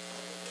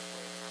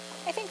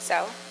 I think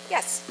so,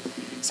 yes.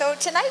 So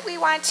tonight we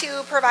want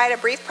to provide a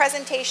brief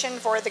presentation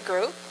for the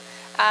group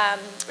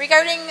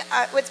regarding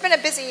what's been a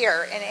busy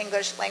year in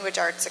English language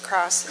arts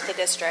across the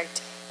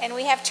district. And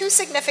we have 2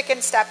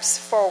 significant steps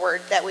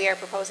forward that we are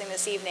proposing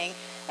this evening.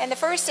 And the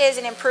first is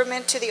an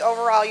improvement to the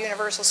overall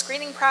universal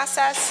screening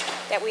process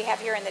that we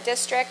have here in the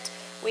district.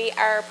 We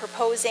are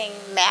proposing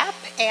MAP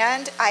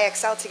and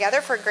IXL together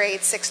for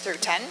grades 6 through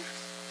 10,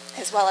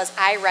 as well as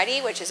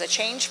iReady, which is a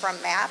change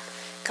from MAP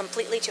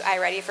completely to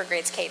iReady for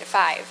grades K to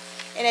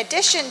 5. In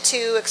addition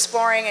to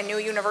exploring a new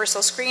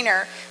universal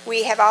screener,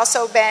 we have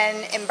also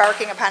been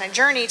embarking upon a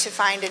journey to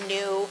find a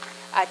new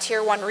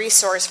Tier 1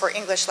 resource for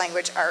English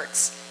language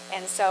arts.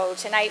 And so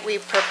tonight we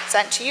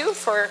present to you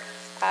for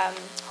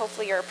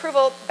hopefully your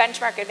approval,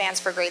 Benchmark Advance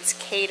for grades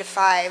K to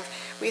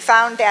 5. We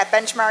found that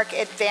Benchmark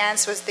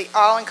Advance was the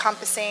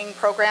all-encompassing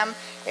program.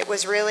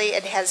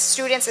 It has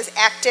students as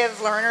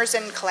active learners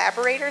and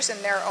collaborators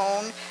in their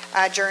own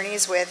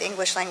journeys with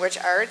English language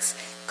arts,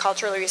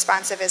 culturally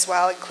responsive as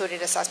well,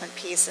 included assessment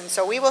piece. And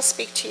so we will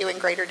speak to you in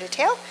greater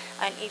detail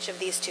on each of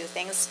these two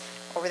things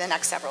over the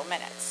next several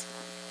minutes.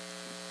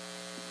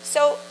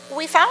 So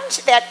we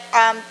found that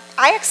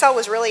IXL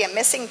was really a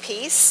missing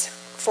piece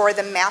for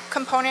the MAP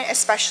component,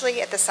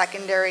 especially at the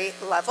secondary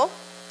level.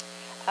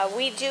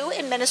 We do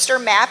administer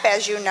MAP,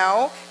 as you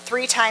know,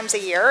 3 times a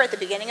year, at the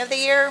beginning of the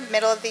year,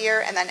 middle of the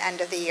year, and then end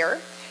of the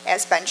year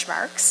as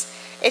benchmarks.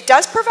 It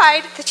does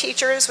provide the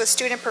teachers with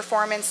student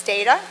performance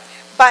data,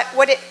 but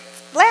what it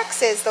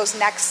lacks is those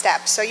next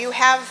steps. So you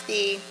have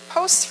the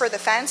posts for the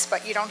fence,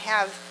 but you don't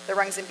have the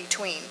rungs in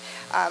between.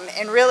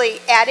 And really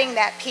adding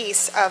that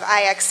piece of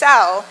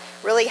IXL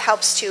really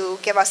helps to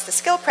give us the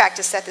skill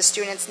practice that the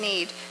students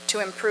need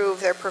to improve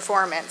their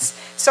performance.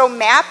 So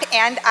MAP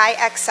and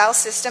IXL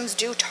systems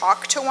do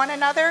talk to one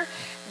another.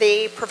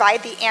 They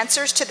provide the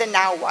answers to the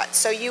now what.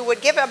 So you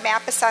would give a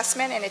MAP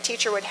assessment and a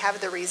teacher would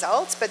have the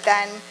results, but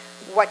then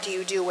what do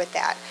you do with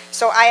that?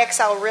 So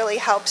IXL really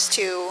helps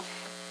to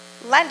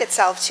lend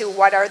itself to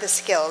what are the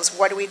skills,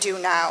 what do we do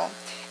now?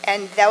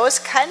 And those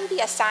can be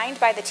assigned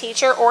by the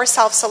teacher or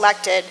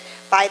self-selected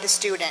by the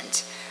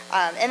student.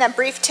 And then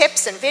brief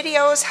tips and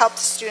videos help the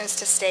students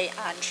to stay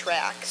on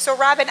track. So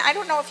Robin, I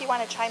don't know if you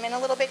want to chime in a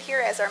little bit here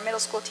as our middle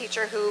school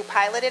teacher who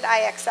piloted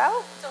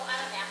IXL. So I'm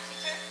a math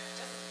teacher,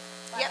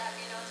 just let that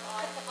be known to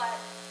all,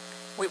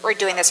 but We're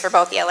doing this for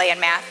both ELA and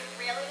math.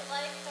 what I really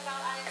liked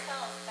about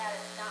IXL is that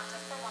it's not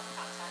just for one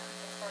content,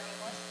 it's for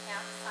English,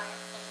 math,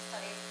 science, social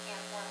studies, and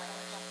foreign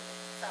language.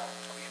 So,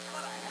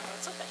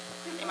 It's okay.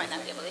 They might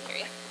not be able to hear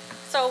you.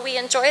 So we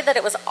enjoyed that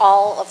it was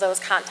all of those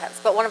contents,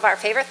 but one of our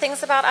favorite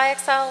things about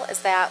IXL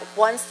is that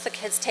once the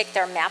kids take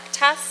their MAP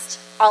test,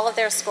 all of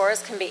their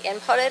scores can be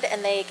inputted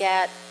and they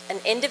get an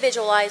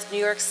individualized New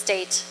York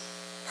State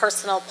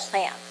personal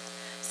plan.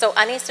 So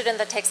any student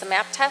that takes a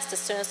MAP test, as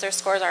soon as their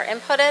scores are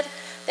inputted,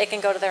 they can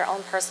go to their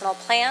own personal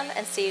plan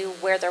and see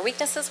where their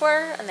weaknesses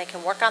were, and they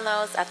can work on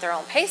those at their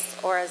own pace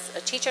or as a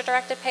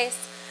teacher-directed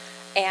pace.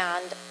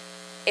 And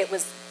it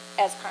was,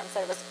 as Carmen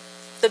said, it was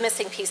the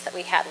missing piece that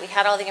we had. We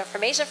had all the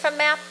information from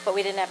MAP, but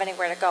we didn't have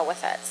anywhere to go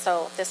with it.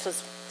 So this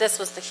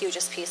was the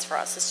hugest piece for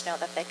us, is to know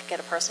that they could get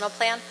a personal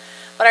plan.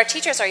 But our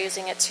teachers are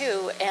using it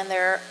too, and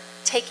they're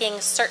taking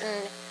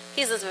certain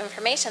pieces of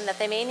information that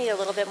they may need a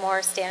little bit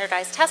more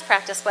standardized test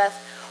practice with,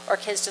 or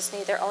kids just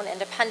need their own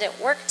independent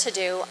work to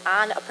do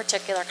on a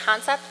particular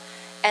concept,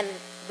 and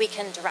we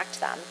can direct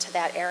them to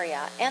that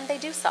area. And they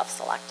do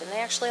self-select, and they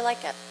actually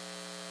like it.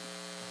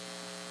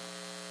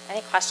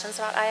 Any questions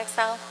about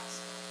IXL?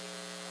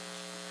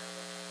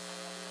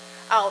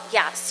 Oh,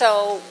 yeah,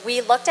 so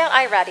we looked at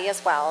iReady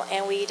as well,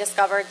 and we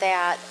discovered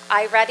that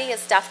iReady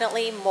is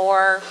definitely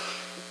more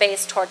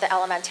based toward the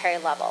elementary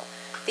level.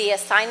 The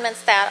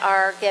assignments that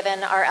are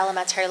given are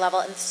elementary level,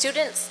 and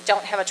students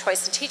don't have a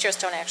choice, and teachers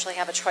don't actually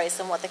have a choice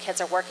in what the kids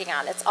are working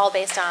on. It's all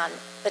based on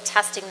the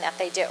testing that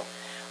they do.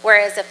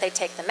 Whereas if they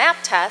take the MAP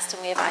test,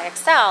 and we have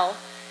IXL,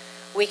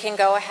 we can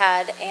go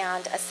ahead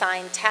and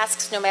assign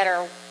tasks no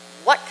matter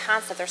what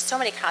concept. There's so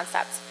many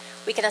concepts.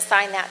 We can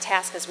assign that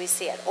task as we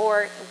see it,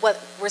 or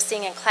what we're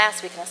seeing in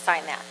class, we can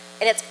assign that.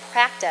 And it's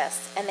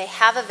practice, and they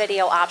have a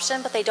video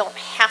option, but they don't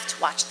have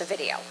to watch the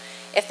video.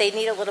 If they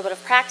need a little bit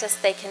of practice,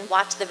 they can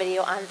watch the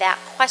video on that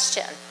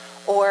question.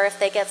 Or if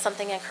they get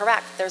something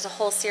incorrect, there's a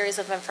whole series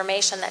of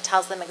information that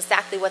tells them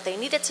exactly what they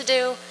needed to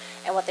do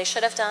and what they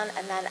should have done,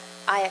 and then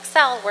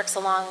IXL works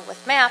along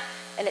with MAP,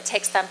 and it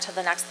takes them to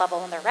the next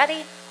level when they're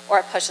ready, or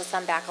it pushes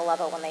them back a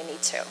level when they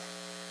need to.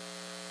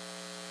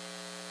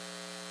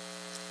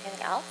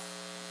 Anything else?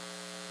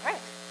 All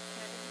right.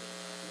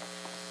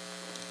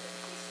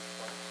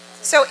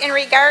 So in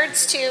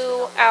regards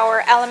to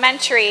our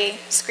elementary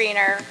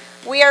screener,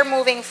 we are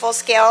moving full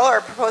scale,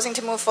 or proposing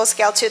to move full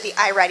scale to the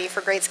iReady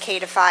for grades K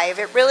to 5.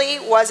 It really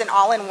was an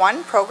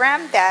all-in-one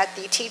program that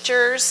the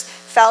teachers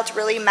felt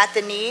really met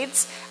the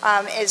needs,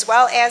 as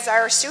well as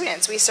our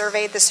students. We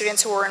surveyed the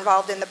students who were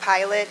involved in the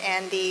pilot,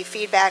 and the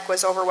feedback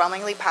was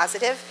overwhelmingly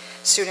positive.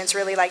 Students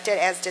really liked it,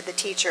 as did the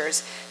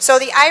teachers. So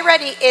the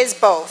iReady is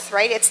both,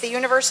 right? It's the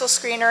universal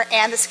screener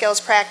and the skills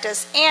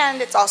practice,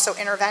 and it's also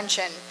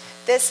intervention.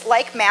 This,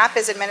 like MAP,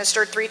 is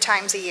administered 3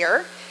 times a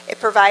year. It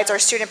provides our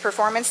student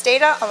performance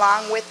data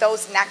along with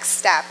those next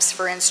steps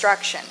for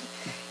instruction.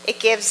 It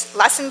gives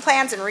lesson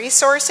plans and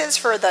resources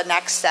for the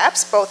next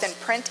steps, both in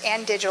print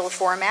and digital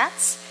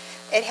formats.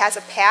 It has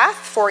a path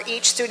for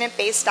each student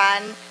based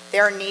on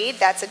their need.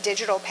 That's a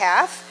digital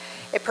path.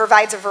 It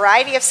provides a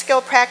variety of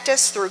skill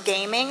practice through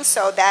gaming,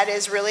 so that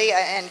is really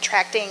an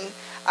attracting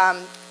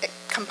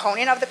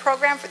component of the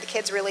program for the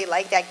kids. Really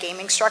like that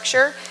gaming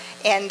structure.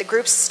 And the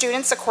groups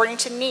students according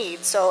to need.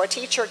 So a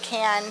teacher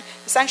can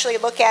essentially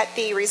look at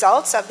the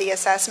results of the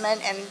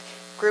assessment and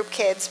group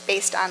kids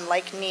based on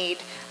like need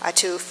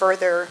to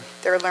further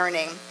their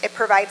learning. It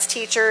provides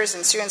teachers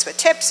and students with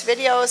tips,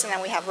 videos, and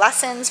then we have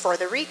lessons for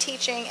the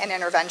reteaching and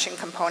intervention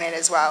component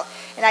as well.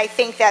 And I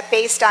think that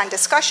based on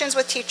discussions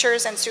with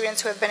teachers and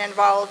students who have been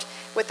involved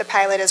with the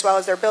pilot, as well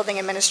as their building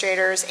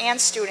administrators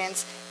and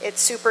students, it's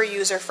super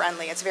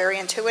user-friendly. It's very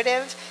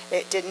intuitive.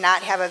 It did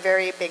not have a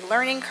very big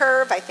learning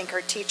curve. I think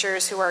our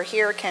teachers who are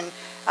here can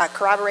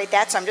corroborate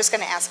that. So I'm just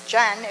going to ask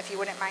Jen, if you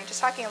wouldn't mind, just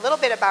talking a little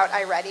bit about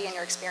iReady and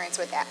your experience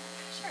with that.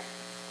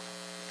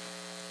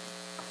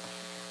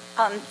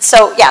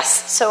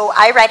 So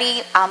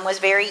iReady was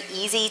very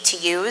easy to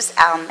use.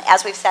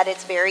 As we've said,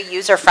 it's very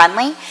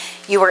user-friendly.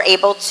 You were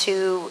able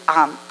to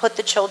put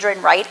the children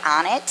right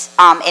on it,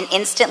 and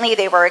instantly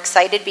they were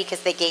excited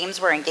because the games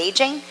were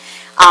engaging.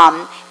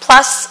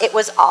 Plus, it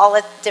was all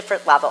at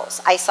different levels.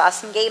 I saw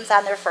some games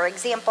on there, for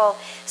example,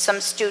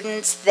 some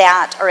students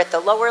that are at the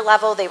lower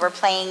level, they were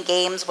playing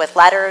games with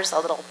letters. A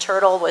little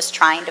turtle was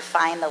trying to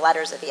find the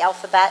letters of the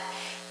alphabet.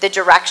 The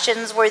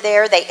directions were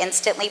there. They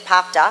instantly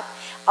popped up.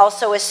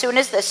 Also, as soon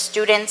as the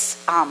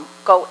students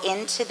go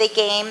into the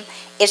game,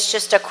 it's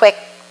just a quick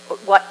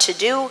what to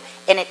do,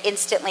 and it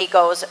instantly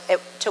goes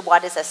to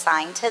what is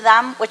assigned to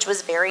them, which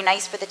was very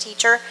nice for the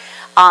teacher,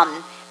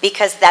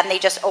 because then they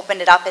just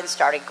opened it up and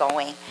started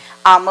going.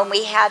 When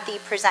we had the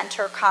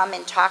presenter come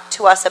and talk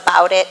to us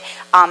about it,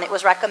 it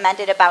was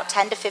recommended about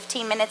 10 to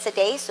 15 minutes a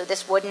day, so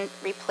this wouldn't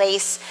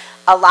replace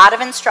a lot of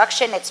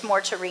instruction. It's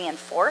more to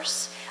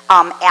reinforce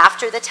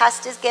after the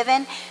test is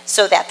given,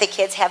 so that the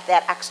kids have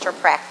that extra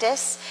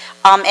practice.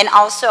 And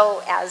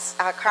also, as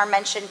Carr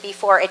mentioned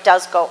before, it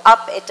does go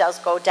up, it does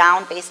go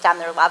down based on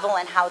their level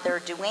and how they're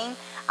doing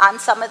on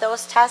some of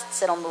those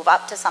tests. It'll move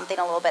up to something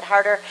a little bit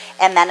harder,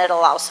 and then it'll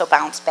also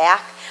bounce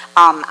back.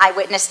 I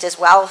witnessed as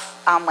well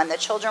when the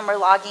children were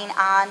logging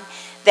on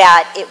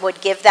that it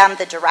would give them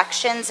the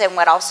directions and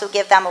would also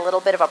give them a little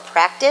bit of a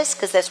practice,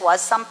 because this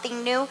was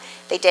something new.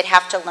 They did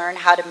have to learn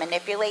how to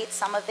manipulate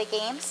some of the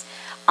games.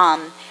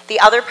 The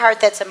other part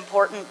that's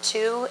important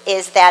too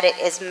is that it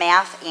is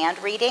math and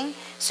reading,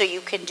 so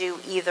you can do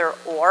either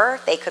or.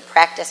 They could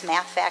practice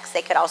math facts,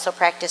 they could also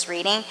practice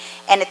reading.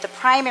 And at the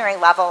primary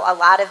level, a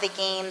lot of the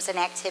games and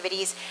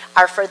activities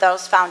are for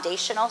those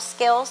foundational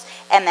skills,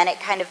 and then it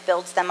kind of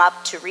builds them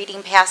up to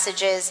reading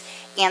passages,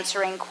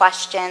 answering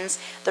questions.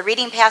 The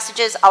reading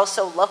passages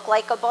also look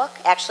like a book.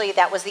 Actually,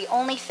 that was the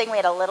only thing we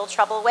had a little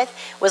trouble with,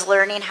 was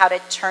learning how to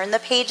turn the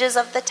pages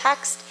of the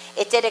text.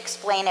 It did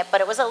explain it,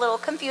 but it was a little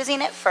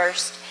confusing at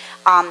first.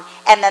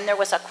 And then there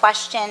was a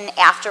question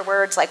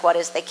afterwards, like what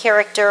is the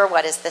character,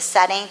 what is the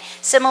setting,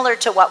 similar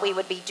to what we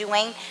would be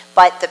doing,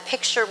 but the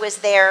picture was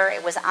there,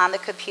 it was on the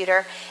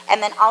computer.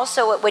 And then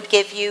also it would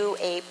give you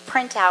a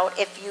printout.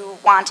 If you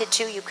wanted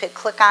to, you could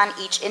click on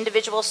each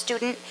individual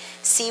student,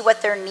 see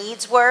what their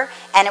needs were,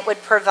 and it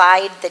would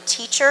provide the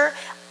teacher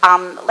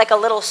like a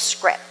little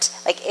script.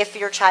 Like if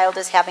your child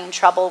is having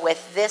trouble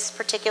with this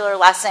particular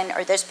lesson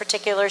or this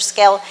particular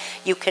skill,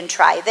 you can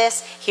try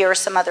this. Here are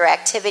some other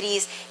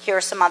activities. Here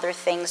are some other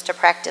things to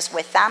practice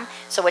with them.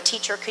 So a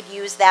teacher could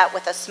use that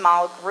with a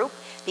small group,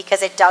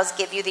 because it does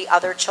give you the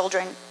other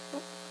children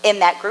in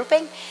that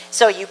grouping.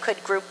 So you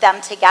could group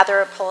them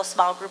together, pull a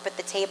small group at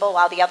the table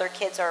while the other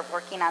kids are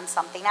working on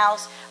something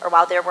else, or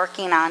while they're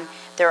working on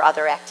their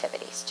other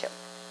activities too.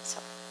 So,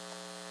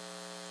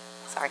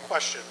 sorry.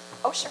 Question.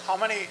 Oh, sure. How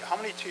many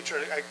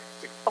teachers, I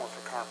think more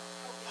for Carm,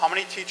 how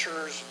many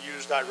teachers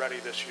used iReady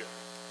this year?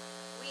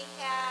 We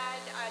had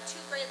 2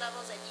 grade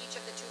levels at each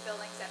of the 2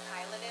 buildings that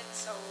piloted,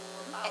 so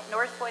at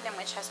Northwood and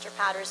Winchester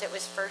Potters, it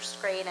was 1st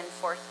grade and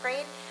 4th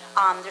grade.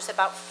 There's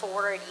about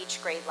 4 at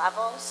each grade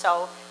level,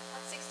 so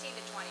 16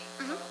 to 20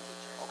 total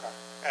teachers.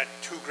 Okay. At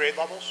 2 grade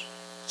levels?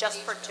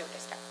 Just for 2 to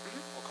start.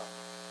 Okay.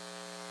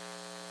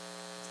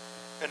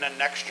 And then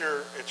next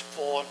year, it's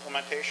full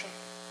implementation?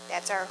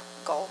 That's our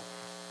goal.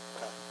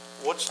 Okay.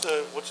 What's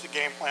the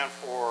game plan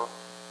for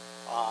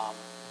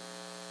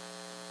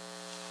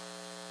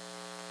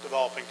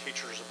developing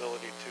teachers'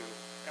 ability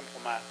to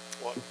implement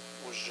what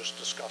was just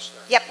discussed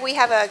there? Yep, we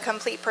have a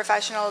complete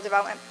professional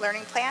development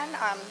learning plan,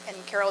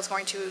 and Carol is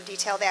going to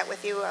detail that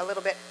with you a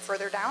little bit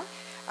further down.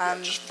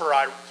 Just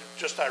iReady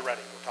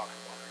we're talking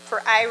about. For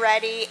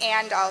iReady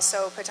and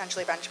also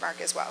potentially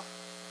Benchmark as well.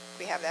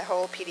 We have that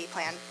whole PD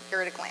plan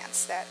here at a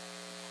glance that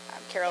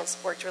Carol's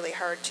worked really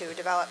hard to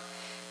develop.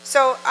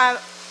 So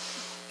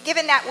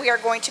given that we are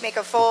going to make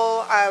a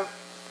full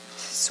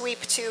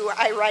sweep to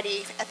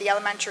iReady at the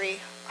elementary,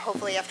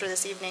 hopefully after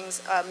this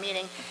evening's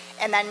meeting,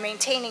 and then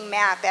maintaining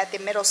MAP at the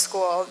middle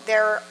school,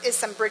 there is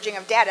some bridging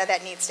of data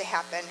that needs to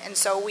happen. And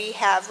so we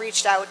have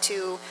reached out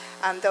to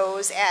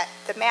those at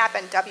the MAP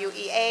and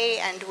WEA,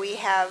 and we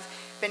have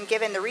been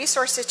given the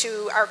resources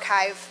to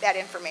archive that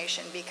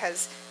information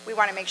because we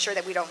want to make sure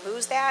that we don't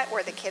lose that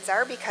where the kids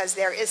are, because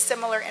there is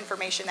similar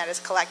information that is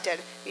collected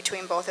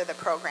between both of the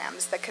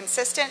programs.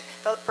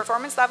 The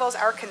performance levels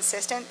are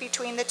consistent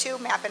between the two,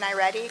 MAP and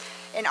iReady,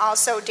 and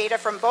also data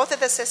from both of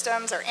the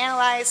systems are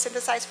analyzed,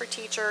 synthesized for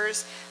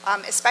teachers,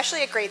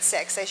 especially at grade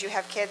 6, as you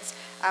have kids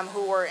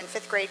who were in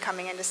 5th grade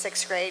coming into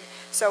 6th grade.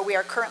 So we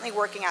are currently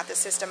working out the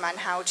system on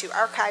how to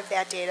archive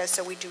that data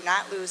so we do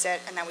not lose it,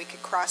 and then we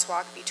could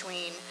crosswalk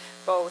between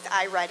both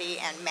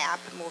iReady and MAP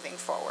moving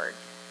forward.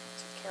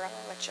 Carol,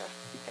 I'll let you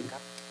pick up.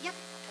 Yep.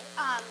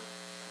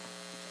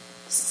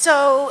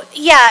 So,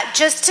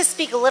 just to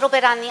speak a little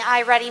bit on the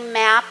iReady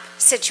MAP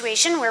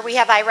situation, where we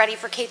have iReady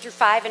for K through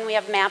 5 and we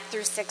have MAP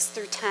through 6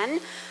 through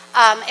 10.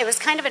 It was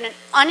kind of an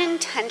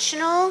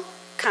unintentional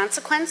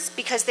consequence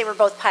because they were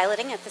both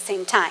piloting at the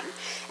same time.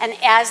 And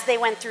as they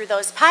went through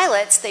those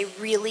pilots, they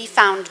really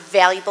found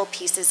valuable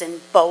pieces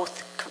in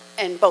both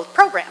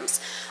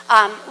programs.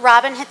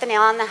 Robin hit the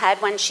nail on the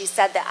head when she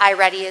said that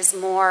iReady is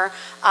more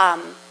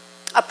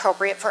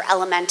appropriate for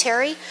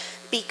elementary,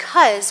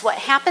 because what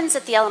happens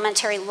at the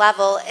elementary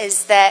level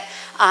is that,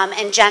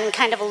 and Jen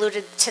kind of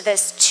alluded to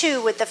this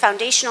too with the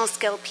foundational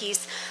skill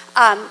piece,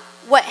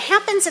 what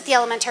happens at the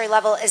elementary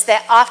level is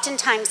that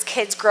oftentimes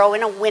kids grow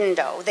in a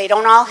window. They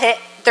don't all hit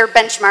their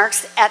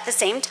benchmarks at the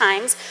same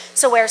times.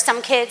 So where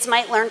some kids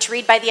might learn to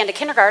read by the end of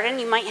kindergarten,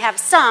 you might have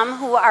some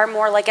who are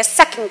more like a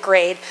 2nd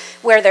grade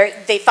where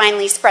they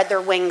finally spread their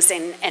wings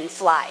and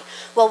fly.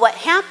 Well, what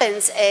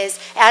happens is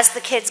as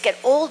the kids get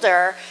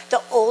older,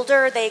 the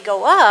older they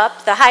go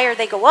up, the higher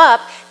they go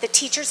up, the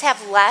teachers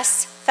have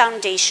less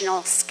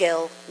foundational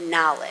skill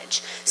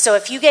knowledge. So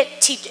if you get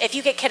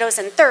kiddos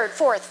in 3rd,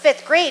 4th,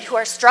 5th grade who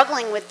are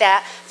struggling with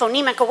that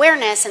phonemic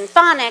awareness and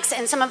phonics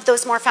and some of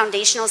those more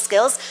foundational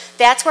skills,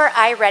 that's where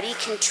iReady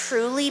can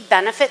truly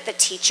benefit the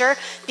teacher,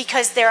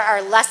 because there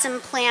are lesson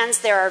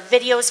plans, there are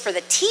videos for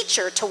the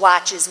teacher to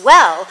watch as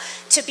well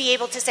to be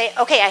able to say,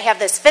 okay, I have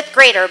this 5th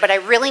grader, but I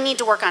really need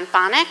to work on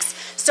phonics,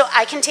 so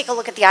I can take a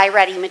look at the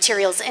iReady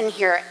materials in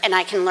here and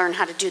I can learn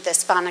how to do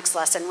this phonics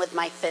lesson with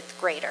my 5th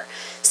grader.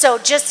 So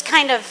just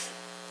kind of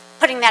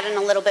putting that in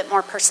a little bit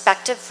more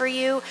perspective for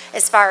you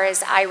as far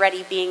as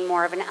iReady being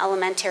more of an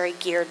elementary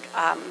geared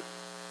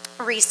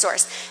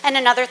resource. And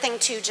another thing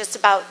too, just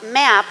about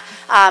MAP,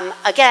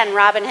 again,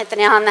 Robin hit the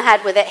nail on the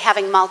head with it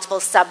having multiple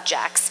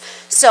subjects.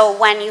 So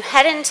when you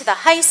head into the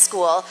high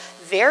school,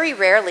 very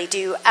rarely do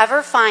you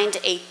ever find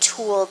a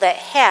tool that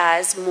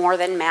has more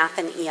than math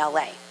and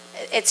ELA.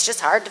 It's just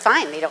hard to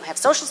find. They don't have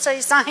social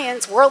studies,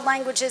 science, world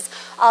languages,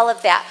 all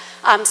of that.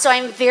 So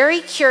I'm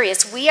very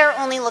curious. We are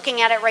only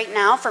looking at it right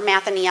now for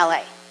math and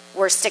ELA.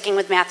 We're sticking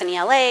with math and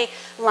ELA,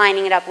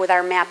 lining it up with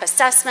our MAP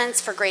assessments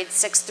for grades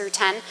 6 through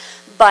 10.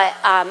 But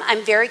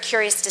I'm very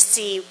curious to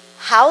see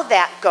how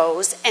that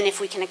goes and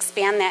if we can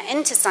expand that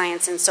into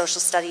science and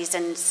social studies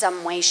in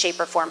some way, shape,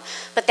 or form.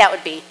 But that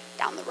would be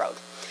down the road.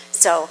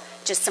 So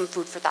just some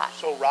food for thought.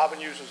 So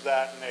Robin uses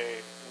that in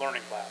a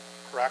learning lab,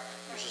 correct?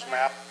 Uses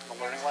MAP in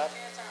the learning lab?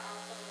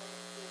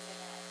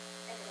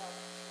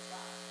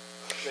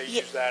 They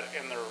use that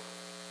in their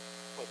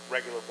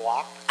regular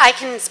block? I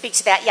can speak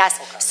to that, yes.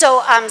 Okay.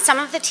 So some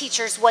of the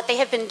teachers, what they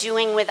have been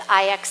doing with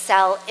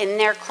IXL in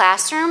their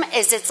classroom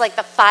is it's like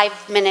the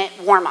 5-minute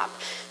warm-up.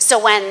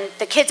 So when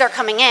the kids are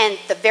coming in,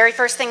 the very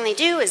first thing they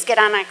do is get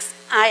on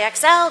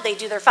IXL, they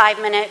do their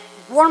 5-minute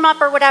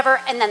warm-up or whatever,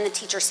 and then the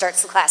teacher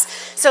starts the class.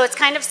 So it's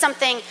kind of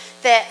something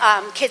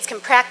that kids can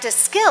practice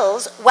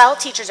skills while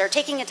teachers are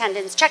taking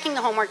attendance, checking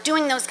the homework,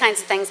 doing those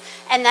kinds of things,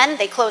 and then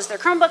they close their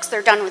Chromebooks,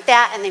 they're done with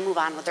that, and they move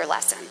on with their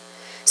lesson.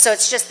 So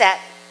it's just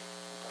that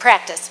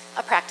practice,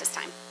 a practice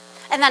time.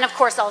 And then, of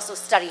course, also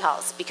study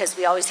halls, because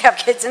we always have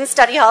kids in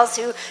study halls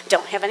who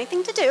don't have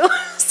anything to do.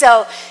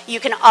 So you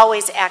can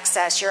always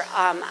access your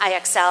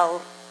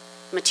IXL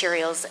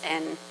materials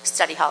in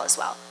study hall as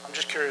well. I'm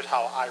just curious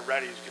how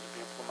iReady is going to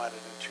be implemented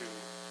into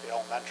the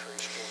elementary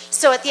schools.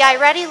 So at the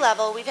iReady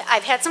level,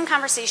 I've had some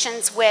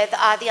conversations with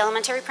the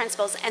elementary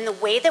principals, and the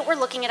way that we're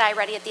looking at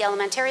iReady at the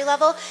elementary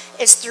level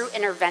is through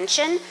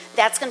intervention.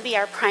 That's going to be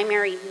our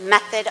primary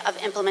method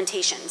of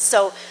implementation.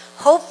 So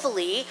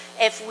hopefully,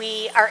 if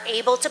we are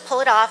able to pull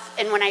it off,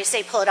 and when I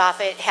say pull it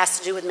off, it has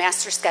to do with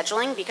master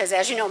scheduling, because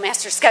as you know,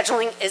 master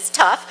scheduling is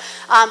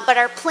tough. But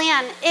our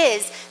plan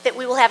is that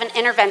we will have an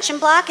intervention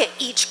block at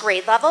each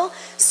grade level.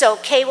 So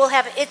K will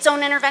have its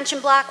own intervention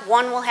block,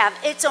 1 will have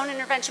its own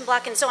intervention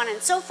block, and so on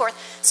and so forth.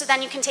 So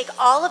then you can take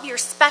all of your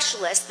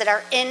specialists that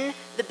are in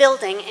the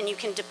building and you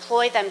can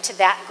deploy them to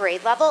that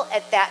grade level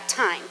at that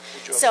time.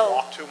 Would you have a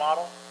walk-to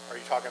model? Are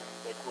you talking,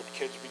 like, would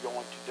kids be going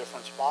to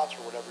different spots,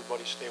 or would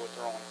everybody stay with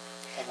their own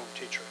homeroom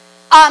teacher?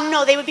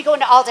 No, they would be going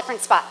to all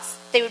different spots.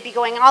 They would be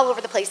going all over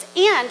the place.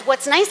 And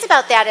what's nice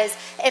about that is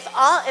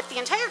if the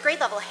entire grade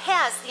level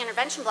has the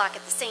intervention block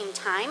at the same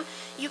time,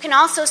 you can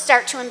also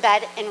start to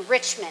embed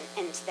enrichment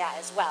into that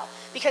as well.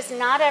 Because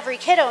not every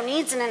kiddo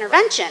needs an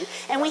intervention,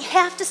 and we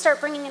have to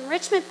start bringing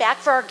enrichment back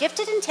for our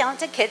gifted and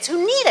talented kids who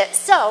need it.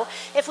 So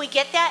if we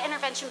get that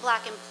intervention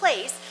block in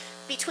place,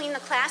 between the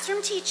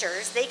classroom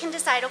teachers, they can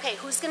decide, okay,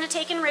 who's going to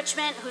take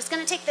enrichment, who's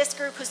going to take this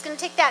group, who's going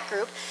to take that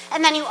group.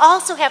 And then you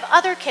also have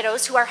other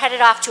kiddos who are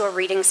headed off to a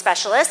reading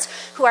specialist,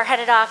 who are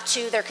headed off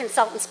to their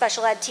consultant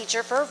special ed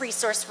teacher for a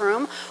resource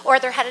room, or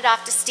they're headed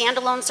off to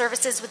standalone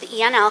services with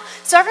ENL.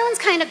 So everyone's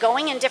kind of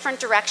going in different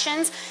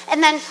directions.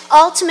 And then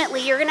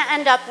ultimately, you're going to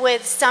end up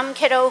with some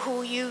kiddo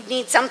who you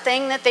need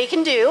something that they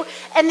can do.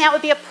 And that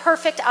would be a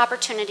perfect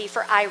opportunity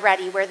for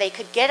iReady, where they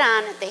could get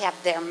on, they have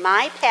their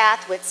My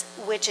Path,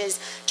 which is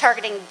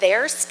targeting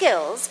their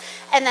skills,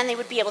 and then they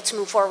would be able to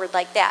move forward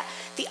like that.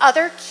 The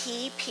other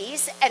key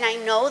piece, and I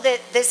know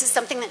that this is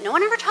something that no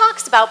one ever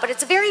talks about, but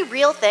it's a very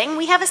real thing,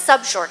 we have a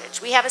sub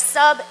shortage. We have a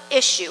sub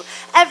issue.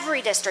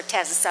 Every district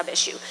has a sub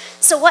issue.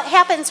 So what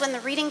happens when the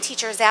reading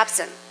teacher is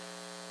absent?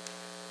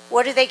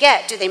 What do they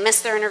get? Do they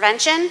miss their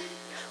intervention?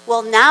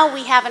 Well, now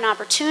we have an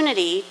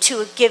opportunity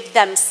to give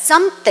them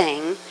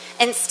something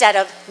instead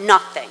of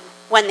nothing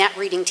when that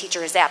reading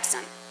teacher is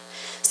absent.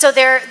 So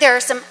there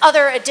are some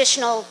other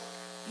additional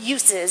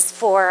uses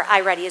for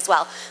iReady as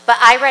well. But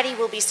iReady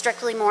will be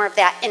strictly more of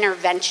that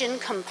intervention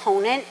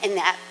component in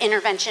that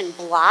intervention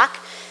block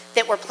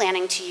that we're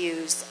planning to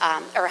use,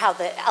 or how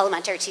the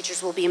elementary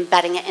teachers will be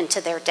embedding it into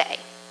their day.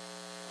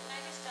 Can I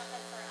just jump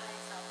in for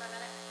IXL for a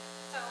minute?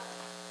 So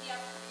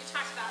you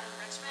talked about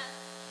enrichment,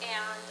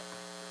 and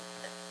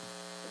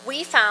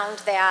we found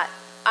that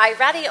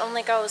iReady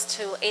only goes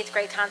to 8th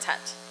grade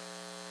content.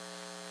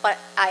 But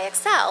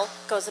IXL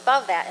goes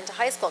above that into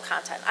high school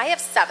content. I have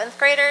 7th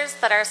graders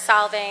that are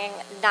solving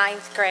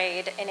 9th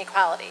grade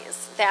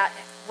inequalities that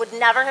would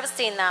never have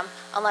seen them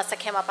unless it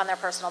came up on their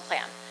personal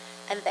plan.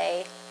 And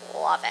they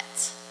love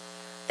it.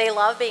 They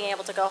love being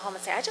able to go home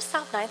and say, I just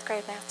solved 9th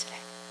grade math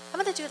today.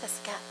 I'm going to do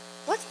this again.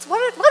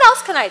 What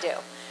else can I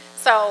do?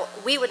 So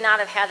we would not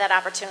have had that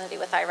opportunity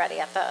with iReady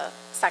at the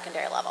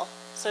secondary level.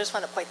 So I just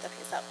want to point that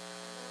piece out.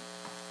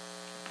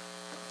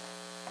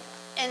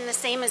 And the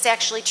same is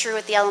actually true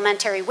at the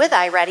elementary with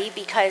iReady,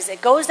 because it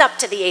goes up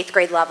to the 8th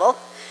grade level.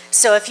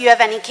 So if you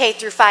have any K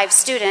through 5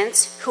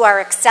 students who are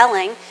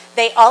excelling,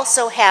 they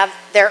also have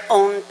their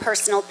own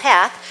personal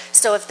path.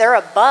 So if they're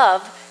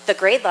above the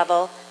grade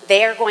level,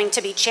 they are going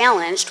to be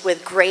challenged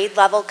with grade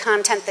level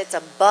content that's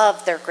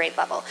above their grade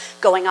level,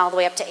 going all the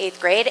way up to 8th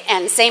grade.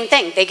 And same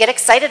thing, they get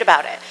excited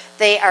about it.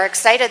 They are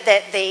excited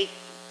that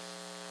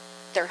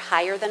they're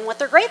higher than what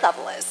their grade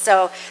level is.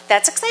 So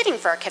that's exciting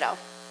for a kiddo.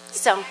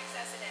 So.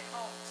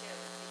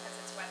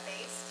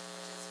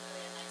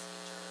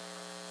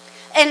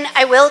 And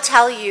I will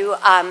tell you,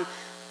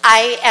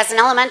 as an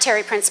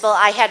elementary principal,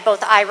 I had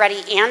both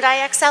iReady and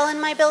IXL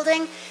in my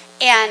building,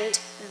 and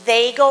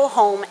they go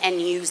home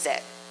and use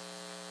it.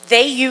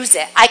 They use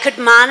it. I could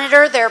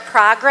monitor their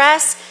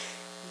progress.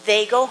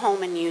 They go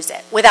home and use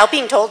it without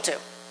being told to.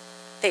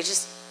 They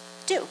just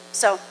do.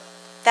 So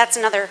that's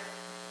another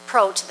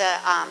pro to the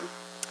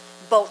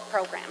both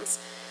programs.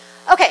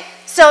 Okay,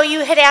 so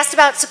you had asked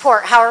about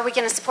support. How are we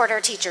going to support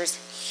our teachers?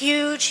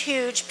 Huge,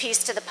 huge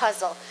piece to the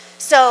puzzle.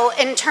 So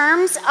in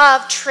terms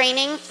of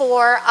training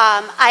for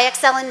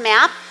IXL and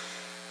MAP,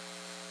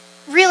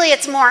 really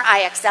it's more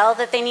IXL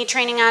that they need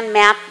training on.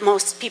 MAP,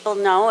 most people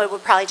know, it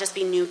would probably just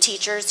be new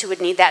teachers who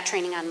would need that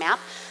training on MAP.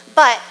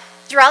 But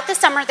throughout the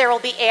summer there will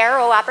be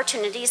ARO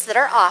opportunities that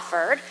are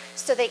offered,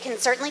 so they can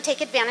certainly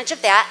take advantage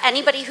of that.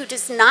 Anybody who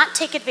does not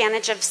take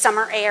advantage of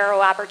summer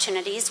ARO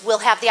opportunities will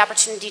have the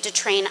opportunity to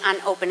train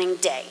on opening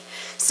day.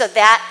 So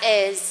that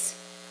is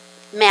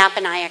MAP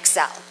and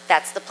IXL.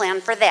 That's the plan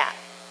for that.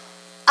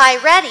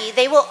 iReady,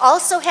 they will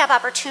also have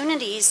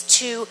opportunities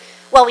to,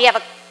 well, we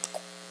have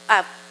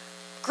a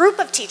group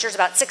of teachers,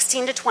 about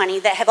 16 to 20,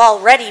 that have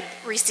already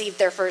received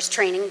their first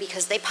training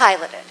because they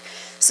piloted.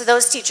 So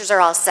those teachers are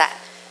all set.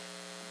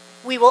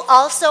 We will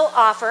also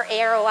offer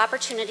ARO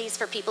opportunities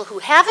for people who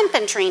haven't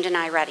been trained in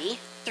iReady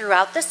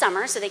throughout the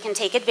summer, so they can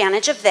take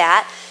advantage of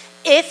that.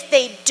 If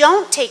they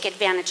don't take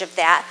advantage of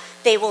that,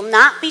 they will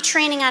not be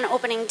training on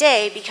opening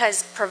day,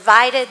 because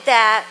provided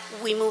that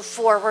we move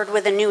forward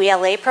with a new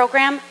ELA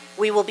program,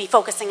 we will be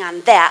focusing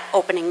on that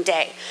opening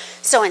day.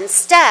 So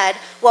instead,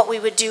 what we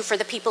would do for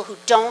the people who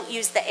don't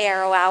use the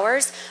ARO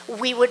hours,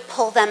 we would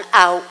pull them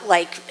out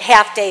like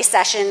half-day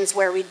sessions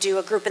where we do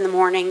a group in the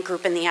morning,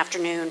 group in the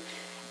afternoon,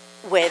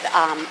 with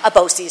a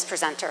BOCES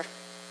presenter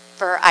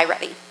for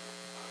iReady.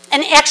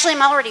 And actually,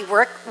 I'm already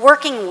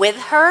working with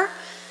her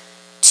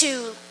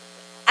to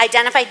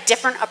identify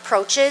different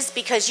approaches,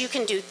 because you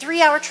can do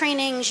 3-hour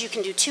trainings, you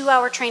can do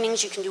 2-hour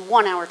trainings, you can do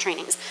 1-hour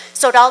trainings.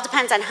 So it all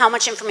depends on how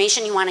much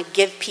information you want to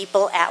give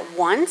people at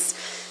once.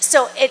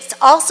 So it's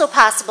also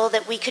possible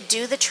that we could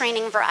do the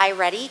training for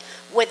iReady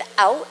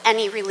without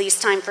any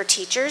release time for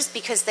teachers,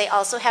 because they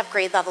also have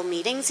grade level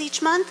meetings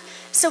each month.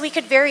 So we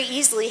could very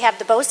easily have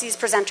the BOCES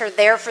presenter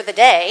there for the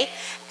day,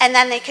 and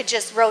then they could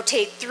just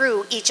rotate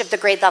through each of the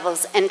grade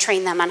levels and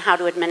train them on how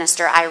to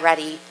administer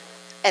iReady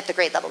at the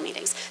grade level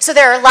meetings. So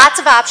there are lots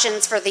of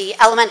options for the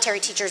elementary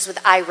teachers with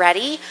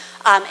iReady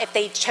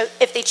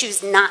if they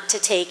choose not to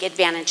take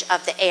advantage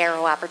of the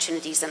ARO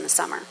opportunities in the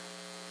summer.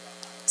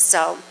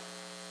 So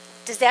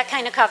does that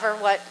kind of cover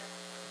what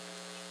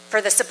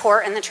for the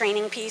support and the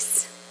training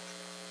piece?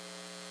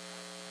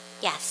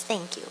 Yes,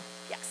 thank you.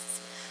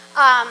 Yes.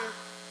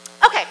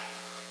 Okay.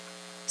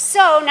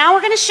 So now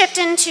we're going to shift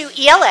into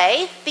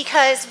ELA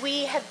because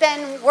we have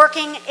been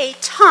working a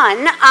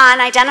ton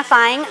on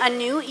identifying a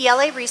new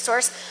ELA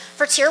resource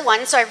for Tier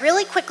 1. So I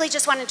really quickly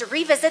just wanted to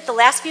revisit the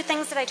last few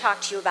things that I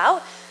talked to you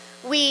about.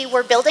 We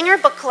were building our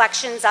book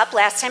collections up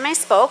last time I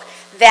spoke.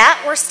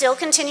 That we're still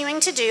continuing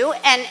to do,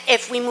 and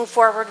if we move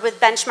forward with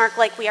Benchmark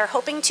like we are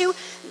hoping to,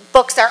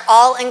 books are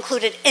all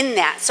included in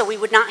that, so we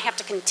would not have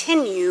to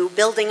continue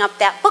building up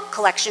that book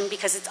collection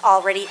because it's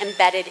already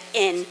embedded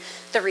in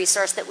the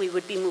resource that we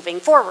would be moving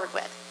forward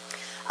with.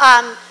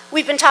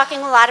 We've been talking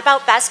a lot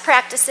about best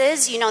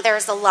practices. You know,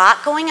 there's a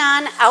lot going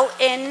on out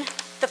in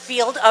the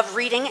field of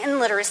reading and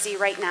literacy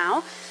right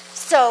now,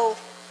 so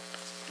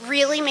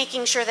really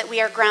making sure that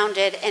we are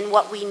grounded in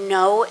what we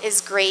know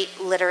is great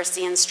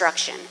literacy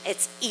instruction.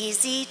 It's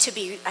easy to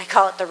be, I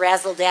call it the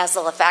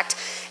razzle-dazzle effect.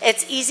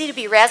 It's easy to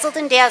be razzled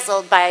and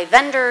dazzled by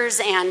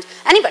vendors and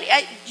anybody.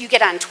 You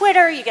get on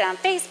Twitter, you get on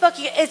Facebook,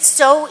 it's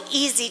so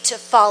easy to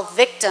fall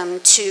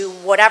victim to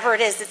whatever it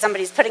is that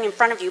somebody's putting in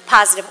front of you,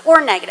 positive or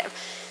negative.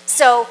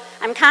 So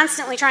I'm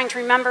constantly trying to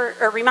remember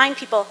or remind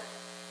people,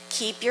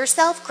 keep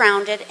yourself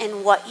grounded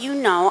in what you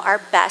know are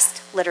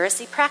best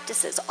literacy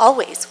practices.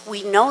 Always.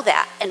 We know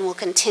that, and we'll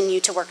continue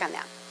to work on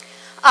that.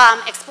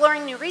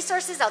 Exploring new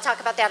resources, I'll talk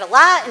about that a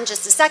lot in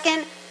just a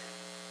second.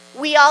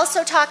 We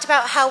also talked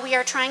about how we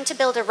are trying to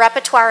build a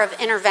repertoire of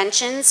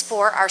interventions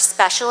for our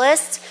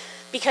specialists,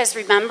 because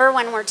remember,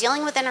 when we're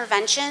dealing with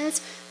interventions,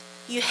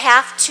 you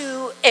have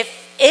to,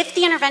 if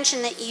the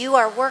intervention that you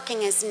are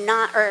working is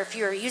not, or if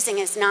you're using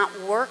is not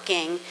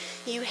working,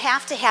 you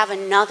have to have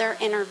another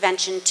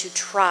intervention to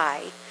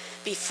try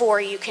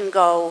before you can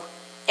go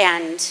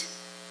and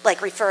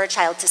like refer a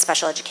child to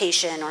special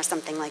education or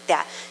something like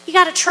that. You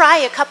got to try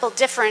a couple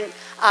different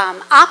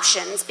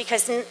options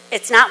because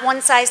it's not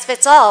one size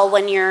fits all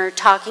when you're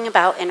talking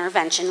about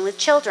intervention with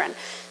children.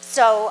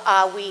 So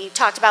we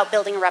talked about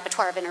building a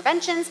repertoire of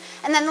interventions.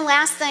 And then the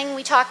last thing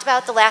we talked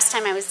about the last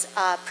time I was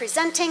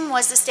presenting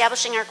was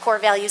establishing our core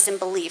values and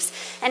beliefs.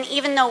 And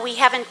even though we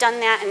haven't done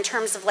that in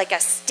terms of like a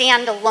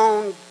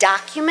standalone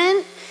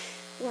document,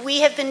 we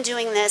have been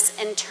doing this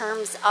in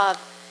terms of,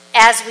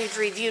 as we've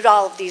reviewed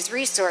all of these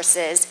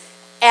resources,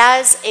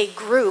 as a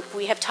group,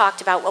 we have talked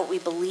about what we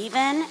believe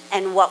in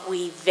and what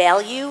we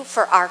value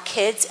for our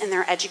kids and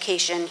their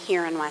education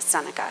here in West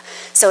Seneca.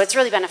 So it's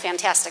really been a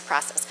fantastic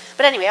process.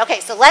 But anyway,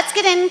 okay, so let's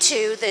get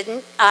into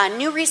the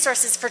new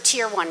resources for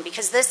Tier 1,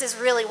 because this is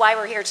really why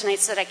we're here tonight,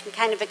 so that I can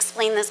kind of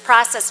explain this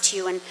process to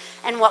you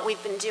and what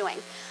we've been doing.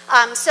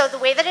 So the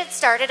way that it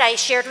started, I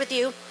shared with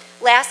you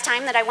last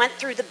time that I went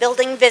through the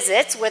building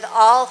visits with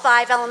all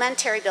 5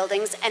 elementary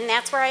buildings, and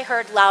that's where I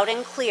heard loud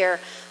and clear,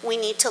 we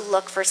need to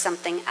look for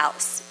something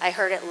else. I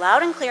heard it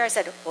loud and clear. I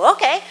said, well,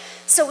 okay.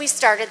 So we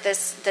started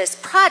this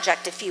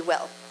project, if you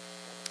will.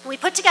 We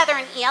put together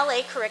an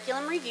ELA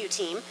curriculum review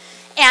team,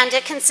 and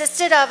it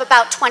consisted of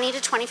about 20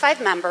 to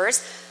 25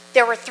 members.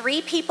 There were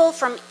 3 people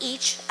from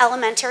each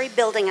elementary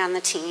building on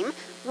the team.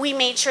 We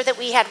made sure that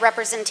we had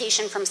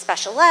representation from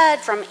special ed,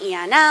 from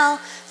ENL,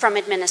 from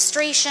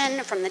administration,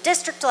 from the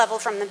district level,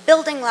 from the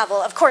building level.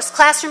 Of course,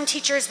 classroom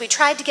teachers, we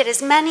tried to get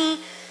as many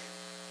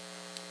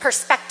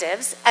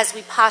perspectives as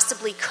we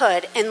possibly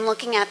could in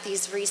looking at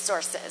these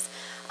resources.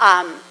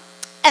 And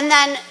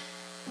then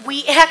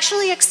we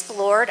actually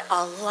explored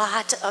a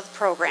lot of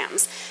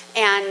programs.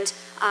 And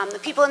the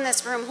people in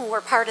this room who were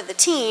part of the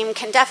team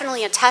can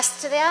definitely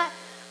attest to that.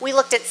 We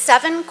looked at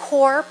 7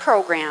 core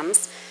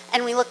programs,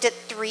 and we looked at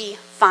 3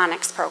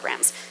 phonics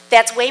programs.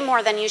 That's way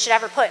more than you should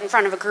ever put in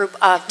front of a group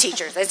of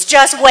teachers. It's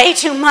just way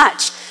too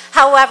much.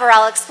 However,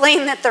 I'll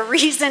explain that the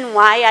reason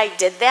why I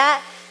did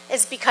that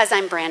is because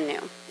I'm brand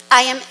new.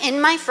 I am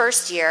in my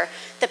first year.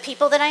 The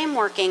people that I am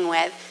working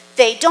with,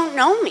 they don't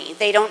know me.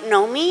 They don't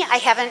know me. I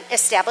haven't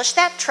established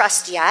that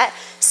trust yet.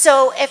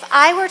 So if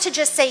I were to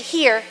just say,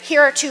 here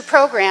are 2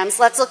 programs,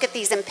 let's look at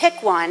these and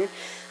pick one,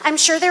 I'm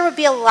sure there would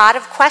be a lot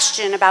of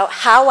question about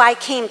how I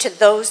came to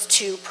those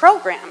 2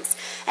 programs.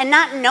 And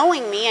not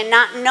knowing me and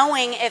not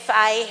knowing if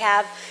I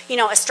have, you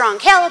know, a strong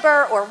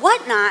caliber or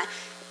whatnot,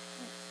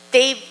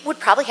 they would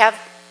probably have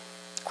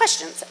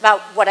questions about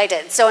what I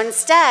did. So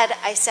instead,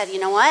 I said, you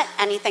know what?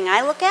 Anything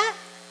I look at,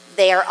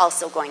 they are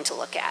also going to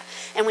look at.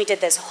 And we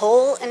did this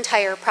whole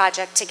entire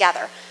project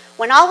together.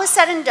 When all was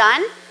said and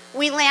done,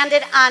 we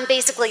landed on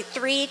basically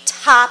 3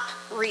 top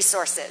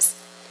resources.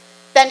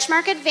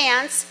 Benchmark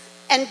Advance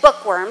and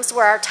Bookworms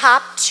were our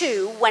top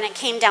 2 when it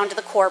came down to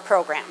the core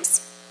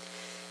programs.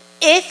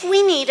 If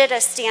we needed a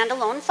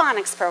standalone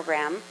phonics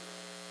program,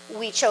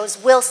 we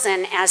chose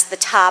Wilson as the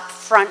top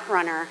front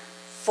runner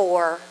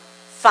for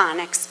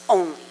phonics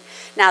only.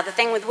 Now the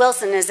thing with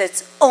Wilson is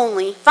it's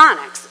only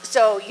phonics.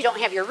 So you don't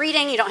have your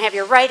reading, you don't have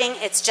your writing,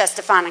 it's just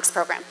a phonics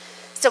program.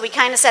 So we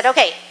kind of said,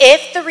 okay,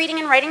 if the reading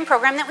and writing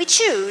program that we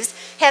choose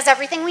has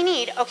everything we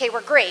need, okay,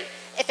 we're great.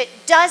 If it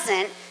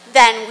doesn't,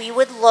 then we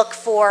would look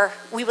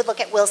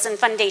at Wilson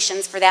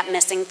Foundations for that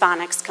missing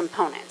phonics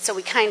component. So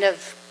we kind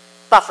of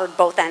buffered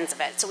both ends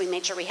of it. So we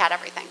made sure we had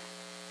everything.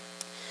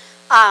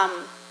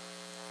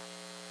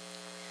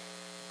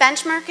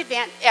 Benchmark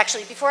advance,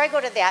 actually, before I go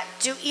to that,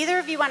 do either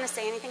of you want to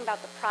say anything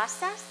about the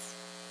process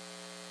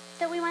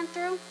that we went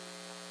through?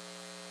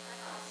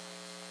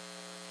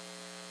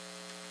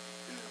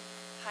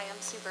 Hi,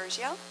 I'm Sue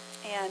Bergio,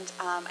 and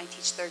I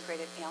teach third grade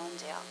at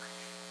Allendale.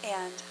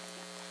 And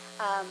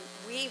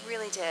we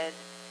really did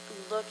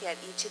look at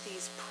each of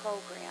these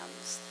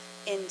programs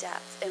in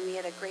depth, and we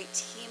had a great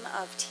team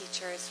of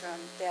teachers from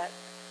that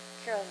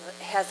Carol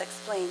has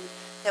explained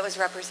that was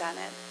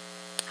represented.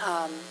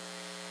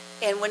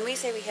 And when we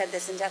say we had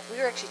this in depth, we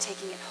were actually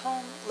taking it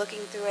home,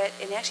 looking through it,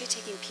 and actually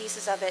taking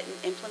pieces of it and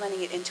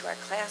implementing it into our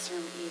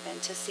classroom even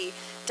to see,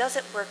 does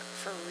it work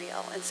for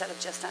real instead of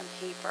just on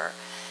paper?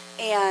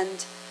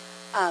 And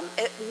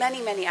many,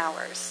 many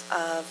hours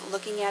of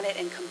looking at it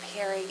and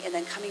comparing and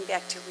then coming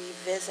back to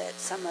revisit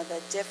some of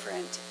the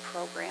different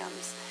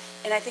programs.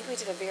 And I think we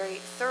did a very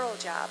thorough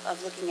job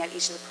of looking at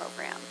each of the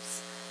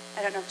programs. I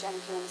don't know if Jen,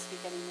 if you want to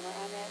speak any more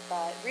on it,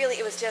 but really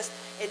it was just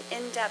an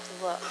in-depth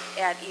look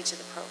at each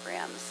of the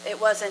programs. It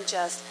wasn't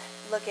just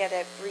look at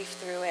it, brief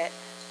through it.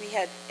 We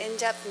had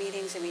in-depth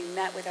meetings and we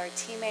met with our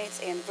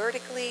teammates and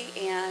vertically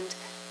and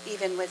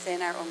even within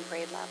our own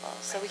grade level.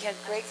 So we had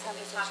great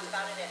conversations. We talked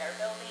about it at our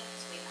buildings,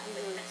 we met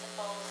with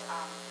principals,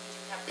 we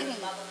do have grade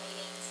level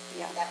meetings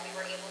that we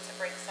were able to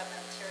bring some of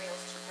the materials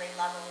to grade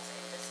levels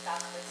and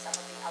discuss with some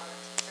of the other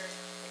teachers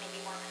that maybe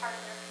weren't part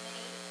of their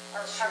committee or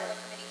part of the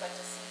committee, but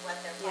to see what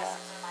their pluses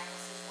or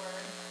minuses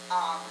were,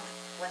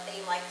 what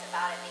they liked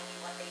about it, maybe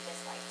what they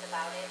disliked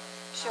about it.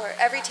 Sure,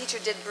 every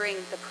teacher did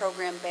bring the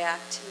program back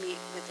to meet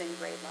within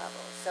grade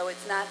levels. So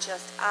it's not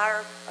just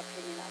our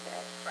opinion of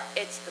it,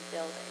 it's the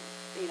building.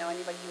 You know,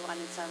 anybody who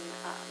wanted some,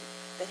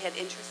 that had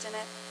interest in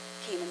it,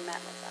 came and met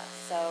with us.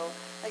 So,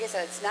 like I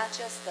said, it's not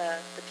just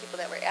the people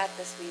that were at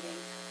this meeting.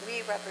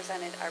 We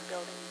represented our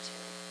building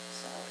too.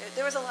 So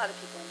there was a lot of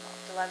people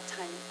involved, a lot of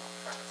time involved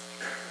for us.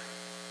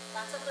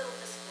 Lots of little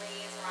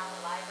displays around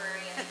the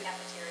library and the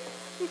cafeteria.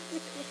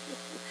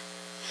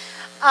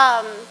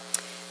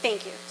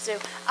 Thank you, Sue.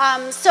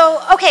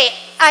 So, okay,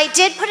 I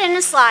did put in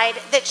a slide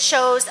that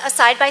shows a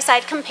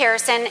side-by-side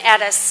comparison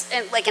at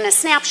like in a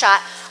snapshot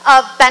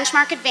of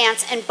Benchmark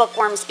Advance and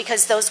Bookworms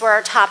because those were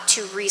our top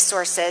two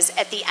resources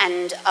at the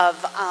end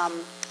of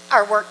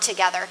our work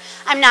together.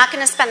 I'm not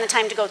going to spend the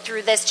time to go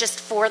through this just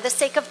for the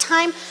sake of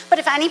time, but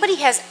if anybody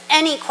has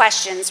any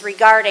questions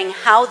regarding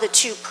how the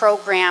two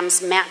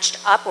programs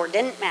matched up or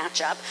didn't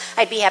match up,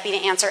 I'd be happy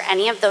to answer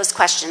any of those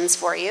questions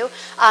for you.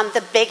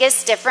 The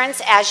biggest difference,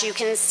 as you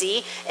can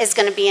see, is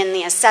going to be in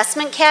the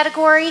assessment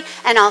category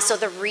and also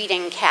the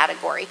reading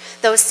category.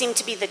 Those seem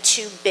to be the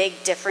two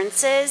big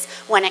differences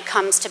when it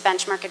comes to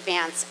Benchmark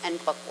Advance and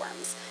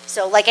Bookworms.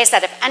 So like I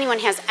said, if anyone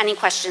has any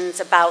questions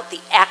about the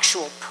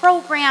actual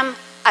program,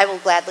 I will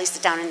gladly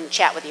sit down and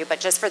chat with you, but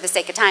just for the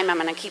sake of time, I'm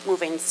going to keep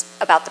moving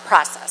about the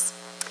process.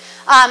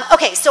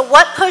 Okay, so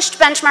what pushed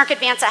Benchmark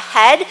Advance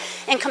ahead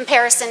in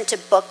comparison to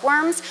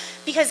Bookworms?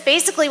 Because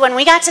basically when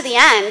we got to the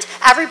end,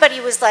 everybody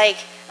was like,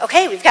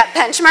 okay, we've got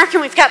Benchmark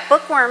and we've got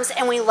Bookworms,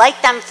 and we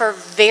like them for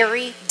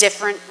very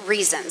different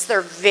reasons.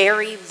 They're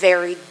very,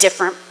 very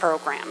different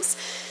programs.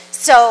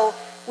 So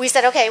we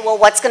said, okay, well,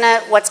 what's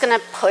gonna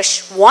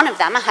push one of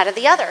them ahead of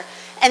the other?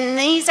 And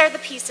these are the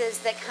pieces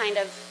that kind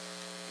of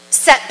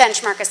set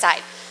Benchmark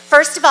aside.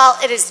 First of all,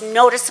 it is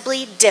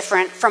noticeably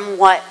different from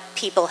what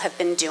people have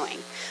been doing.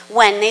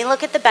 When they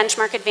look at the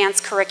Benchmark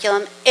Advanced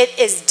curriculum, it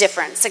is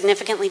different,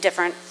 significantly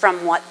different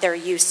from what they're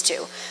used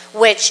to,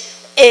 which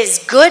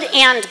is good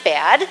and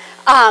bad.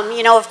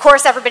 You know, of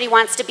course, everybody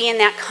wants to be in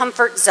that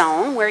comfort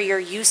zone where you're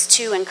used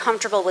to and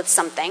comfortable with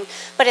something,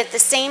 but at the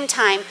same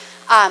time,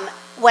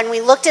 when we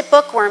looked at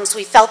Bookworms,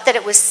 we felt that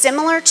it was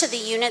similar to the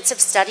units of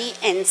study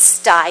in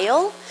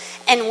style,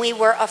 and we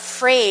were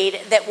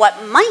afraid that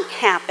what might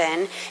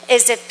happen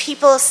is if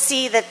people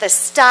see that the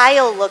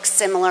style looks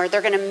similar,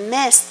 they're going to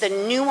miss the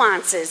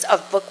nuances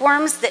of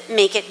Bookworms that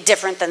make it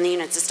different than the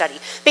units of study.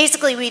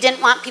 Basically, we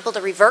didn't want people to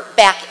revert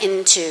back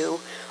into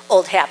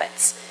old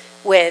habits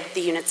with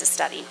the units of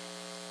study.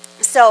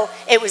 So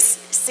it was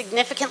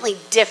significantly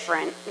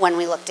different when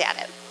we looked at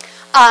it.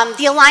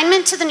 The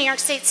alignment to the New York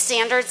State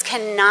standards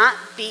cannot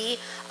be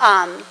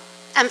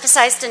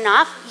emphasized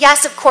enough.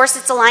 Yes, of course,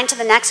 it's aligned to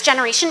the next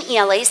generation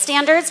ELA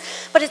standards,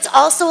 but it's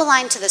also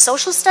aligned to the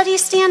social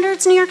studies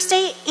standards, New York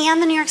State,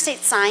 and the New York State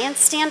science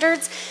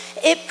standards.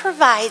 It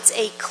provides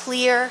a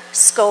clear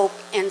scope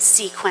and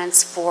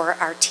sequence for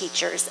our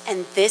teachers,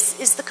 and this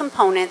is the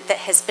component that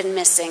has been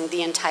missing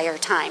the entire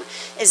time,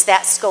 is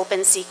that scope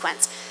and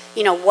sequence.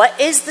 You know, what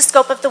is the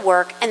scope of the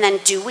work, and then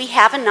do we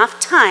have enough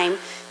time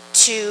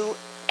to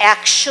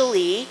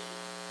actually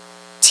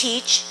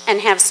teach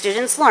and have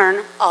students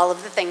learn all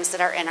of the things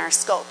that are in our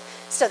scope.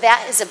 So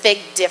that is a big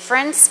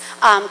difference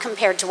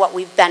compared to what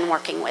we've been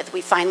working with.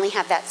 We finally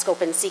have that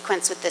scope and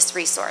sequence with this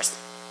resource.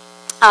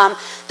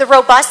 The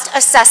robust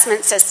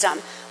assessment system.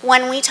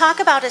 When we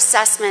talk about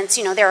assessments,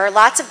 you know, there are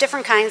lots of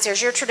different kinds.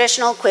 There's your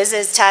traditional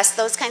quizzes, tests,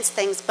 those kinds of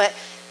things. But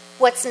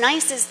what's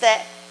nice is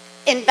that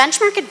In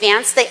Benchmark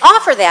Advanced, they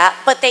offer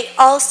that, but they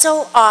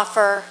also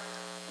offer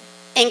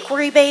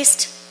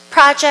inquiry-based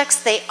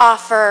projects, they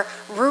offer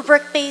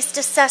rubric-based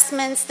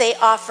assessments, they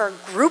offer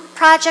group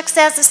projects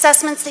as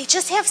assessments. They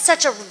just have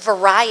such a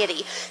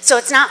variety. So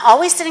it's not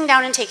always sitting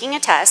down and taking a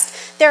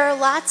test. There are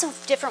lots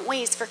of different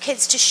ways for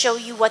kids to show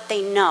you what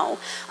they know.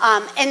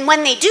 And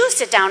when they do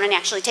sit down and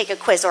actually take a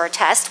quiz or a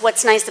test,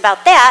 what's nice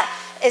about that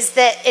is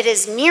that it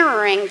is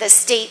mirroring the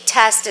state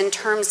test in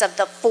terms of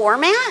the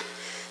format,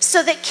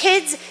 so that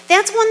kids,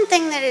 that's one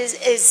thing that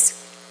is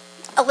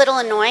a little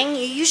annoying.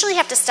 You usually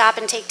have to stop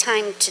and take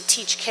time to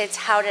teach kids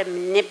how to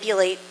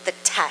manipulate the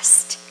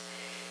test.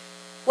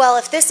 Well,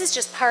 if this is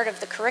just part of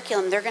the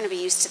curriculum, they're going to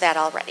be used to that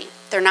already.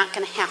 They're not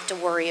going to have to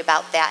worry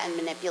about that and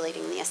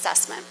manipulating the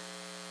assessment.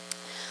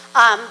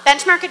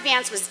 Benchmark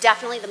Advanced was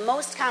definitely the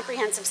most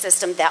comprehensive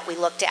system that we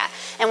looked at.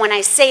 And when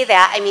I say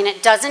that, I mean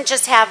it doesn't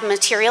just have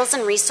materials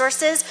and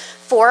resources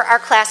for our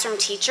classroom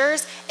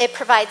teachers. It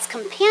provides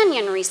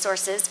companion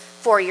resources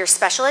for your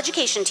special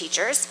education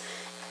teachers,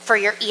 for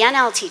your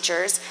ENL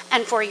teachers,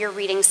 and for your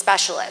reading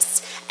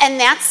specialists. And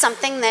that's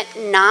something that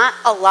not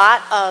a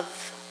lot of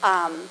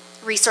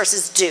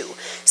resources do.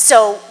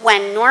 So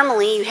when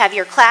normally you have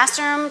your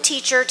classroom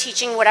teacher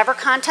teaching whatever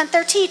content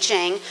they're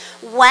teaching,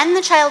 when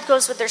the child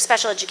goes with their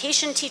special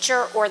education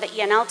teacher or the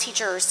ENL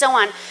teacher or so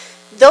on,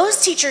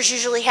 those teachers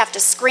usually have to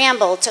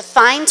scramble to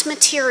find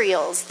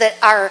materials that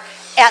are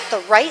at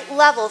the right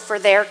level for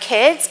their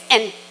kids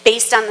and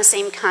based on the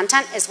same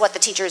content as what the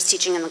teacher is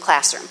teaching in the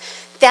classroom.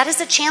 That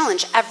is a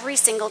challenge every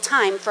single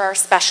time for our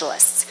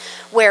specialists,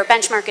 where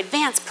Benchmark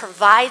Advanced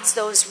provides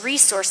those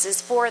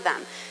resources for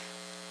them.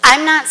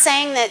 I'm not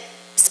saying that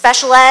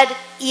special ed,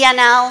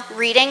 ENL,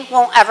 reading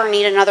won't ever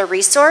need another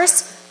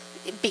resource,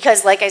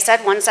 because like I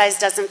said, one size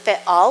doesn't fit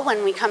all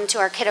when we come to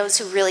our kiddos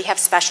who really have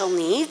special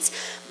needs,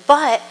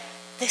 but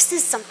this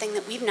is something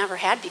that we've never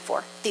had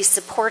before, these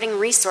supporting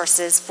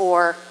resources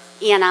for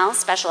ENL,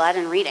 special ed,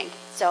 and reading.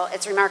 So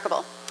it's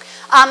remarkable.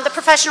 The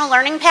professional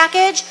learning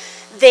package,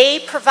 they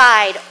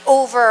provide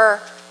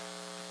over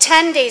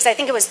 10 days, I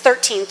think it was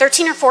 13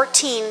 or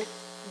 14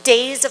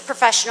 days of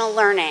professional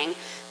learning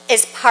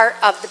is part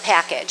of the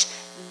package.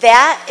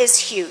 That is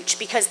huge,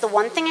 because the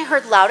one thing I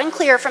heard loud and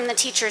clear from the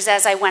teachers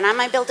as I went on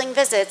my building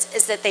visits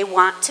is that they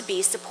want to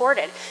be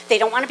supported. They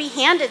don't want to be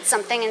handed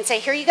something and say,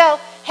 here you go,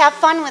 have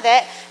fun with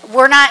it.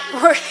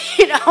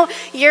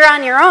 You're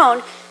on your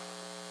own.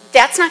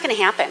 That's not going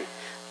to happen.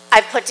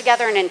 I've put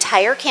together an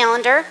entire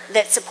calendar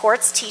that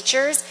supports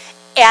teachers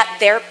at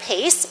their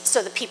pace,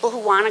 so the people who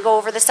want to go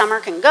over the summer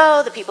can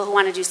go, the people who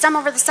want to do some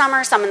over the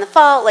summer, some in the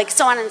fall, like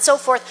so on and so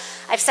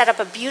forth. I've set up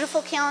a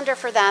beautiful calendar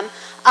for them,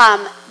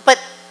 but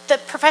the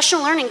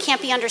professional learning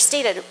can't be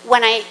understated.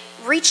 When I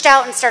reached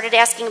out and started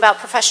asking about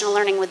professional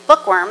learning with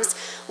bookworms,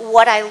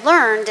 what I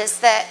learned is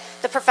that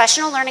the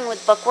professional learning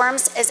with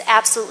bookworms is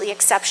absolutely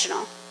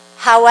exceptional.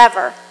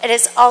 However, it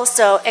is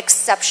also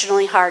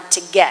exceptionally hard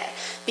to get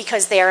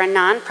because they are a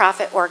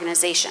nonprofit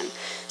organization.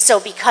 So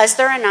because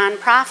they're a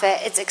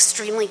nonprofit, it's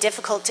extremely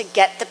difficult to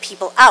get the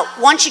people out.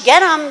 Once you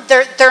get them,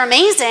 they're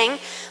amazing,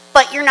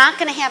 but you're not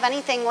going to have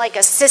anything like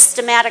a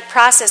systematic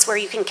process where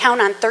you can count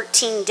on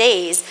 13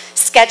 days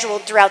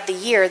scheduled throughout the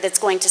year that's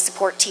going to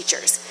support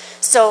teachers.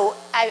 So,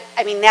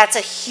 I mean, that's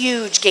a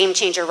huge game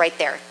changer right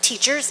there.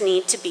 Teachers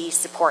need to be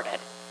supported.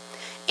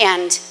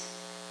 And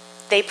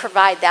they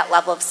provide that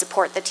level of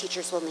support that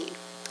teachers will need.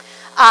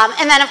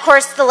 And then, of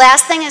course, the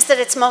last thing is that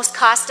it's most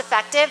cost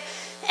effective.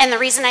 And the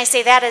reason I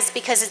say that is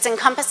because it's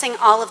encompassing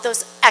all of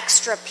those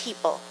extra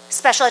people.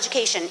 Special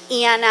education,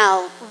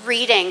 ENL,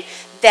 reading.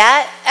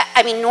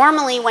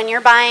 Normally when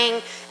you're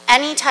buying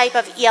any type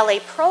of ELA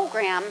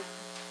program,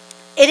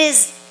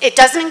 it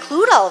doesn't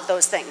include all of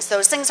those things.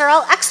 Those things are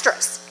all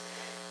extras.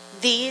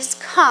 These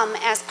come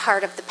as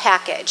part of the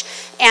package.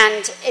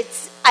 And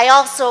I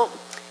also,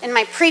 in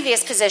my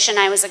previous position,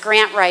 I was a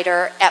grant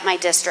writer at my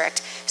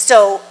district.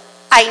 So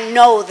I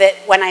know that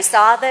when I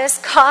saw this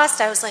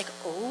cost, I was like,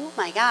 oh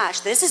my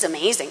gosh, this is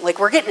amazing. Like,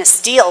 we're getting a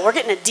steal, we're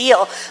getting a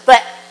deal.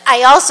 But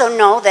I also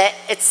know that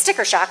it's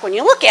sticker shock when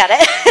you look at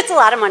it. It's a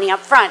lot of money up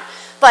front.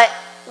 But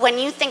when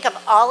you think of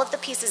all of the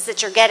pieces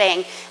that you're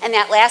getting, and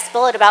that last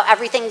bullet about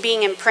everything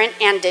being in print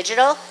and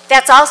digital,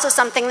 that's also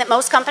something that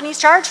most companies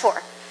charge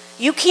for.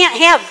 You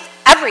can't have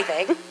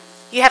everything.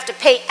 You have to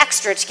pay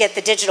extra to get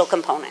the digital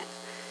component.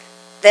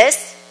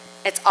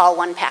 It's all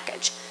one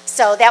package.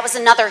 So that was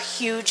another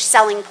huge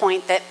selling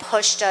point that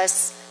pushed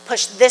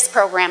this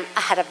program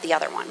ahead of the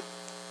other one.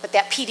 But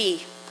that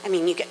PD,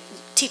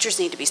 teachers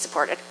need to be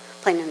supported,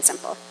 plain and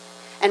simple.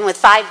 And with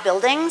 5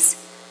 buildings,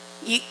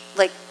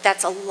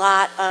 that's a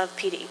lot of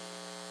PD.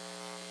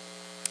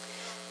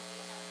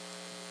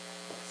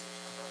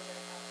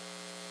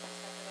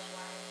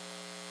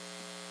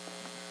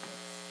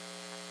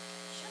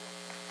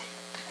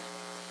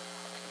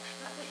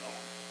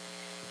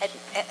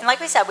 And like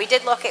we said, we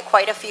did look at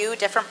quite a few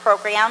different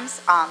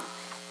programs.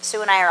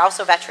 Sue and I are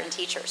also veteran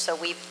teachers, so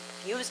we've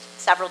used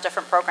several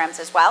different programs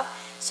as well.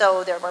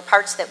 So there were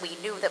parts that we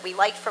knew that we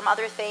liked from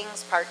other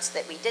things, parts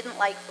that we didn't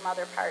like from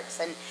other parts,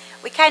 and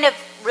we kind of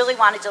really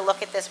wanted to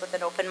look at this with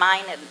an open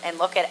mind and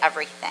look at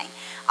everything.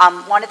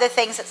 One of the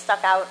things that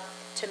stuck out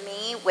to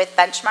me with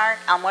benchmark,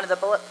 one of the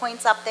bullet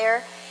points up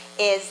there,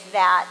 is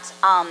that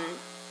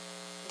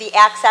the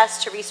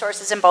access to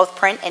resources in both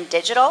print and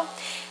digital.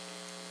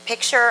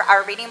 Picture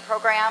our reading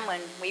program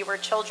when we were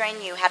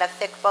children. You had a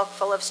thick book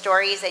full of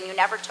stories and you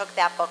never took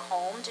that book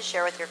home to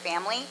share with your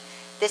family.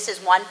 This is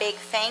one big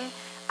thing.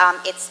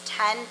 It's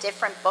 10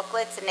 different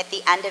booklets, and at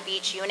the end of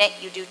each unit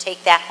you do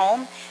take that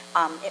home.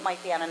 It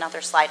might be on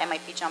another slide, I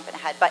might be jumping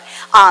ahead, but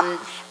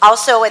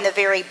also in the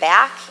very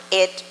back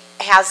it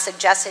has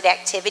suggested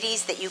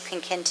activities that you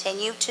can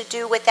continue to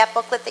do with that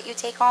booklet that you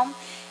take home.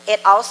 It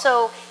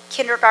also,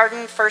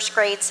 kindergarten, first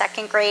grade,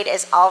 second grade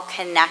is all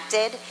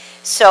connected.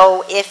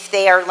 So if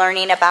they are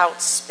learning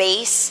about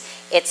space,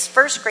 it's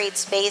first grade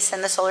space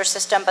in the solar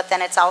system, but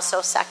then it's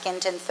also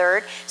second and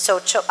third. So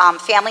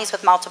families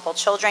with multiple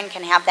children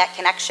can have that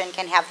connection,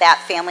 can have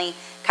that family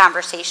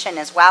conversation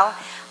as well.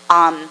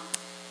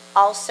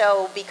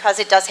 Also, because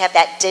it does have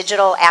that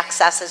digital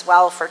access as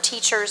well for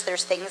teachers,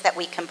 there's things that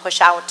we can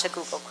push out to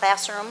Google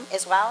Classroom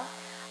as well.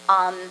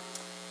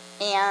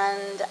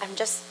 And I'm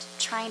just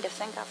trying to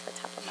think off the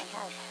top of my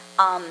head.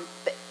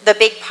 The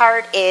big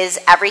part is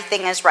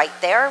everything is right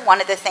there.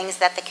 One of the things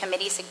that the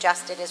committee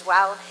suggested as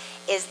well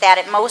is that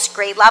at most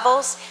grade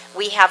levels,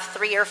 we have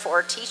 3 or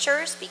 4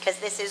 teachers, because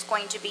this is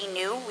going to be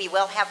new. We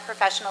will have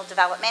professional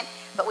development,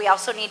 but we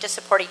also need to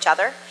support each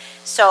other.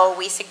 So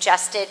we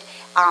suggested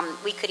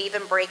we could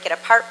even break it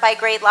apart by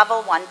grade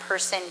level. One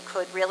person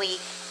could really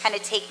kind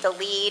of take the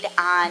lead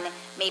on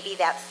maybe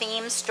that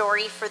theme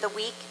story for the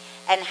week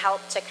and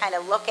help to kind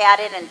of look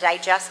at it and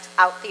digest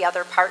out the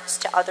other parts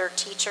to other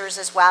teachers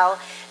as well.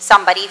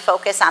 Somebody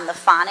focus on the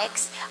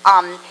phonics.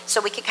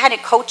 So we could kind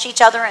of coach each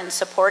other and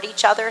support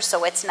each other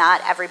so it's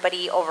not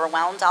everybody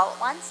overwhelmed all at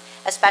once,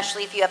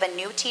 especially if you have a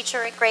new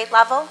teacher at grade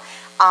level.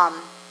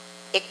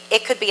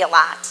 It could be a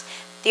lot.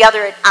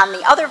 On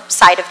the other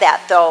side of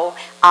that though,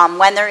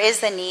 when there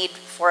is the need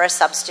for a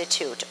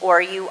substitute,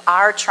 or you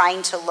are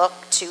trying to look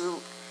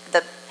to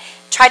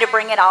try to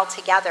bring it all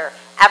together,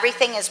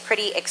 everything is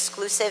pretty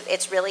exclusive.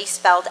 It's really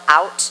spelled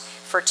out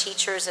for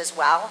teachers as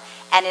well,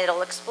 and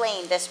it'll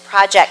explain this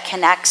project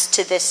connects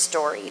to this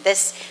story.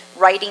 This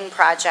writing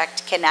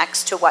project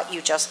connects to what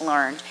you just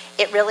learned.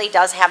 It really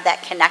does have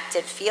that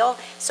connected feel,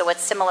 so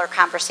it's similar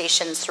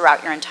conversations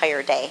throughout your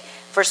entire day.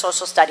 For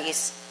social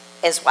studies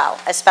as well,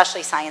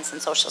 especially science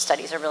and social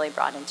studies are really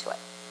brought into it.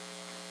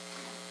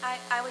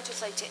 I would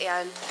just like to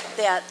add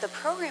that the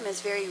program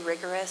is very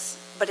rigorous,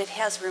 but it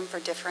has room for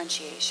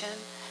differentiation.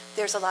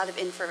 There's a lot of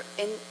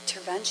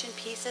intervention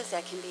pieces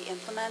that can be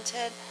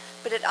implemented,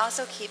 but it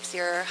also keeps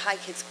your high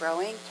kids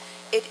growing.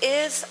 It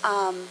is,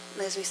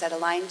 as we said,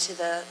 aligned to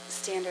the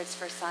standards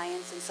for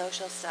science and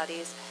social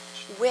studies,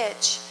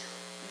 which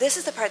this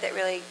is the part that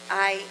really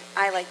I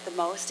like the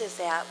most, is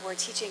that we're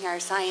teaching our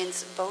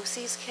science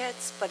BOCES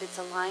kids, but it's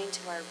aligned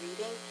to our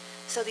reading.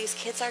 So these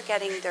kids are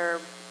getting their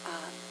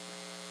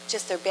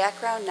just their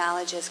background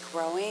knowledge is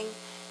growing,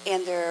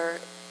 and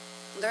they're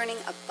learning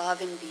above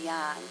and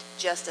beyond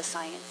just a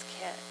science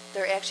kit.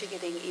 They're actually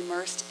getting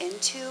immersed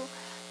into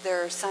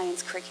their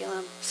science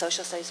curriculum,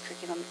 social studies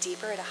curriculum,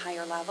 deeper at a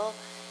higher level.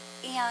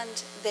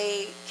 And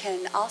they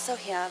can also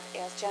have,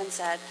 as Jen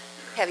said,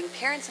 having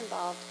parents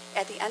involved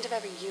at the end of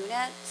every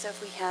unit. So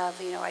if we have,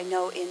 I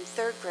know in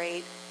 3rd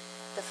grade,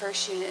 the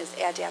first unit is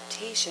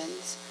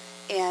adaptations.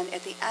 And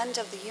at the end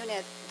of the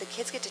unit, the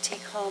kids get to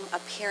take home a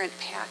parent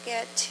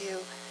packet to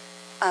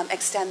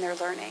extend their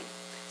learning.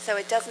 So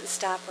it doesn't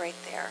stop right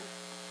there.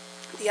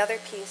 The other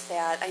piece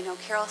that I know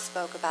Carol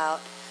spoke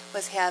about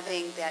was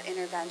having that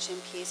intervention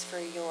piece for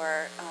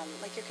your,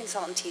 like your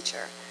consultant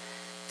teacher.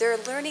 They're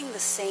learning the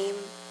same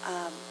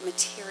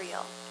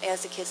material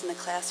as the kids in the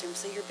classroom.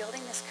 So you're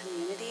building this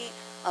community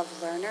of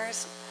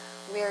learners,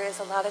 whereas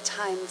a lot of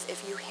times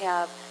if you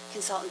have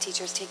consultant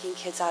teachers taking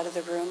kids out of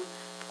the room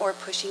or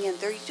pushing in,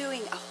 they're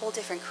doing a whole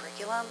different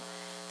curriculum.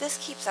 This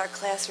keeps our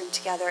classroom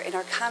together, and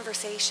our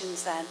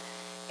conversations then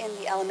in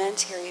the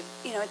elementary,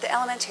 at the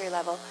elementary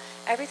level,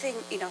 everything,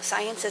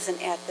 science isn't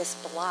at this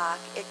block,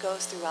 it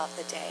goes throughout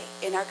the day.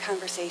 And our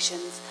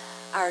conversations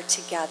are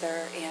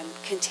together and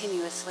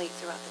continuously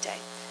throughout the day.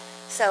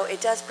 So it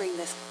does bring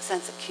this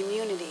sense of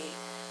community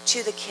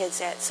to the kids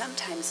that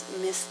sometimes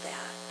miss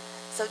that.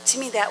 So to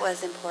me that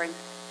was important.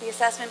 The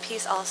assessment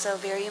piece also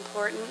very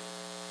important.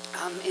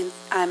 And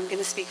I'm going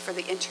to speak for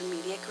the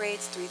intermediate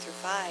grades, 3 through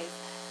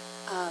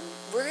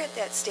 5. We're at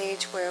that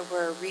stage where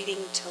we're reading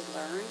to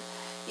learn.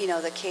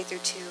 The K through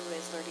 2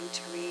 is learning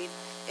to read,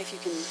 if you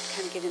can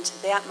kind of get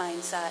into that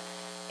mindset.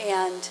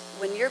 And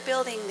when you're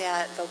building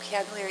that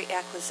vocabulary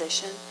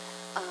acquisition,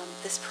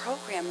 this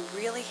program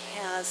really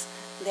has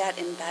that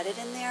embedded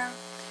in there.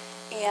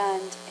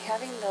 And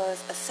having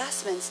those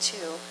assessments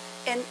too,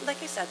 and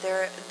like I said,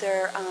 they're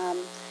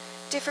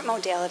different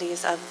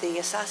modalities of the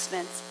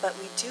assessments, but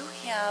we do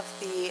have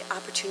the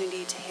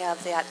opportunity to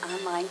have that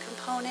online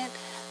component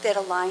that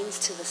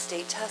aligns to the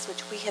state test,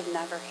 which we have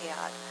never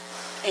had.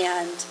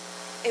 And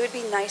it would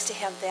be nice to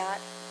have that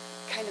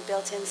kind of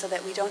built in so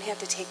that we don't have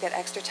to take that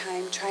extra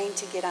time trying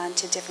to get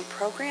onto different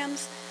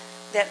programs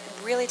that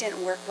really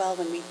didn't work well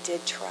when we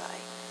did try.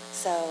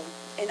 So,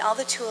 and all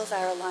the tools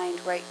are aligned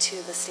right to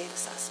the state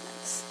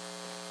assessments.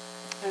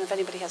 I don't know if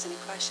anybody has any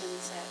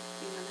questions that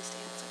you want us to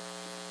answer.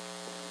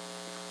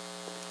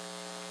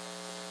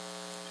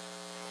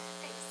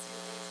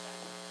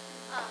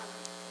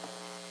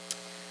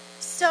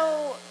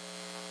 So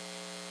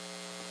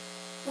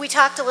we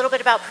talked a little bit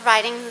about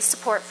providing the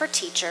support for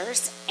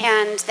teachers,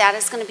 and that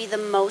is going to be the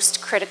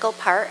most critical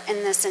part in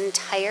this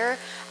entire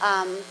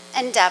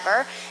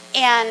endeavor.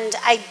 And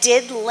I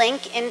did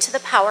link into the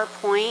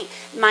PowerPoint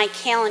my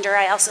calendar.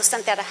 I also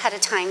sent that ahead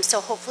of time,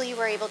 so hopefully you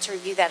were able to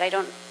review that. I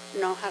don't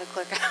know how to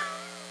click.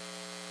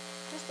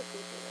 Just looking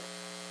through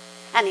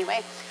it.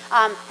 Anyway,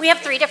 we have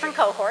 3 different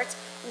cohorts.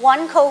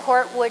 One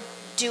cohort would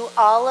do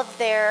all of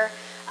their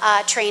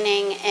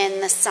training in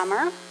the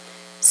summer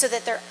so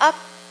that they're up,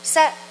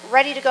 set,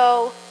 ready to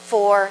go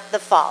for the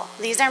fall.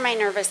 These are my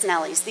nervous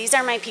Nellies. These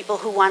are my people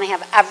who want to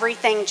have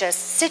everything just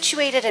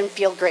situated and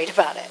feel great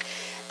about it.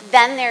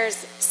 Then there's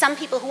some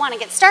people who want to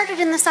get started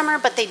in the summer,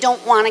 but they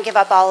don't want to give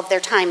up all of their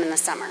time in the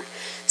summer.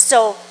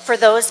 So for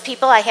those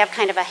people, I have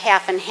kind of a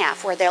half and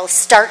half where they'll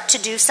start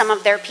to do some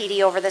of their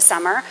PD over the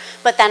summer,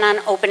 but then on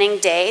opening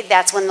day,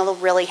 that's when they'll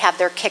really have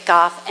their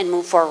kickoff and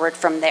move forward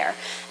from there.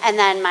 And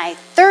then my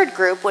third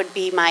group would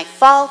be my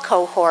fall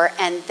cohort,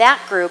 and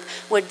that group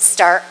would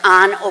start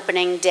on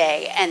opening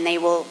day, and they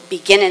will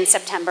begin in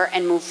September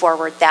and move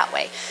forward that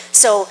way.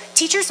 So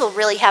teachers will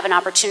really have an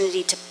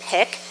opportunity to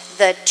pick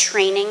the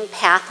training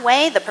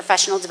pathway, the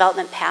professional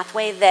development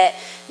pathway that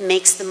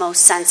makes the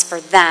most sense for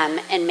them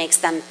and makes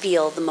them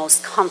feel the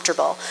most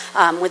comfortable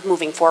with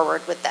moving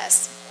forward with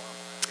this.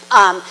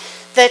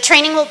 The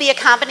training will be a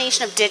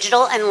combination of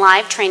digital and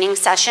live training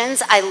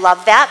sessions. I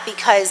love that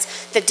because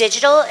the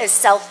digital is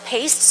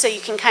self-paced, so you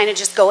can kind of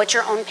just go at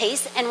your own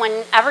pace, and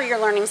whenever you're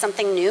learning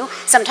something new,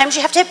 sometimes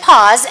you have to hit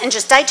pause and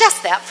just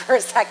digest that for a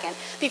second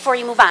before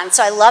you move on.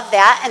 So I love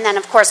that, and then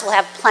of course we'll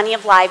have plenty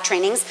of live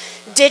trainings.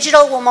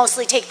 Digital will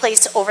mostly take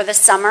place over the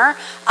summer,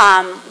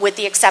 with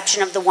the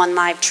exception of the one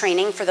live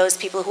training for those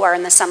people who are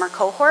in the summer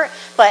cohort,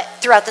 but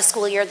throughout the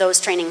school year,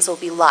 those trainings will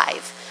be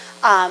live.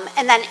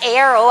 And then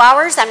ARO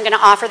hours, I'm going to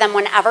offer them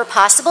whenever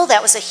possible.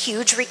 That was a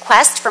huge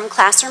request from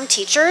classroom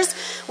teachers,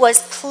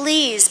 was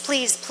please,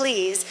 please,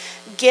 please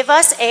give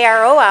us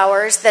ARO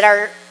hours that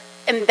are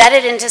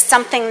embedded into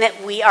something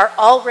that we are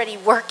already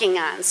working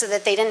on so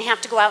that they didn't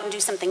have to go out and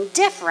do something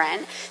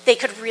different. They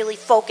could really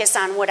focus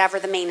on whatever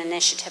the main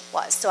initiative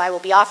was. So I will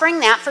be offering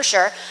that for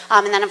sure.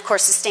 And then of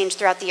course sustained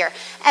throughout the year.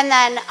 And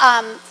then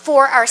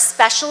for our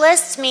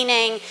specialists,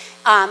 meaning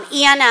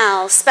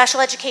ENL,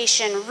 special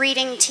education,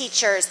 reading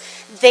teachers,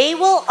 they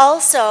will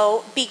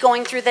also be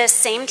going through this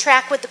same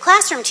track with the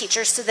classroom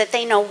teachers so that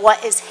they know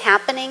what is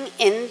happening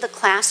in the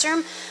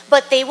classroom,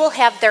 but they will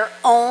have their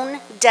own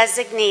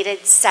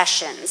designated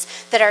sessions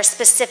that are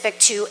specific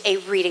to a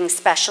reading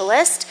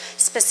specialist,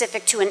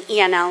 specific to an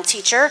ENL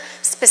teacher,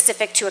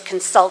 specific to a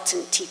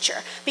consultant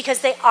teacher,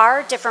 because they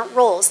are different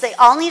roles. They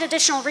all need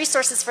additional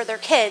resources for their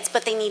kids,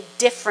 but they need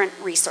different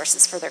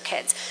resources for their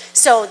kids.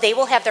 So they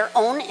will have their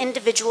own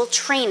individual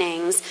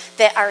trainings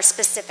that are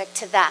specific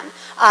to them.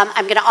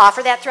 I'm going to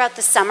offer that throughout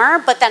the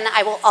summer, but then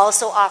I will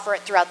also offer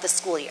it throughout the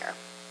school year.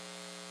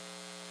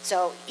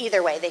 So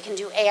either way, they can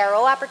do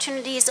ARO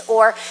opportunities,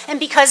 and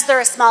because they're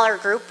a smaller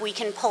group, we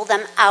can pull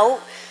them out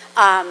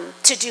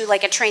to do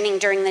like a training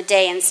during the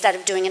day instead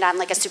of doing it on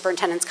like a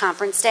superintendent's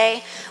conference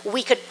day.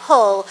 We could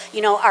pull,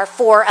 our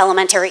 4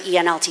 elementary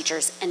ENL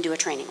teachers and do a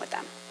training with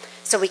them.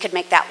 So we could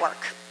make that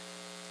work.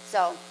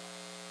 So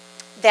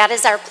that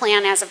is our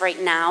plan as of right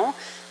now,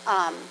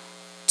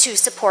 to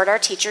support our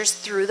teachers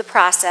through the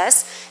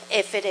process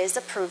if it is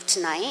approved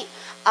tonight.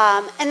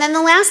 And then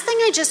the last thing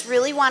I just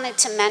really wanted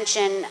to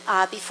mention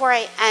before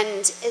I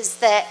end is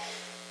that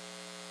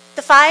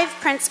the 5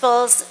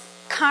 principals,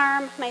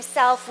 Carm,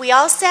 myself, we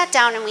all sat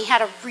down and we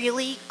had a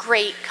really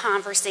great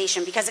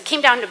conversation because it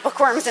came down to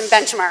bookworms and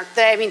benchmark.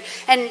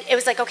 And it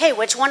was like, okay,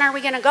 which one are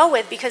we going to go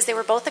with? Because they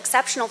were both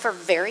exceptional for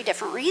very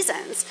different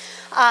reasons.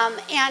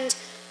 And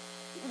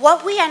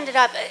what we ended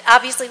up,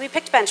 obviously we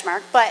picked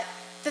benchmark, but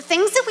the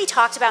things that we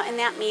talked about in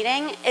that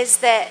meeting is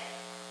that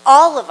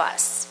all of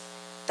us,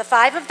 the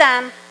 5 of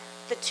them,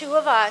 the 2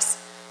 of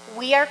us,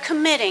 we are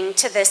committing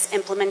to this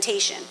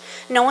implementation.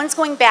 No one's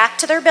going back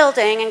to their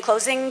building and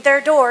closing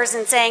their doors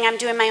and saying, I'm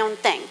doing my own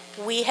thing.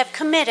 We have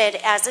committed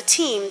as a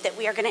team that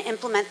we are going to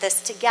implement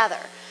this together.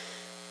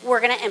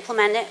 We're going to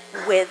implement it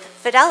with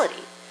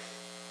fidelity.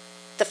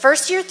 The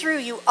first year through,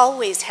 you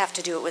always have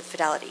to do it with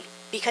fidelity,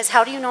 because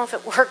how do you know if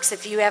it works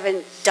if you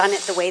haven't done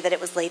it the way that it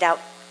was laid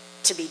out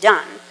to be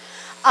done?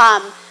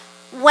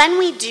 When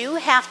we do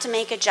have to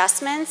make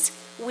adjustments,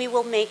 we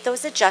will make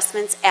those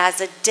adjustments as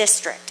a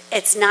district.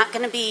 It's not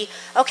going to be,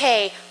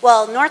 okay,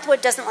 well,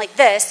 Northwood doesn't like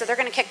this, so they're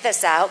going to kick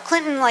this out.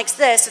 Clinton likes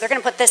this, so they're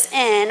going to put this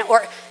in.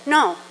 Or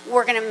no,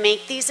 we're going to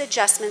make these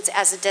adjustments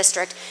as a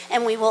district,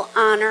 and we will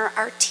honor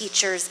our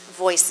teachers'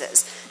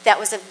 voices. That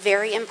was a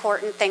very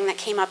important thing that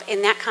came up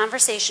in that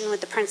conversation with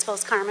the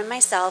principals, Carmen and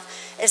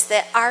myself, is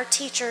that our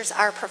teachers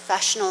are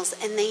professionals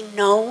and they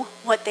know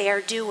what they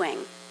are doing.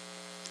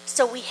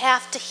 So we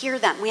have to hear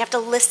them. We have to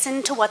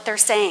listen to what they're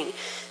saying.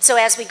 So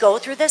as we go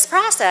through this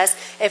process,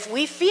 if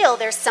we feel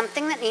there's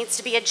something that needs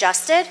to be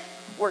adjusted,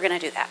 we're going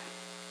to do that.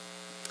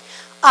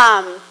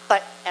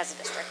 But as a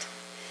district.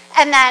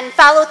 And then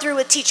follow through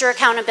with teacher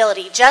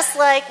accountability. Just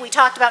like we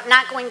talked about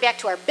not going back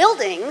to our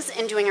buildings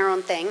and doing our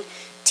own thing,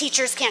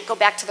 teachers can't go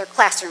back to their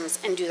classrooms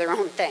and do their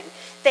own thing.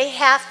 They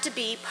have to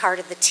be part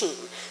of the team.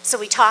 So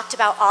we talked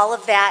about all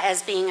of that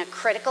as being a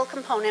critical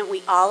component.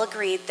 We all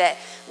agreed that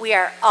we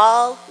are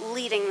all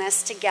leading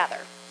this together.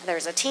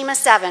 There's a team of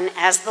 7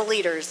 as the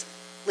leaders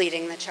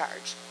leading the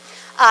charge.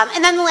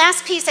 And then the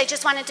last piece I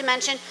just wanted to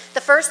mention,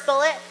 the first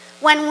bullet,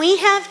 when we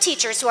have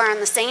teachers who are on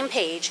the same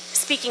page,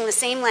 speaking the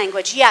same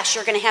language, yes,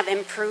 you're going to have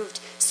improved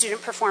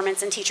student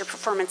performance and teacher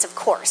performance, of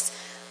course.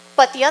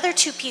 But the other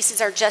 2 pieces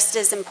are just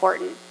as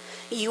important.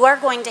 You are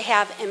going to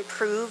have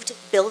improved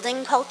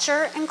building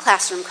culture and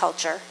classroom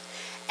culture,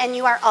 and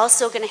you are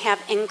also going to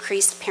have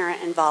increased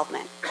parent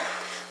involvement.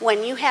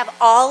 When you have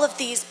all of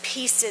these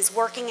pieces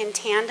working in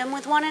tandem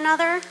with one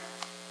another,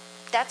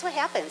 that's what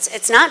happens.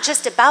 It's not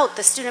just about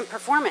the student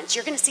performance.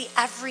 You're going to see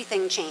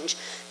everything change.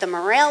 The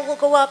morale will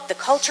go up, the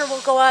culture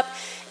will go up.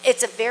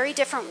 It's a very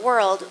different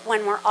world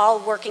when we're all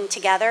working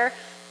together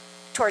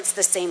towards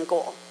the same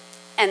goal.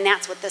 And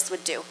that's what this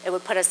would do. It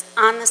would put us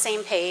on the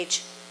same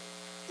page,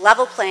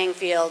 level playing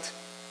field,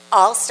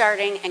 all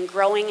starting and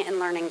growing and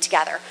learning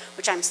together,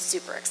 which I'm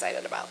super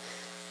excited about.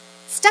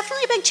 It's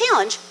definitely a big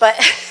challenge, but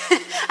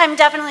I'm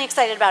definitely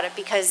excited about it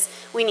because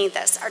we need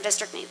this. Our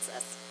district needs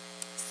this.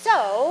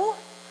 So,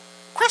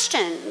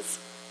 questions?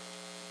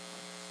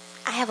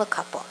 I have a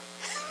couple.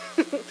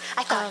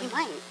 I thought you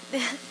might.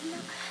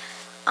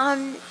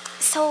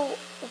 So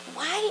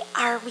why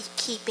are we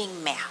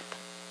keeping MAP?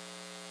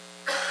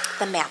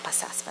 The MAP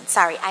assessment.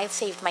 Sorry, I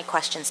saved my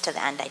questions to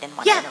the end. I didn't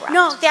want to interrupt.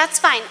 No, that's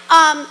fine.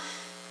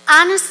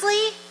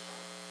 Honestly,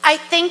 I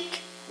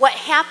think what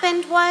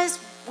happened was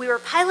we were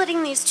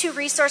piloting these 2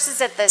 resources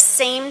at the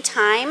same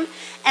time,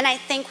 and I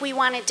think we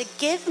wanted to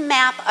give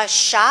MAP a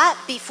shot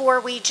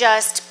before we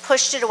just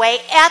pushed it away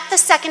at the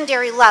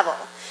secondary level.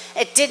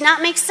 It did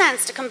not make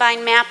sense to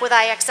combine MAP with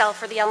IXL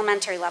for the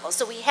elementary level,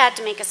 so we had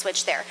to make a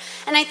switch there.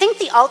 And I think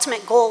the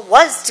ultimate goal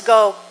was to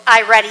go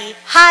iReady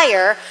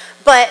higher,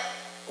 but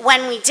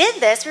when we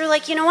did this, we were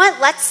like, you know what,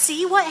 let's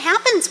see what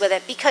happens with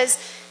it, because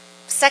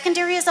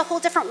secondary is a whole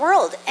different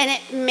world, and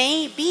it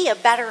may be a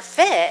better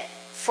fit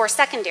for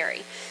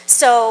secondary.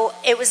 So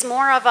it was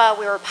more of a,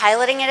 we were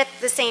piloting it at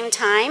the same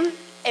time.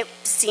 It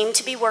seemed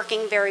to be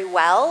working very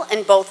well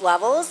in both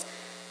levels.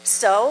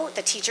 So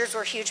the teachers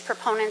were huge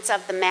proponents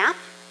of the MAP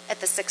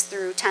at the 6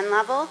 through 10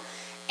 level,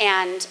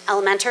 and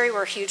elementary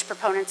were huge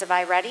proponents of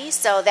iReady.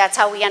 So that's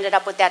how we ended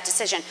up with that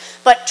decision.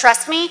 But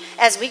trust me,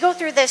 as we go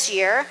through this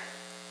year,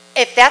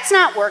 if that's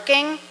not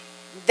working,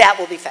 that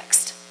will be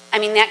fixed. I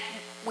mean, that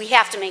we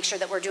have to make sure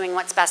that we're doing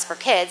what's best for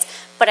kids,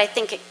 but I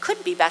think it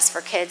could be best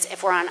for kids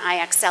if we're on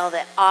IXL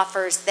that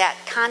offers that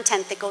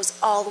content that goes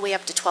all the way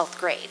up to 12th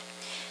grade.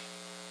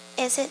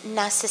 Is it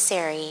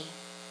necessary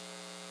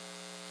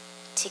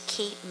to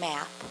keep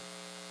MAP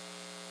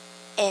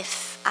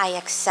if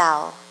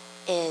IXL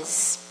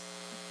is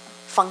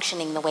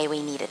functioning the way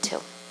we need it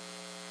to?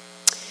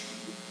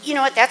 You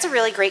know what, that's a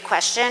really great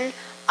question.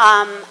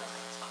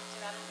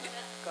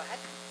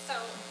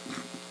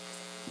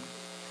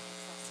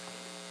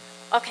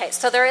 Okay,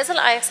 so there is an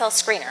IXL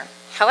screener.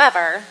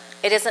 However,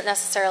 it isn't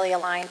necessarily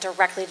aligned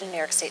directly to New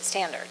York State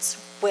standards.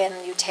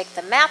 When you take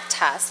the MAP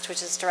test,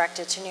 which is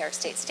directed to New York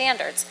State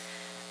standards,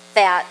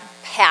 that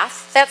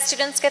path that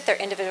students get, their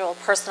individual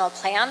personal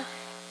plan,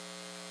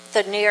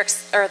 the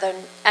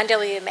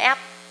NWA MAP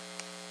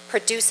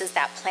produces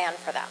that plan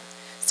for them.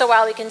 So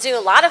while we can do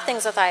a lot of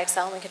things with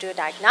IXL, and we can do a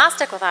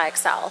diagnostic with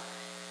IXL,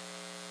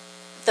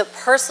 the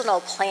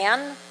personal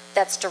plan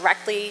that's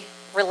directly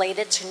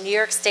related to New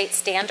York State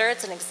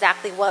standards and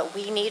exactly what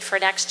we need for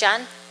next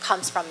gen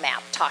comes from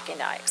MAP talking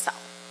to IXL.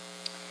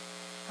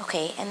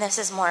 Okay, and this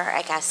is more,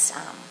 I guess,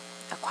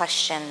 a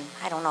question.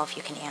 I don't know if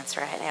you can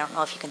answer it. I don't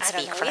know if you can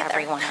speak for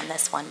everyone on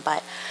this one,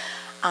 but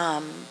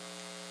at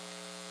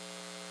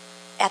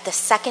the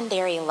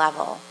secondary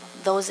level,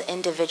 those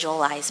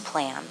individualized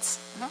plans,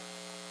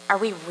 are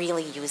we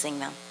really using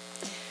them?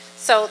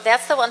 So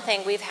that's the one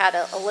thing. We've had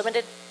a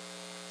limited,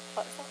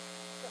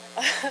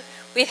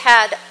 we've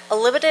had a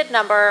limited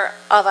number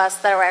of us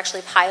that are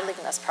actually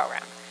piloting this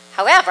program.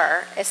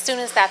 However, as soon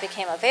as that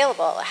became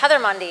available, Heather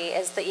Mundy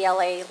is the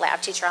ELA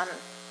lab teacher on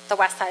the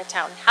west side of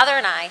town. Heather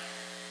and I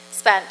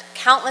spent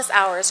countless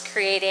hours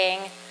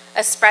creating a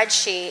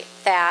spreadsheet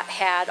that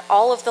had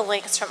all of the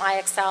links from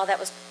IXL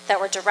that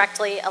were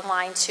directly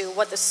aligned to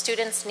what the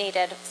students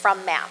needed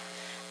from MAP.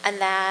 And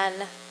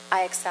then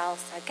IXL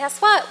said, guess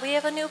what? We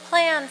have a new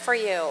plan for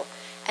you.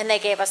 And they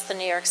gave us the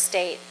New York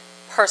State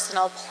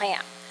personal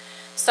plan.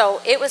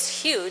 So it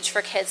was huge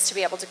for kids to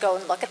be able to go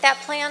and look at that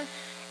plan.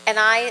 And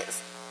I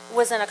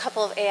was in a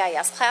couple of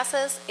AIS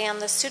classes,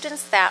 and the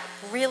students that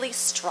really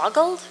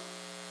struggled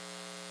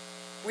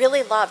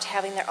really loved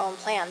having their own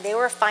plan. They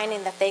were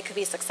finding that they could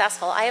be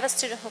successful. I have a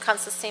student who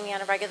comes to see me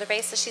on a regular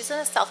basis. She's in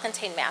a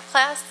self-contained math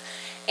class,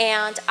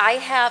 and I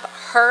have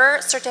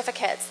her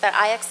certificates that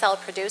IXL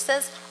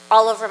produces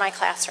all over my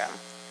classroom.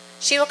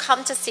 She will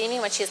come to see me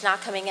when she's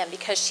not coming in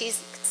because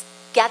she's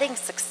getting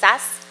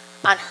success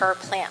on her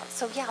plan.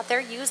 So yeah,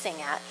 they're using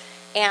it,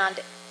 and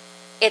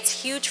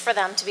it's huge for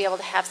them to be able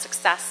to have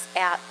success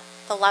at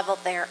the level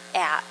they're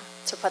at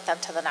to put them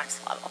to the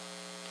next level.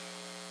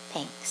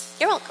 Thanks.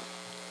 You're welcome.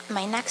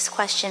 My next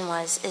question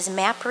was, is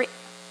MAP,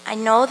 I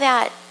know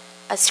that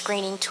a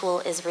screening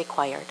tool is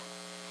required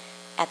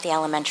at the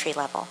elementary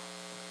level.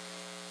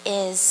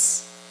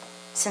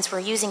 Since we're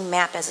using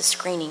MAP as a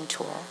screening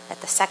tool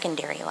at the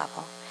secondary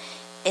level,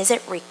 is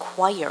it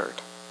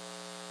required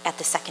at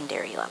the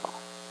secondary level?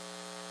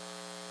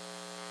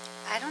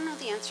 I don't know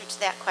the answer to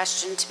that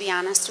question, to be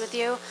honest with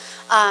you.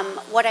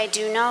 What I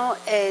do know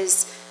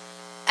is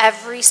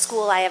every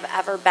school I have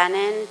ever been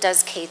in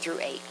does K through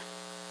 8.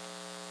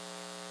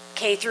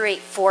 K through 8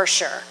 for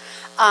sure.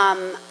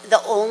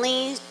 The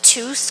only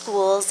 2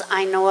 schools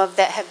I know of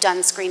that have done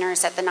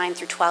screeners at the 9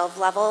 through 12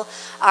 level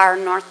are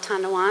North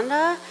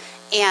Tonawanda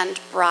and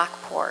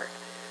Brockport.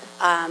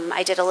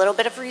 I did a little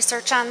bit of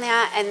research on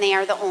that, and they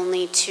are the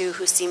only 2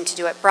 who seem to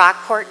do it.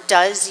 Brockport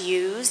does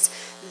use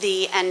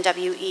the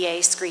NWEA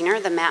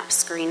screener, the MAP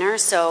screener,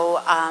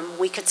 so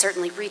we could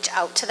certainly reach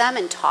out to them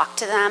and talk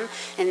to them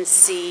and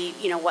see,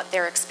 you know, what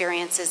their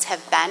experiences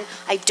have been.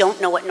 I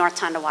don't know what North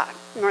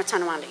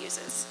Tonawanda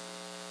uses.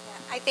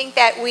 I think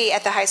that we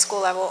at the high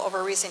school level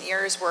over recent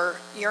years were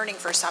yearning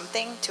for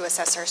something to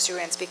assess our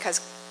students,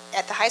 because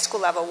at the high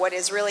school level, what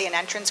is really an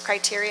entrance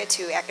criteria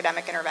to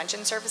academic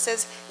intervention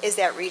services is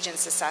that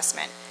Regents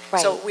assessment.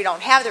 Right. So we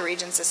don't have the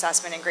Regents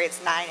assessment in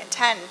grades 9 and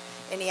 10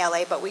 in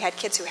ELA, but we had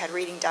kids who had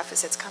reading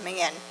deficits coming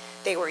in.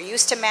 They were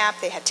used to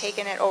MAP, they had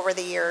taken it over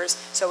the years,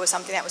 so it was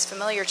something that was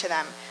familiar to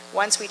them.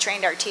 Once we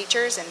trained our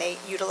teachers and they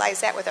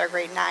utilized that with our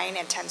grade 9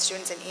 and 10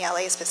 students in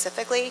ELA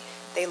specifically,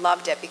 they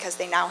loved it because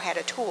they now had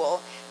a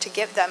tool to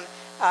give them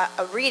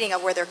a reading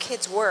of where their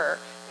kids were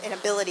in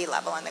ability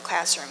level in the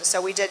classroom.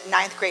 So we did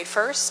 9th grade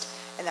first,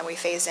 and then we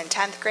phased in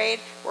 10th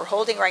grade. We're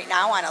holding right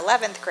now on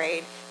 11th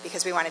grade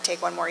because we want to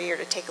take one more year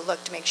to take a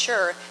look to make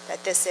sure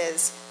that this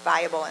is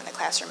viable in the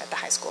classroom at the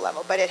high school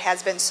level. But it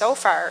has been so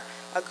far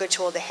a good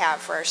tool to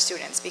have for our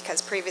students,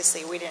 because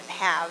previously we didn't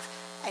have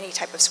any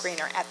type of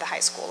screener at the high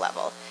school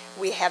level.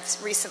 We have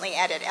recently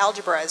added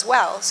algebra as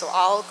well, so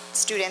all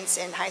students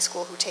in high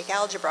school who take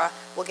algebra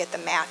will get the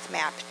math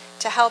mapped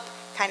to help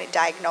kind of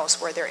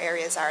diagnose where their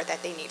areas are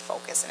that they need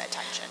focus and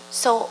attention.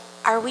 So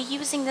are we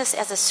using this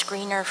as a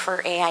screener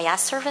for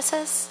AIS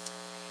services?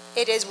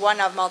 It is one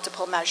of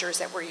multiple measures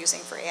that we're using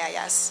for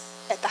AIS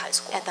at the high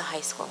school. At the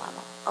high school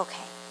level.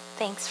 Okay.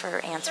 Thanks for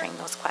answering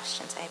those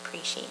questions. I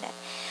appreciate it.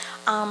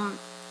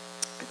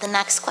 The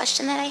next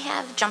question that I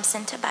have jumps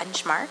into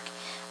benchmark.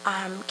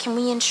 Can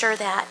we ensure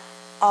that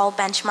all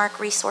benchmark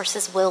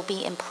resources will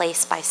be in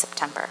place by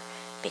September?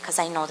 Because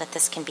I know that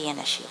this can be an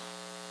issue.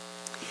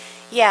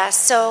 Yeah,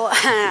 so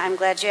I'm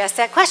glad you asked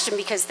that question,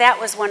 because that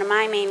was one of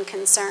my main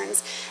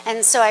concerns.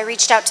 And so I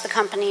reached out to the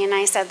company and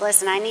I said,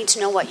 listen, I need to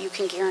know what you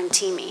can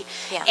guarantee me.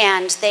 Yeah.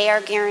 And they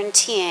are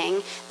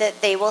guaranteeing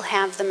that they will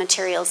have the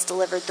materials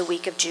delivered the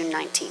week of June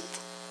 19th.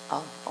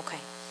 Oh, okay.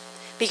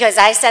 Because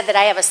I said that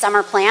I have a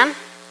summer plan.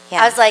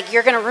 Yeah. I was like,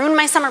 you're going to ruin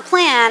my summer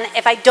plan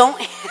if I don't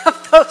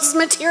have those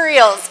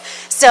materials.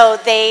 So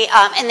they,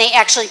 and they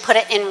actually put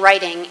it in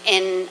writing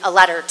in a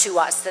letter to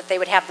us that they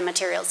would have the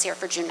materials here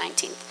for June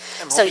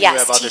 19th. I'm so hoping yes, you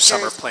have other teachers,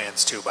 summer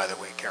plans too, by the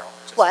way, Carol.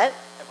 What?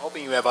 I'm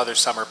hoping you have other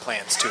summer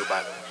plans too,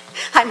 by the way.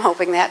 I'm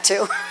hoping that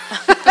too.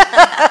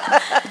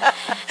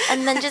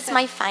 And then just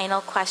my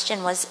final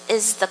question was,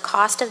 is the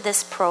cost of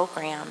this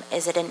program,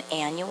 is it an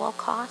annual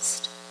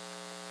cost?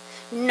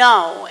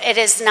 No, it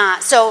is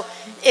not. So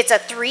it's a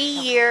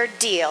 3-year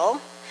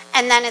deal.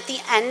 And then at the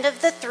end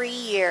of the 3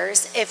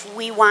 years, if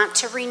we want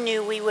to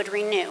renew, we would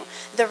renew.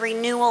 The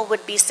renewal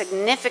would be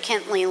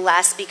significantly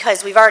less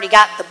because we've already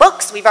got the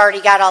books, we've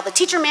already got all the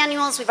teacher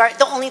manuals,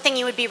 the only thing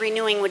you would be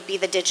renewing would be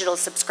the digital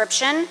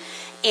subscription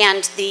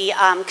and the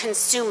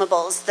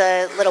consumables,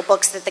 the little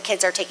books that the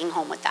kids are taking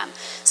home with them.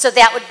 So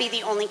that would be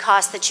the only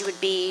cost that you would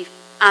be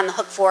on the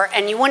hook for,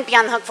 and you wouldn't be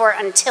on the hook for it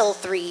until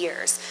 3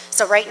 years.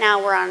 So right now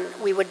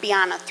we would be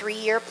on a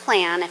 3-year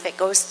plan if it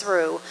goes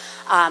through,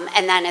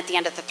 and then at the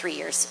end of the 3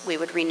 years, we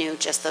would renew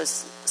just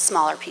those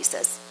smaller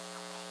pieces.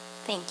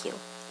 Thank you.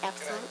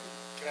 Absolutely.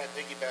 Can I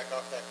piggyback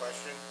off that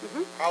question?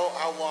 Mm-hmm.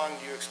 How long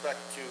do you expect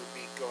to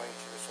be going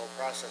through this whole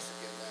process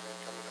again then and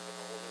coming up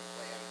with a whole new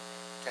plan?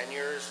 10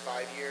 years, 5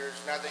 years?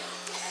 Not that,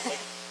 like,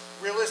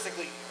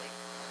 realistically, like,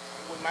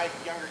 when my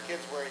younger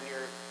kids were in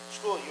your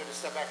school, you had to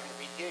step back from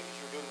the PTA because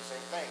you were doing the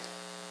same thing.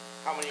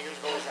 How many years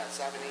ago was that?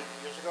 7, 8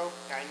 years ago?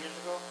 9 years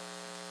ago?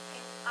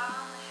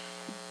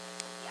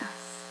 Yes,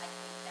 I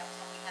think that was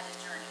when we had a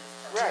journey.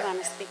 Do you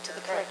want to speak to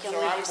the curriculum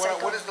review So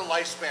cycle? what is the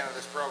lifespan of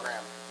this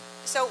program?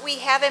 So we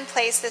have in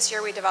place this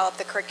year, we developed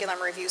the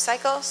curriculum review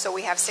cycle, so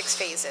we have 6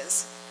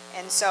 phases.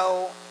 And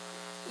so,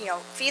 you know,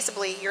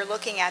 feasibly, you're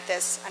looking at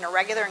this on a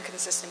regular and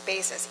consistent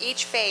basis.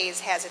 Each phase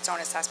has its own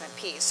assessment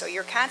piece, so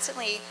you're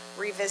constantly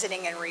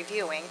revisiting and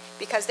reviewing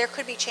because there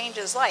could be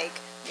changes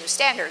like new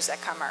standards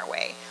that come our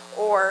way,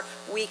 or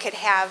we could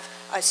have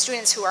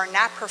students who are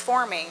not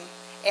performing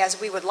as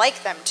we would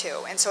like them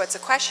to. And so it's a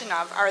question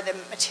of, are the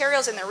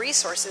materials and the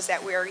resources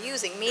that we are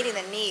using meeting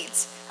the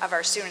needs of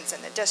our students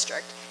in the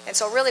district? And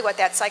so really what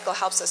that cycle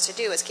helps us to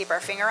do is keep our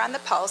finger on the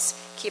pulse,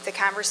 keep the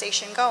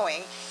conversation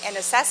going, and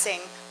assessing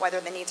whether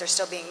the needs are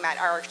still being met.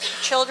 Are our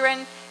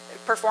children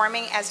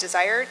performing as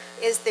desired?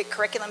 Is the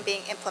curriculum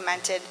being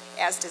implemented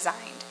as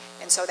designed?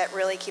 And so that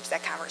really keeps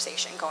that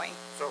conversation going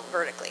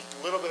vertically.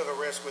 A little bit of a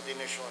risk with the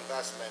initial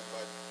investment,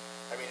 but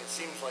I mean, it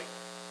seems like,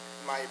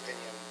 in my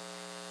opinion,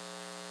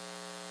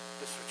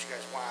 this is what you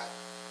guys want.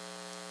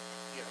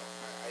 You know,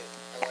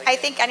 I like I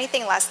think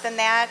anything less than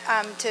that,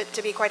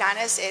 to be quite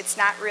honest, it's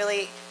not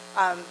really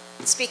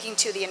speaking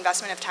to the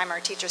investment of time our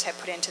teachers have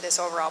put into this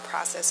overall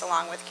process,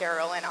 along with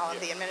Carol and all of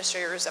the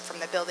administrators from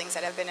the buildings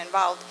that have been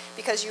involved,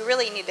 because you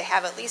really need to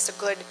have at least a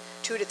good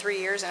 2 to 3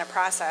 years in a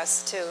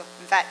process to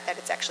vet that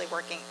it's actually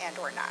working and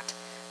or not.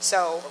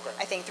 So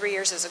I think 3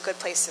 years is a good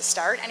place to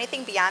start.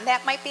 Anything beyond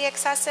that might be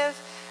excessive.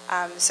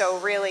 So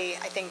really,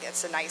 I think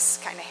it's a nice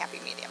kind of happy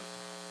medium.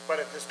 But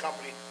if this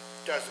company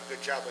does a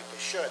good job like they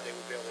should, they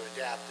would be able to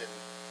adapt and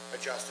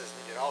adjust as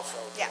needed also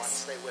to want to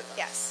stay with us.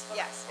 Yes,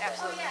 yes,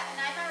 absolutely. Oh, yeah, and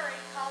I've already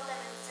called them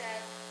and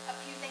said a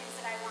few things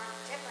that I want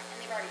different, and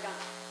they've already done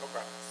it.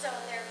 Okay. So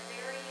they're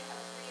very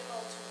agreeable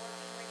to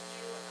working with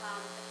you.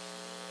 The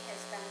PD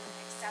has been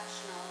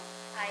exceptional.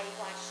 I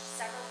watched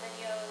several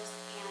videos,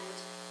 and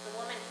the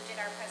woman who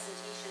did our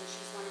presentation,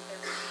 she's one of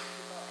their PD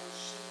people, and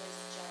she was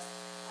just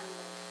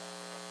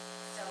unbelievable.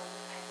 So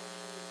I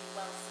believe we would be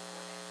well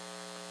supported.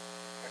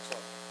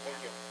 Excellent. Thank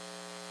you.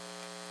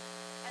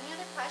 Any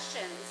other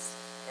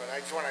questions? I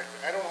just want to,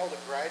 I don't hold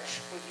a grudge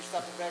with you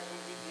stepping back from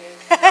the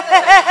BPA.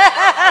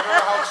 I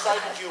remember how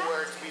excited you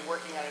were to be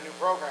working on a new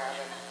program,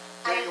 and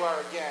here you are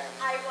again.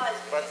 I was,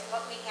 because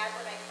what we had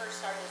when I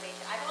first started was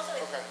AHSEPP. I've also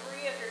had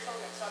 3 of your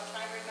children, so I'm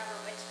trying to remember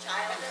which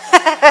child in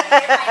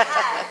my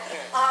head.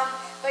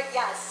 But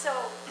yes, so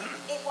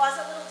it was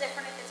a little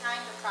different at the time.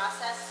 The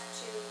process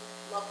to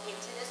look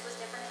into this was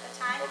different at the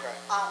time. Okay.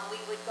 We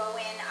would go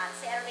in on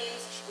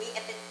Saturdays. We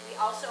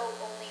also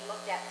only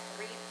looked at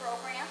 3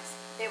 programs.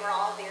 They were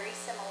all very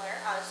similar.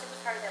 So it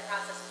was part of that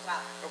process as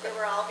well. Okay. They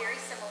were all very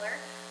similar.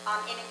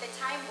 And at the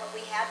time, what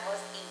we had was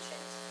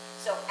ancient.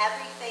 So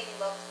everything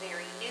looked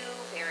very new,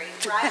 very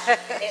fresh.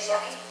 It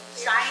looked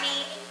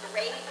shiny and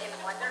great and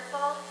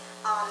wonderful.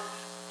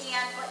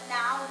 But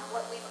now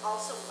what we've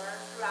also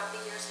learned throughout the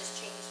years has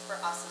changed for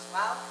us as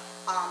well.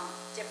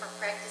 Different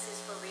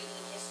practices for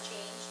reading has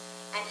changed.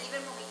 And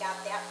even when we got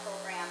that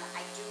program,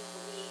 I do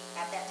believe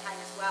at that time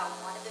as well,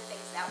 one of the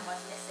things that was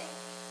missing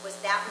was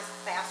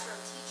classroom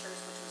teachers,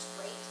 which was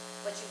great,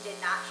 but you did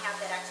not have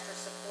that extra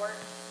support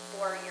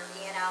for your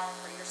E&L,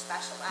 for your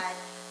special ed,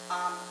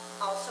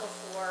 also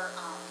for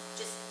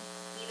just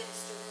even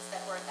students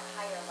that were at the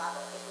higher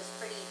level. It was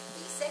pretty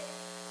basic.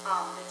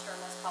 The term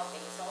was called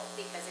basal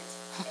because it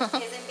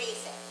isn't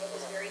basic. It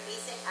was very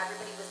basic.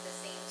 Everybody was the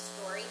same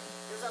story.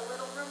 There's a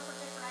little room for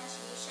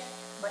differentiation,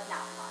 but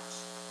not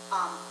much.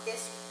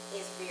 This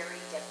is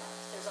very different.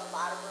 There's a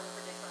lot of room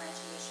for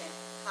differentiation,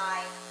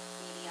 high,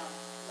 medium,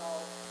 low,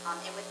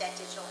 and with that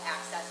digital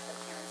access, the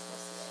parents will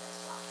see it as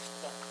well.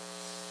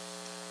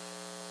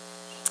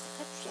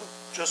 So,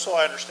 just so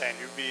I understand,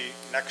 you'd be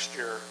next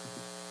year,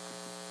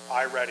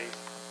 iReady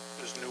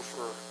is new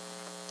for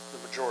the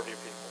majority of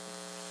people.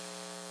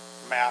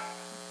 MAP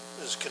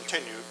is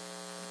continued,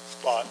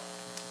 but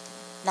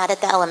Not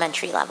at the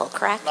elementary level,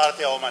 correct? not at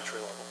the elementary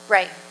level.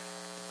 Right.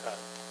 Okay.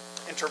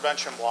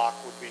 Intervention block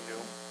would be new,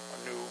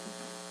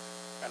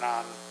 and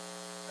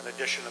in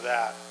addition to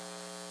that,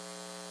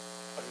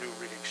 a new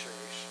reading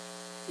series.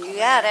 You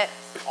got it.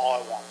 All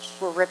at once.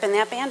 We're ripping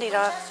that Band-Aid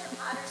off. Chester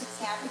Potters is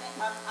having it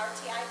on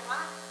RTI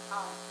block.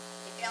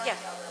 Yeah.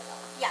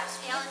 Yes.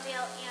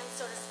 Allendale, and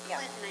so does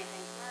Clinton, I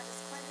think. Or does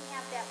Clinton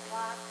have that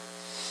block?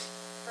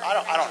 I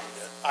don't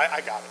need it. I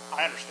got it.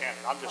 I understand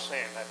it. I'm just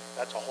saying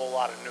that's a whole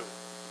lot of new.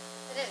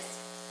 It is.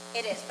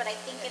 It is, but I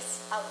think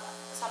it's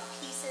some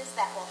pieces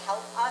that will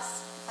help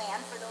us plan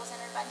for those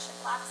intervention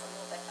blocks a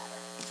little bit better.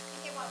 I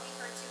think what we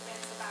heard too,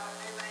 Vince, about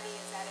iReady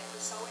is that it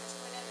was so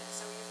intuitive and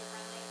so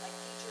user-friendly, like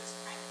teachers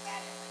kind of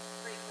had it like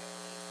pretty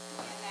quickly,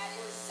 and that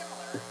it was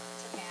similar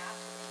to math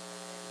in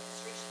the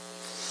administration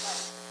pieces, but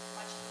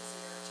much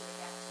easier to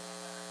adapt to and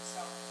learn. So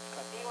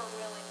they were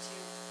willing to.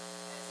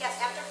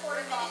 Yes, after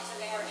 40 minutes,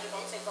 we were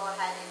able to go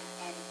ahead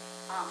and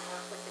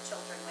work with the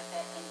children with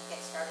it and get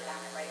started on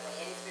it right away.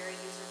 It is very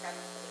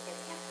user-friendly for the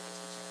kids and for the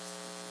teachers.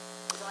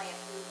 There's only a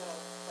few little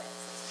clicks.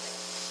 It's great.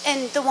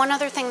 And the one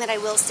other thing that I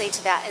will say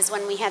to that is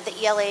when we had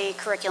the ELA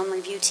curriculum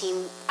review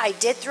team, I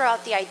did throw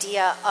out the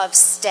idea of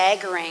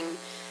staggering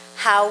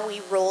how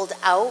we rolled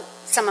out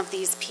some of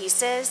these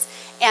pieces,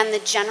 and the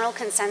general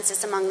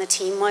consensus among the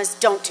team was,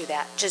 don't do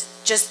that,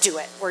 just do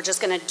it. We're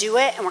just going to do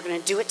it, and we're going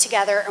to do it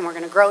together, and we're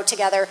going to grow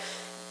together.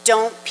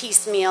 Don't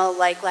piecemeal,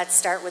 like, let's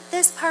start with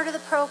this part of the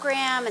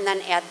program, and then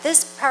add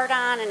this part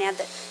on, and add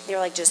that. They were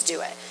like, just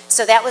do it.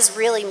 So that was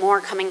really more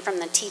coming from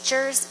the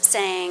teachers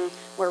saying,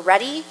 we're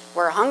ready,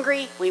 we're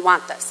hungry, we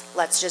want this.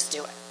 Let's just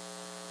do it.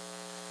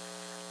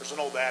 There's an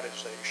old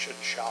adage that you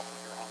shouldn't shop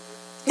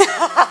when you're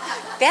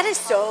hungry. That is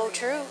so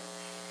true.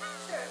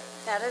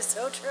 That is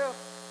so true.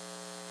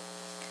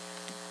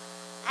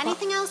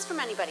 Anything else from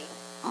anybody?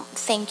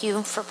 Thank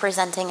you for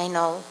presenting. I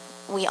know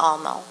we all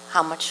know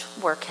how much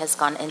work has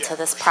gone into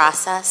this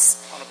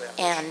process,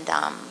 and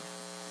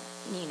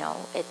you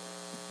know,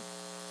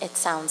 it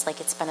sounds like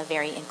it's been a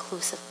very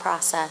inclusive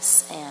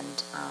process,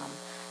 and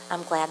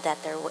I'm glad that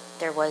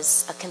there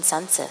was a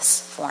consensus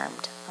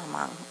formed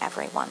among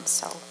everyone.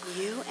 So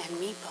you and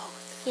me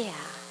both. Yeah.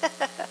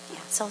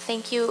 Yeah. So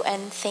thank you,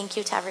 and thank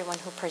you to everyone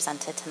who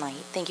presented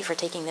tonight. Thank you for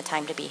taking the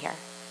time to be here.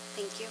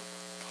 Thank you.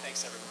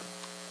 Thanks, everyone.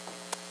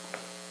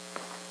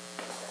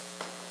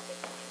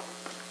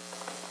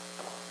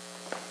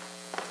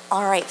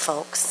 All right,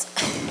 folks.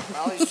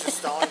 Molly's just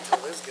stalling until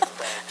Liz gets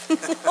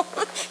back.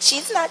 No,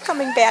 she's not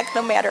coming back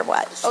no matter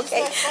what.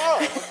 Okay. She's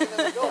not far. Looking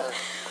at the door.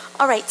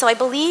 All right. So I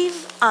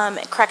believe,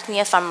 correct me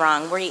if I'm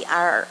wrong, we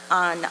are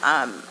on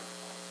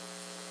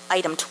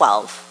item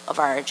 12 of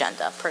our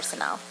agenda,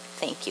 personnel.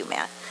 Thank you,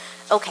 Matt.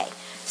 Okay.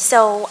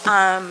 So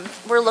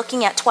we're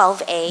looking at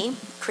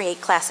 12A,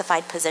 create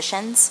classified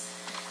positions.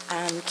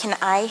 Can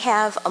I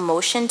have a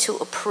motion to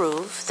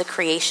approve the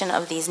creation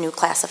of these new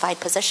classified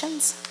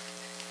positions?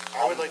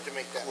 I would like to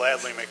make that.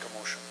 Gladly make a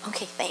motion.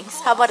 Okay, thanks.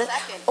 How about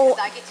Second, oh,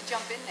 I get to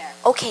jump in there.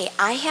 okay,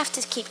 I have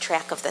to keep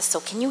track of this, so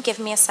can you give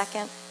me a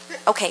second?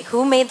 Okay,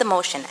 who made the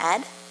motion?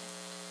 Ed?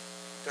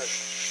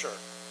 Sure.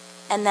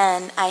 And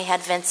then I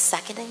had Vince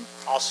seconding?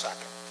 I'll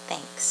second.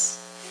 Thanks.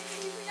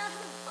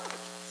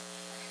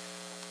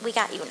 We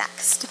got you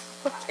next.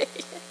 Okay.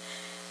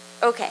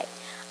 Okay.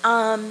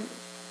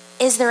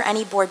 Is there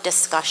any board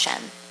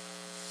discussion?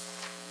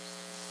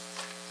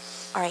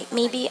 All right,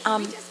 maybe,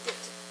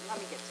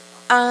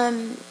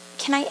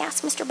 can I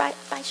ask Mr.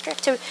 Bystrick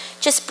to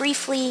just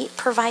briefly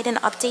provide an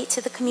update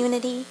to the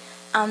community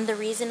on the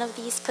reason of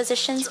these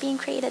positions being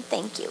created?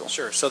 Thank you.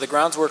 Sure. So the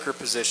grounds worker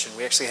position,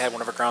 we actually had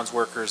one of our grounds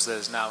workers that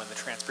is now in the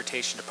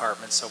transportation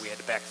department, so we had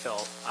to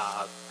backfill.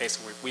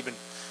 Basically,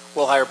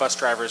 we'll hire bus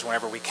drivers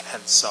whenever we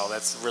can, so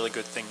that's a really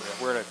good thing.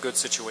 We're in a good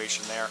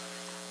situation there.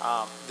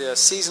 The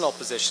seasonal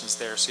positions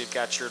there, so you've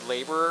got your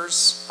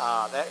laborers.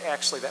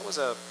 That was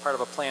a part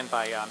of a plan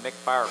by Mick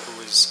Barr,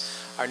 who is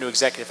our new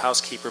executive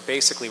housekeeper.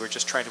 Basically, we're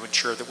just trying to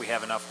ensure that we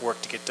have enough work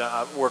to get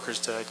workers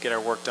to get our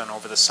work done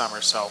over the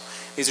summer. So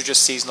these are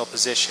just seasonal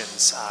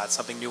positions. It's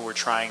something new we're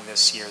trying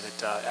this year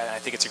that I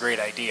think it's a great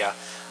idea.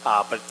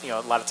 But you know,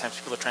 a lot of times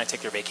people are trying to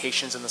take their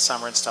vacations in the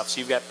summer and stuff. So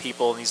you've got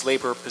people in these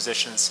labor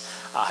positions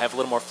have a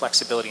little more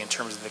flexibility in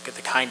terms of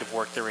the kind of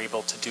work they're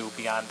able to do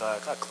beyond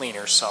a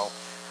cleaner. So.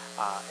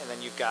 And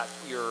then you've got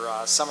your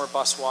summer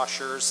bus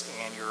washers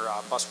and your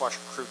bus washer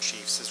crew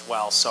chiefs as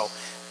well. So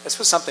this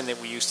was something that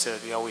we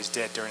always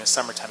did during the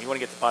summertime. You want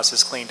to get the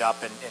buses cleaned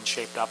up and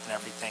shaped up and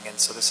everything. And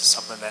so this is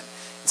something that,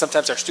 and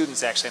sometimes our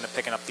students actually end up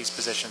picking up these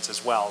positions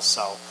as well.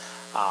 So,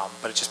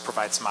 but it just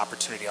provides some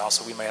opportunity.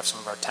 Also, we may have some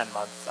of our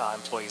 10-month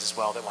employees as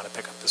well that want to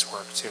pick up this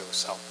work too.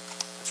 So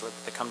that's what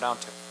they come down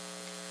to.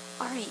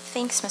 All right,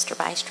 thanks, Mr.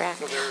 Bystrack.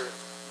 So they're,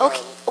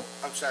 okay.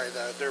 I'm sorry,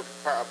 they're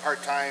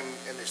part-time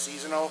and they're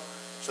seasonal.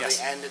 So Yes.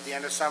 they end at the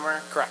end of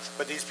summer? Correct.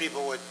 But these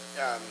people would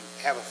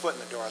have a foot in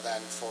the door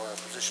then for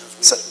positions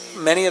we So would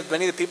need?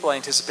 many of the people I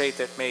anticipate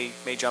that may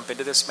jump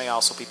into this may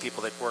also be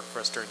people that work for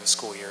us during the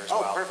school year as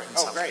well. Oh, perfect. In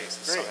Oh, some great,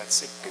 cases. great.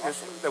 So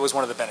Awesome. that was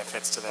one of the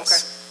benefits to this.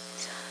 Okay.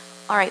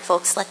 All right,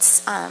 folks,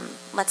 let's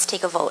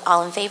take a vote.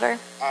 All in favor?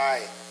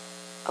 Aye.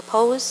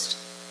 Opposed?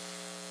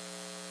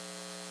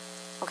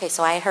 Okay,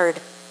 so I heard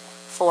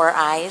 4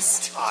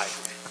 ayes. Aye.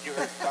 You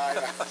heard 5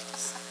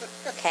 ayes.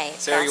 Okay.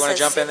 Sarah, you want to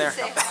jump in there?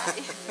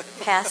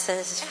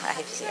 Passes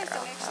 5-0.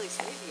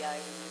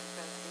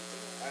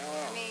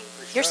 Okay.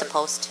 You're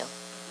supposed to.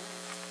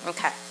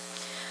 Okay.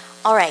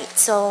 All right,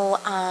 so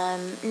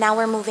now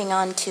we're moving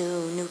on to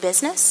new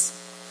business.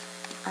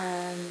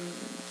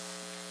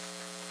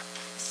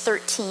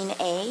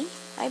 13A,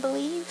 I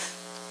believe.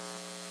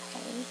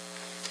 Okay.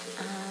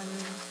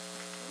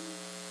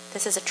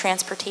 This is a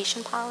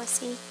transportation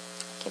policy.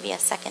 Give you a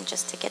second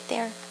just to get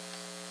there.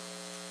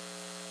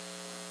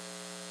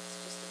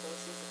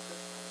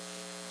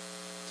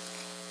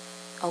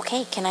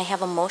 Okay, can I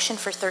have a motion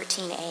for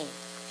 13A?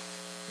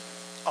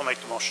 I'll make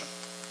the motion.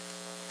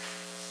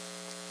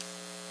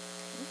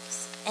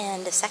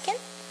 And a second?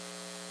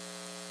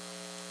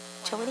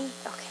 Jody?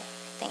 Okay,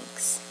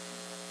 thanks.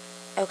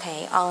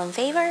 Okay, all in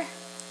favor?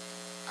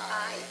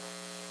 Aye.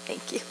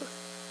 Thank you.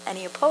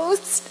 Any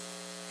opposed?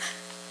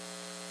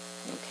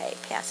 Okay,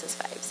 passes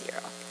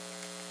 5-0.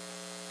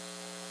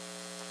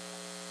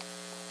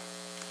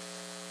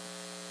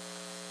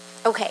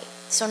 Okay,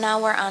 so now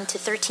we're on to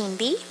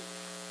 13B.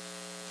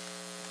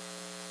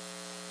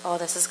 Oh,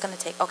 this is going to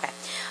take, okay.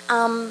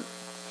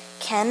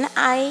 Can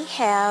I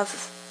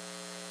have,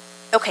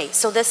 okay,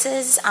 so this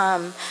is,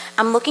 I'm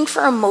looking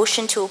for a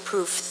motion to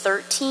approve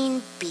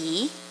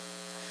 13B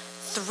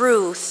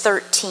through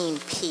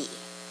 13P.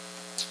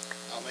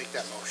 I'll make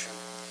that motion.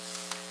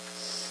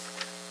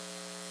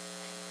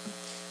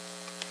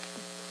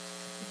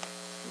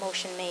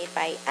 Motion made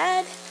by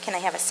Ed. Can I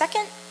have a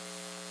second?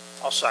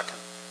 I'll second.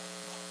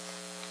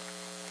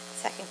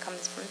 Second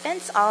comes from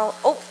Vince.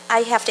 I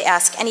have to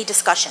ask, any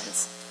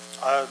discussions?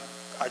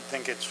 I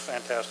think it's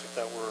fantastic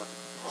that we're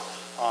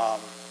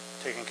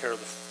taking care of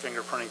the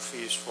fingerprinting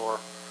fees for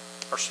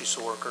our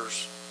CISA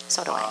workers.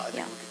 So do I, I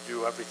think we could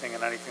do everything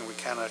and anything we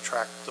can to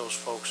attract those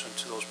folks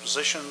into those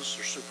positions.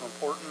 They're super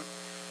important,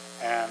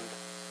 and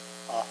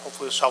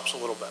hopefully this helps a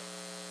little bit.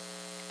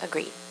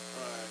 Agreed.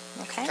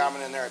 Okay.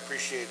 Comment in there, I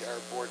appreciate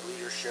our board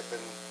leadership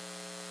and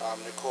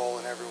Nicole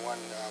and everyone,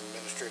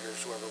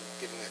 administrators, whoever,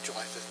 getting that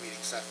July 5th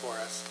meeting set for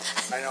us.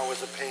 I know it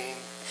was a pain.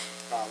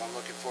 I'm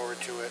looking forward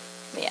to it.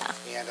 Yeah.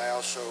 And I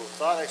also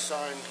thought I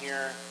saw in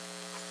here,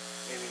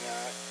 maybe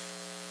not,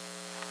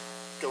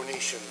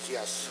 donations.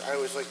 Yes, I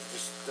always like to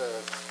just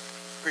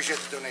appreciate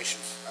the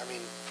donations. I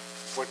mean,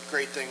 what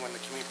great thing when the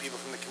people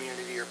from the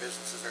community or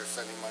businesses are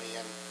sending money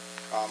in.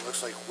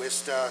 Looks like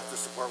WISTA to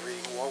support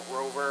Reading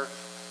Rover,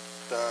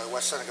 the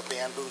West Seneca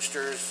band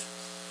boosters,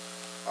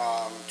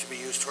 to be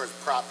used towards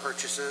prop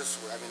purchases.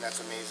 I mean, that's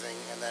amazing.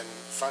 And then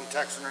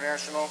Suntex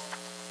International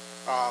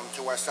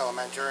to West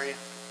Elementary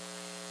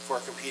for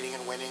competing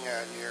and winning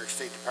a New York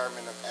State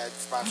Department of Ed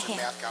sponsored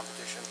math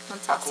competition.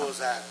 That's How awesome. cool is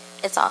that?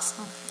 It's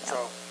awesome. Yep.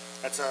 So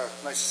that's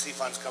nice to see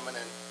funds coming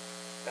in,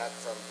 not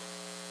from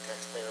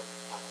taxpayer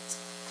pockets.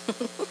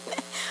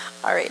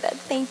 All right, Ed,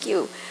 thank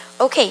you.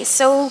 Okay,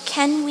 so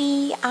can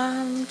we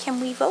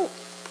vote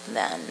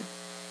then?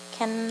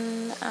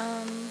 Can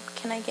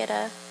I get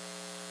a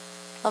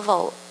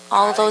vote?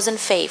 All those in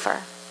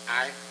favor?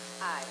 Aye.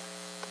 Aye.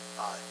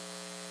 Aye.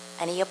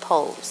 Any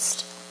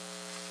opposed?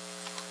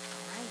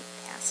 All right,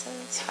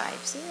 passes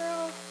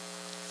 5-0.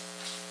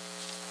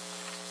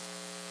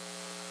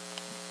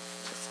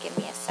 Just give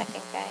me a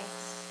second, guys.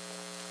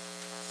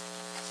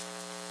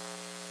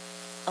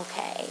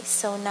 Okay,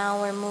 so now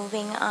we're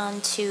moving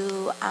on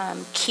to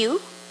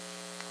Q,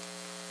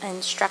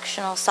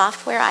 instructional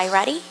software.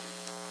 Ready?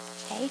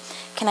 Okay,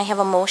 can I have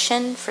a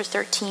motion for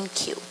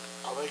 13Q?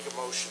 I'll make a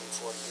motion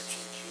for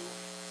 13Q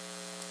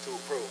to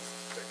approve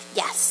 13Q.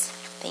 Yes,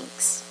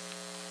 thanks.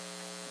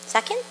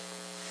 Second?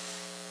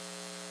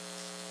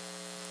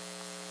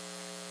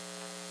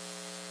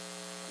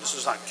 This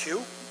is on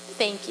Q?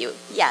 Thank you.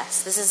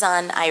 Yes, this is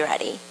on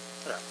iReady.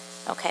 Yeah.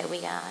 Okay, we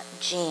got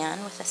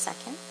Jan with a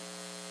second.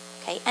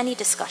 Okay, any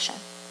discussion?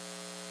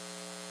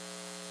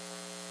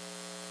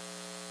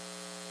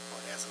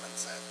 What hasn't been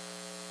said.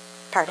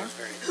 Pardon?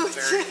 That was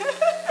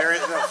very,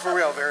 no, for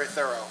real, very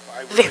thorough.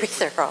 Very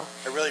thorough.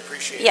 I really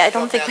appreciate it. Yeah, I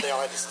don't think they all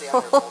had to stand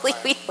there the whole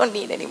time. we don't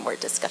need any more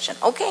discussion.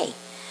 Okay.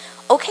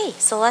 Okay,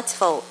 so let's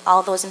vote.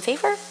 All those in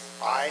favor?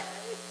 Aye.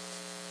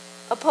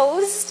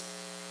 Opposed?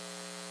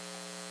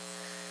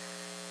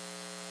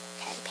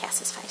 Okay,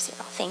 passes 5-0.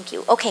 Thank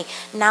you. Okay,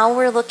 now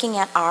we're looking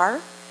at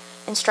R,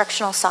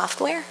 instructional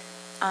software,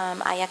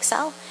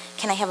 IXL.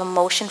 Can I have a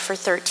motion for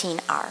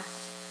 13R?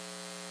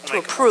 To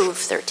approve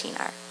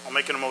 13R. I'll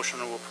make a motion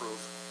to approve.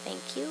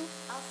 Thank you.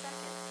 I'll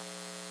second.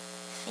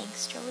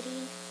 Thanks,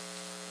 Jody.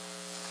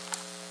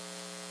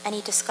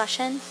 Any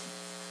discussion?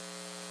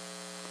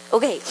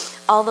 Okay,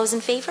 all those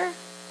in favor?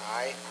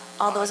 Aye.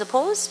 All those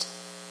opposed?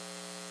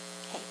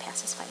 Okay,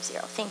 passes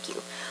 5-0. Thank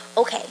you.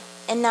 Okay,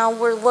 and now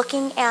we're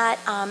looking at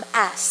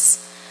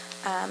S.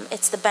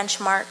 It's the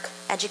benchmark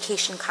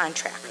education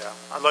contract. Yeah,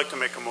 I'd like to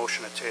make a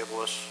motion to table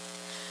this.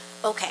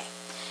 Okay,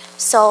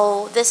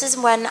 so this is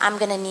when I'm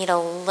going to need a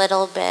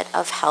little bit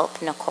of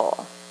help,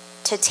 Nicole.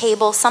 To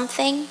table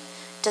something,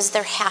 does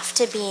there have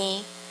to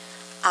be...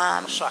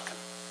 A second.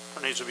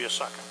 There needs to be a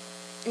second.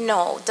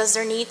 No, does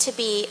there need to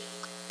be...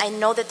 I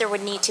know that there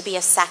would need to be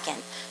a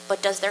second,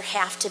 but does there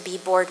have to be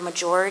board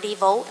majority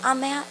vote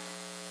on that?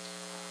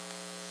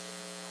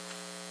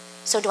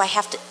 So do I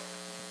have to...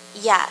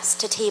 Yes,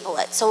 to table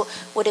it. So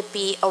would it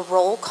be a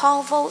roll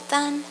call vote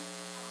then?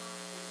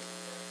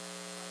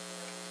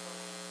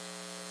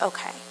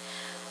 Okay.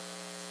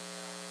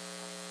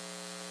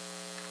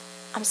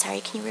 I'm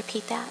sorry, can you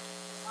repeat that?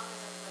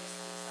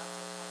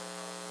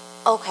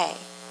 Okay.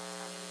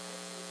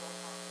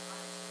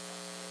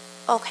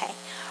 Okay.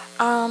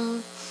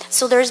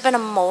 So there's been a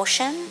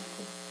motion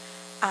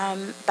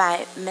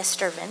by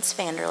Mr. Vince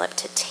Vanderlip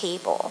to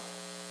table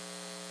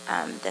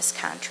this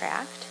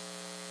contract.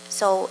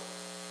 So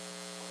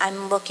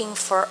I'm looking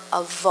for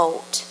a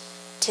vote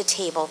to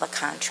table the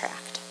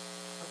contract,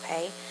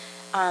 okay?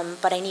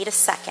 But I need a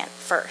second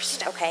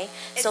first, okay?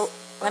 So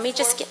let me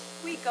just get...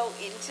 We go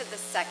into the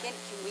second,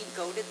 can we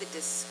go to the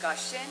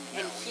discussion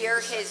and hear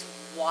his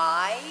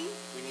why?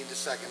 We need the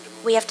second to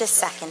move. We have to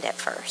second it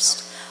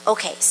first.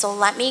 Okay, so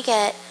let me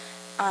get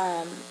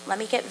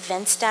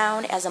Vince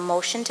down as a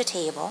motion to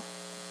table.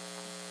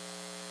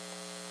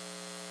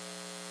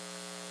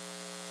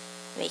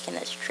 Making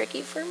this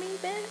tricky for me,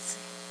 Biz.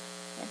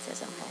 This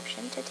is a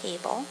motion to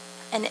table.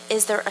 And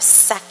is there a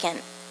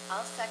second?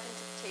 I'll second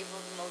to table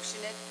the motion.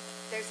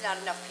 There's not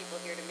enough people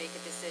here to make a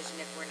decision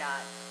if we're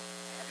not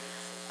having a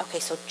decision. Okay,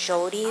 so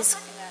Jody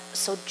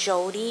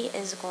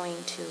is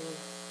going to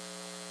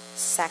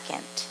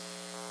second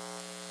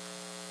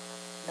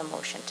the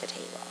motion to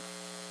table.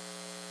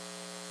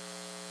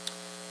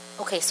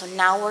 Okay, so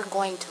now we're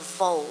going to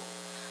vote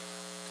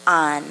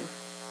on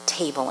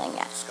tabling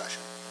it.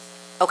 Discussion.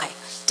 Okay,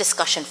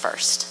 discussion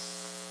first.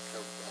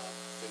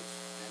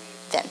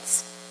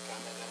 Vince.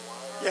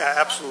 Yeah,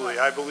 absolutely.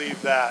 I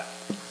believe that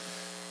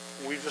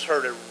we've just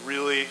heard a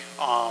really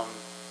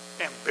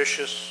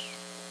ambitious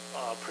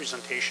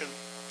presentation.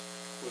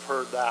 We've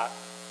heard that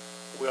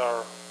we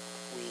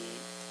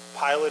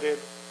piloted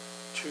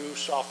 2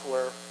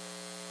 software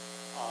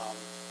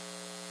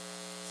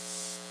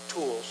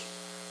tools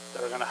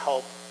that are going to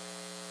help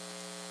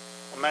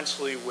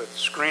immensely with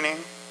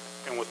screening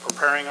and with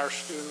preparing our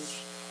students,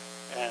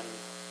 and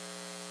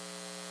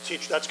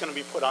that's going to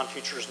be put on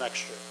teachers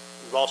next year.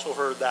 We've also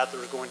heard that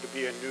there's going to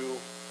be a new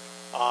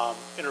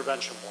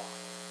intervention block.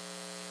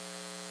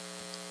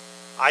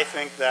 I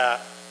think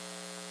that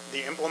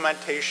the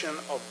implementation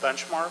of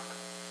benchmark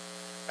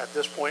at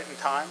this point in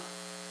time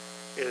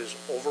is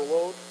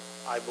overload.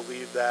 I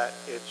believe that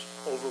it's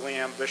overly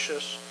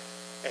ambitious,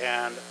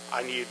 and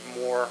I need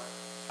more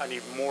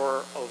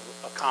of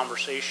a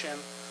conversation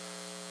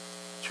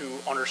to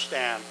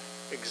understand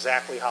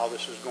exactly how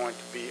this is going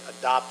to be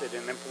adopted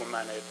and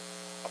implemented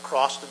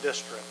across the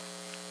district.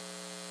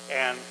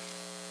 And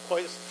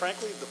quite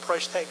frankly, the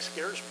price tag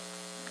scares me.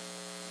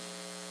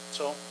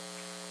 So,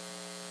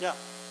 yeah.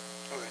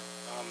 Okay.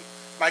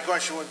 My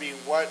question would be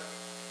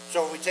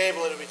so if we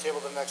table it, if we table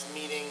the next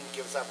meeting,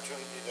 give us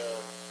opportunity to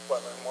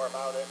learn more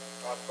about it,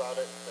 talk about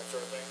it, that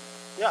sort of thing?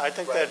 Yeah, I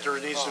think that there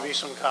needs to be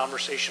some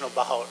conversation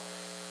about,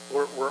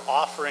 we're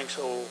offering,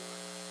 so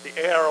the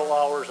ARO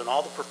hours and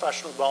all the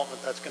professional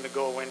development that's going to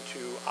go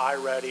into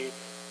iReady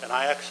and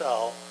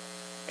IXL,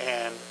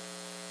 and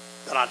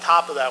then on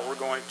top of that, we're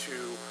going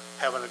to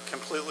have a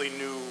completely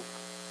new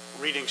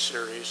reading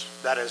series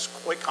that is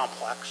quite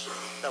complex,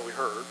 that we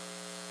heard.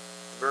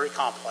 Very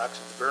complex,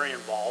 it's very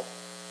involved,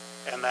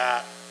 and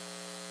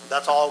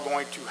that's all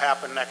going to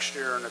happen next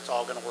year, and it's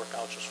all going to work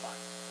out just fine.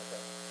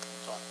 Okay.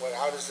 So,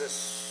 how does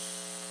this?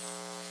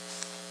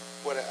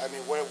 What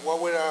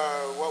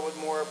would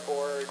more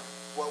board?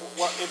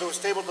 What if it was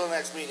tabled to the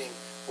next meeting?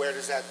 How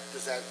does that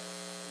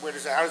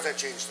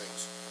change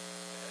things?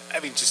 I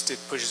mean, just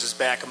it pushes us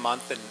back a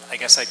month, and I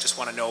guess I just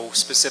want to know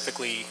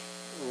specifically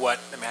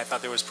I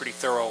thought there was pretty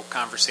thorough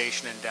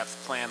conversation,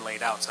 in-depth plan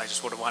laid out, so I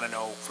just would want to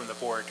know from the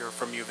board or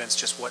from you, Vince,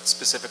 just what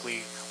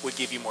specifically would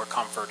give you more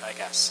comfort, I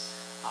guess.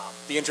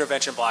 The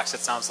intervention blocks,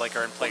 it sounds like,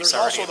 are in place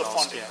already. There's also the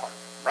funding part,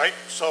 right?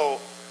 So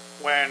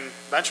when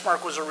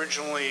benchmark was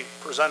originally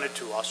presented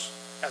to us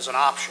as an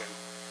option,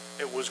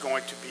 it was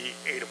going to be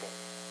aidable.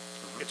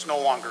 Mm-hmm. It's no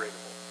longer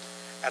aidable.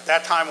 At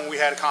that time when we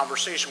had a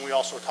conversation, we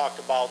also talked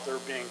about there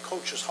being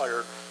coaches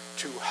hired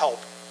to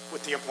help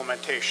with the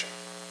implementation.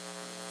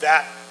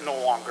 That no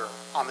longer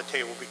on the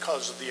table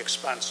because of the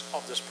expense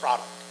of this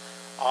product.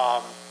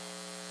 I'm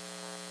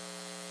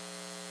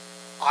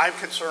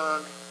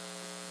concerned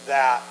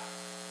that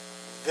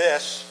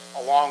this,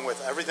 along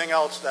with everything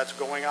else that's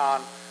going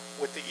on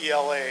with the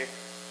ELA,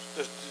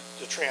 the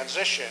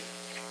transition,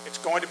 it's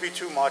going to be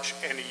too much,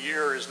 and a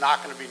year is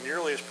not going to be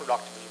nearly as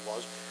productive as it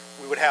was.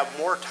 We would have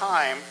more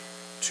time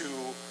to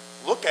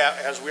look at,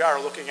 as we are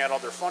looking at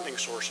other funding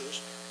sources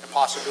and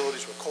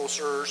possibilities with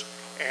COSERS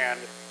and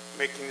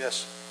making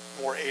this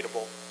more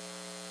aidable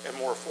and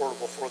more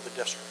affordable for the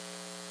district.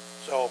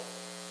 So,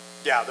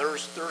 yeah,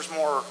 there's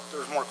more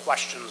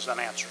questions than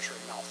answers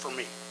right now for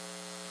me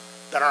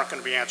that aren't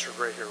going to be answered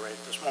right here, right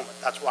at this moment.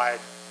 That's why,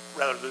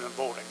 rather than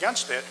vote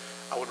against it,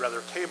 I would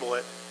rather table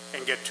it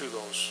and get to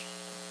those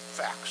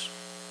facts.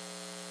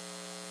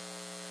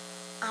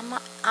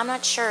 I'm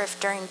not sure if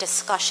during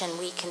discussion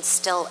we can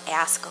still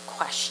ask a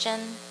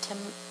question to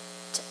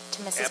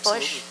Mrs. Absolutely.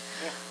 Bush.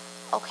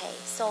 Yeah. Okay,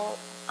 so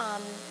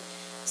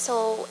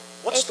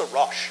what's the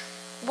rush?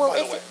 Well, by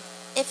the way?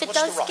 if it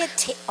What's does the rush?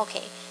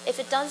 if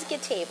it does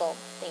get tabled,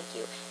 thank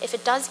you. If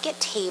it does get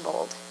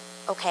tabled,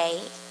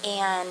 okay,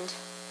 and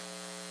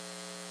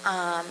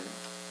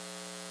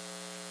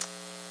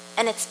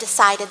it's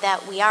decided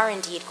that we are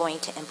indeed going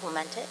to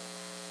implement it,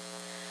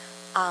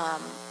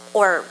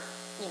 or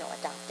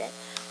adopt it.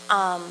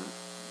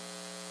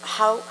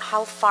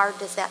 How far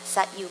does that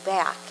set you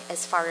back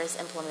as far as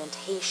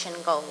implementation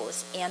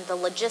goes and the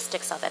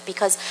logistics of it?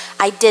 Because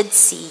I did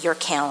see your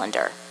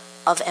calendar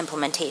of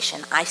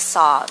implementation. I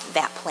saw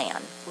that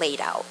plan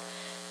laid out.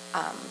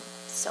 Yeah,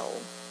 so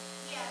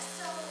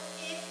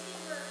if we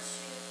were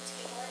to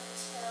table it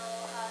until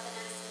the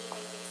next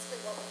meeting, basically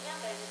what would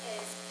happen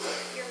is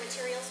your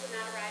materials would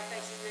not arrive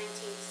by June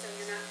 19th, so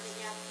you're not going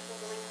to have people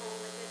going home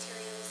with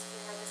materials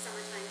for the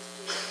summertime to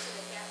do to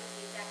look at,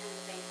 review, that kind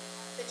of thing.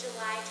 The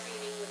July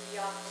training would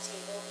be off the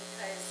table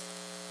because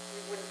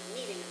we wouldn't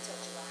be meeting until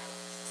July.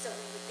 So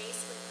we would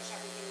basically push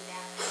everything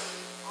back to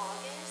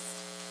August.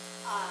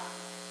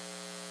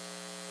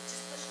 it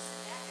just pushes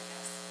it back, I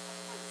guess, at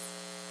once.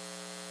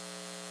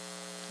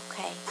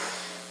 Okay.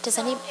 Does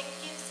So any, it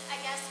gives, I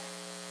guess,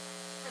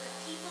 for the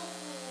people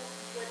who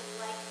would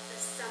like the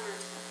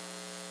summertime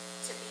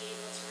to be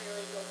able to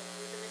really go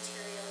through the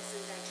materials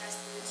and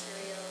digest the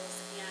materials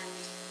and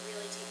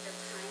really take their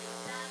time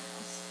with them,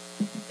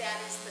 that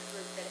is the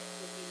group that it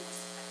would be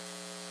most effective.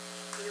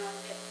 You know,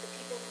 if the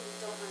people who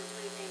don't want to do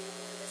anything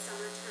over the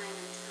summertime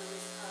in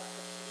terms of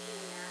the PD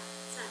and that,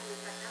 it's not going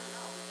to affect them at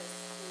all because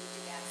we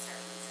do that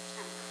starting in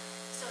September.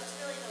 So it's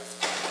really those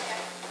people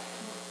that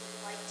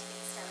would like to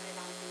get started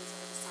on things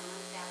over the summer,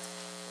 that's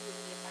who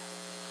would be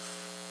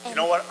effective. You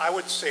know what I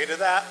would say to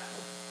that?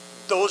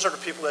 Those are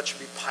the people that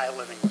should be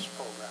piloting this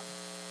program.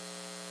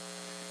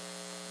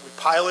 We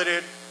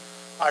piloted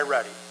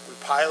iReady. We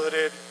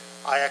piloted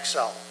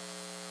IXL.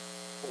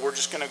 We're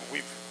just going to,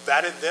 we've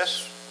vetted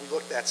this. We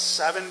looked at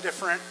the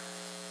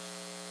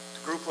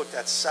group looked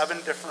at 7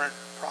 different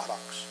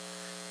products,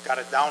 got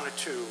it down to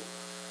 2,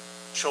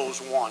 chose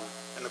 1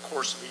 in the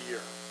course of a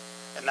year.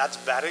 And that's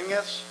vetting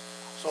this.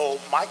 So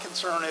my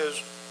concern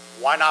is,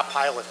 why not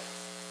pilot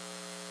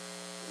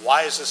it?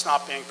 Why is this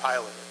not being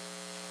piloted?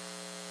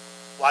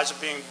 Why is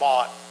it being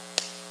bought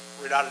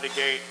right out of the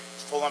gate,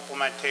 full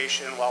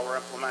implementation while we're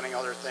implementing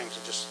other things?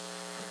 It just.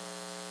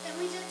 And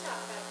we did talk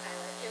about a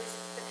pilot. It was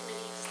the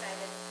committee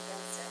decided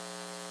against it.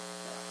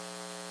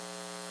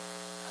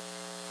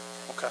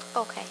 Okay.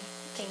 okay,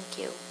 thank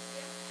you.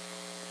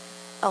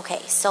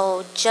 Okay,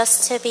 so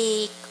just to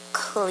be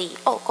clear,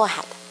 oh, go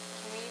ahead.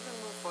 Can we even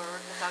move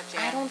forward without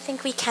Jan? I don't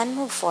think we can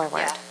move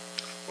forward. Yeah.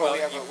 Well,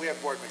 we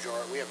have board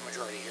majority, we have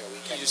majority here. We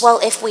can. Well,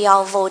 if we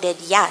all voted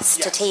yes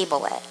to Yes.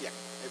 table it, Yeah,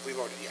 if we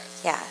voted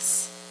yes.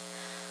 yes.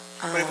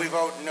 But if we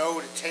vote no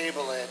to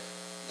table it,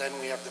 then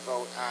we have to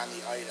vote on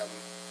the item,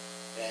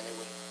 and it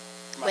would.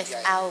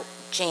 Without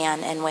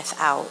Jan and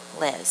without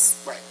Liz.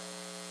 Right.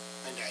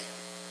 And Diane.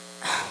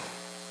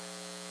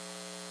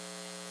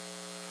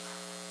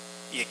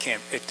 You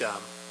can't,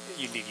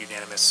 you need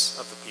unanimous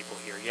of the people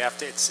here. You have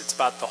to, it's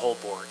about the whole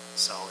board.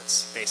 So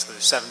it's basically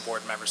there's 7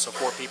 board members, so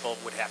 4 people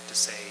would have to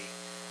say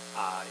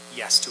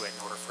yes to it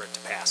in order for it to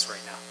pass right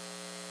now.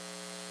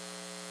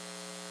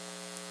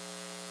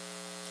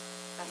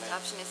 Best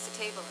option is to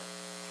table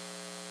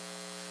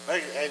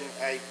it. And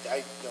I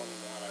don't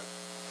even want to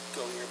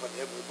go here, but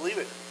I believe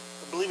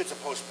it's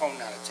a postpone,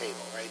 not a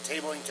table, right?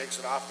 Tabling takes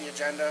it off the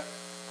agenda,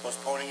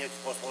 postponing it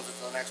postpones it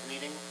to the next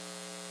meeting?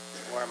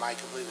 Or am I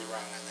completely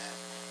wrong on that?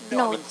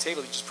 No, I mean, the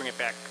table, you just bring it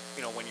back,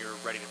 you know, when you're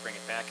ready to bring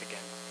it back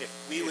again.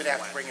 We would have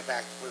to bring it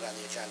back to put it on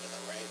the agenda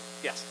though, right?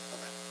 Yes.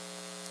 Okay.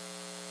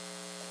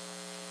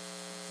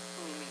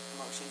 Can we make a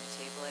motion to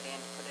table it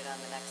and put it on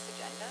the next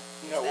agenda?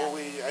 No, well,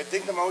 I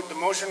think the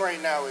motion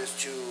right now is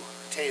to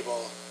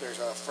table.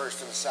 There's a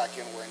first and a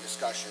second. We're in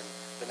discussion.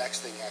 The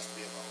next thing has to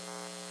be a vote.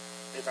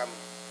 If I'm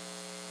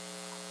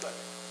good.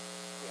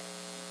 Yeah.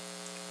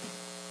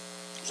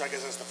 So I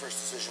guess that's the first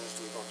decision is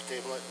do we vote to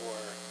table it or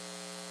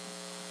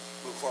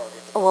move forward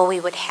with the Well, we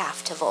would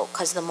have to vote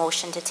because the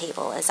motion to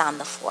table is on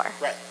the floor.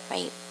 Right.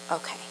 Right?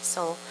 Okay,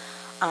 so,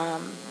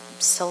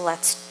 so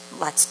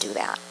let's do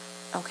that,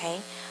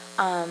 okay?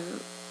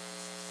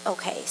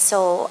 Okay,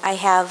 so I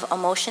have a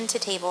motion to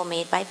table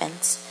made by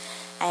Vince.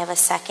 I have a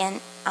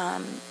second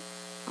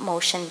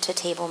motion to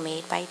table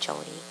made by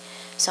Jody.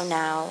 So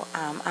now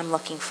I'm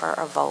looking for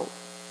a vote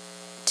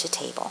to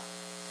table.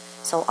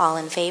 So all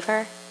in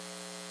favor?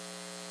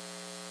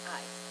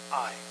 Aye.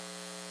 Aye.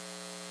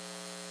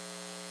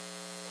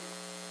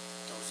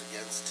 those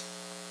against.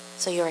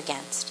 So you're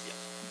against? Yes.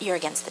 You're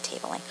against the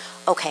tabling.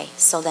 Okay,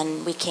 so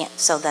then we can't,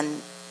 so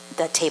then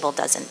the table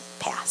doesn't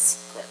pass.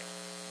 Correct.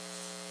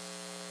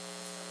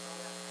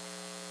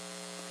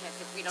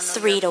 Yes, if we don't know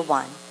 3 your- to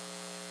 1.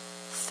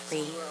 3,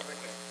 We're over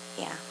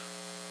here. yeah.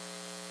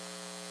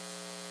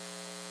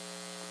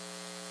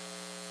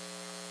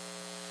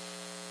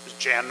 Is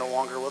Jan no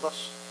longer with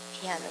us?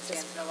 Yeah,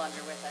 Jan's no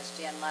longer with us.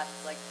 Jan left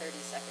like 30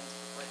 seconds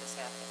before this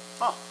happened.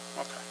 Oh,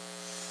 okay.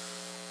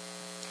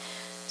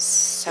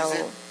 So, Is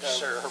it,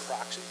 Sarah, her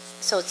proxy?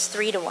 so it's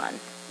 3 to 1.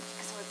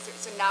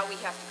 So now we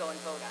have to go and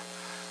vote on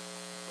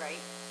it,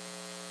 right?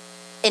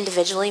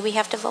 Individually, we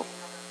have to vote?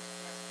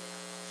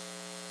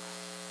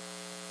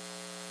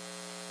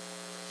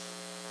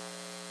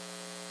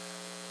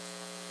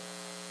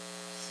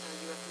 So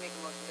you have to make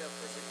a motion to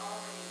approve it.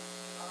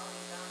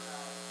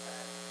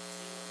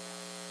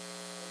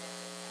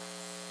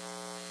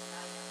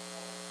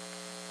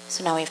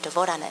 So now we have to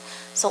vote on it.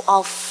 So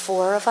all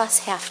 4 of us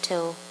have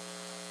to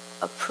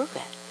approve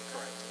it.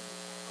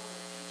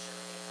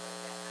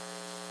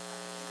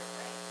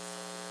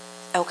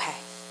 Okay.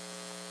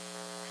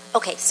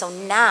 Okay, so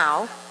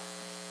now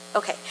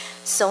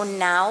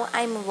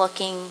I'm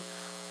looking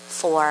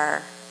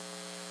for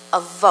a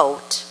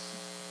vote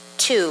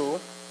to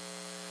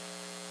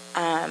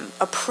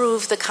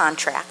approve the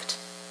contract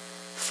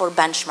for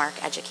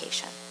Benchmark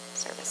Education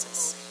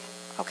Services.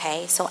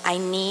 Okay, so I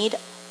need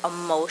a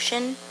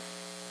motion.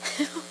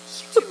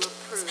 To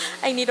approve.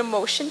 I need a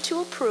motion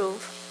to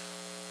approve.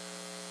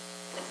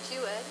 If you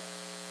would.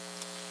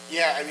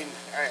 Yeah, I mean,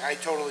 I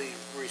totally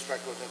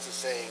respect what Vince is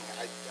saying.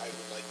 I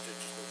would like to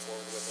just move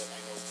forward with it. I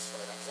know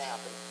what has to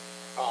happen.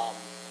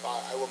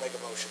 I will make a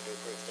motion to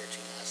approve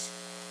 13S.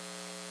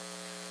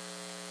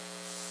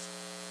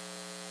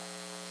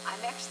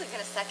 I'm actually going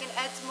to second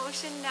Ed's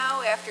motion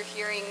now after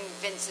hearing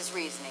Vince's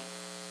reasoning.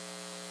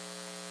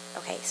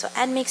 Okay, so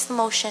Ed makes the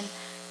motion,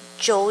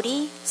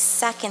 Jody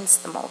seconds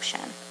the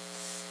motion.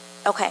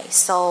 Okay,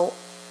 so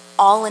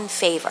all in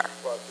favor?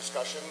 Well,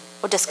 discussion?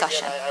 Or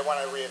discussion. Again, I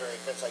want to reiterate,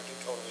 Vince, I do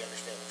totally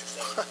understand what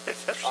you're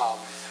saying.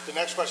 The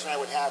next question I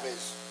would have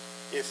is,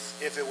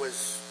 if it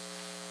was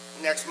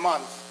next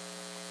month,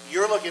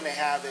 you're looking to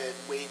have it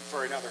wait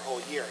for another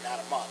whole year, not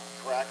a month,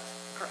 correct?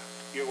 Correct.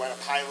 You want to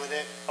pilot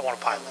it? I want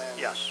to pilot it,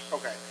 yes.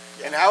 Okay.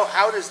 Yeah. And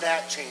how does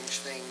that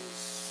change things?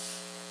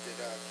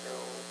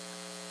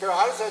 Carol,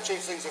 how does that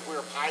change things if we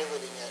were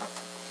piloting it?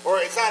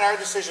 Or it's not our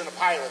decision to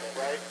pilot it,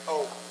 right?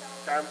 Oh,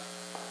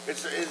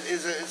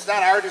 it's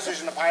not our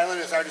decision to pilot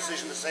it, it's our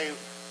decision to say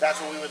that's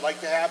what we would like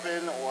to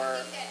happen,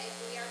 or? If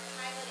we are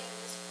piloting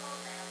this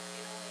program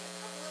in only a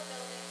couple of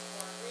buildings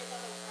or a grade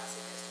level across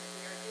the district,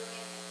 we are doing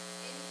it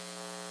in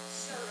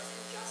service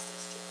and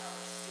justice to our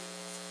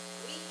students.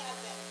 We have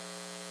been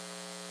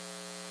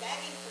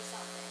begging for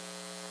something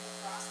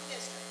across the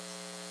district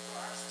for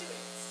our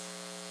students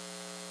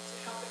to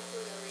help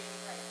improve their reading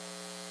and writing.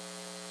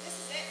 This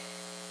is it.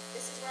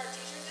 This is where our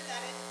teachers have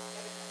done it.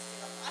 They've invested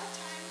a lot of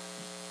time.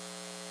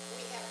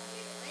 We have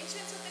made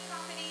arrangements with the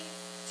company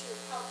to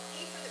help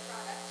pay for the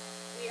product.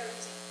 We are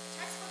using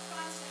textbook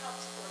funds to help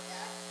support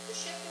that. The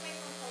shift away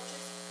from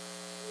coaches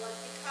was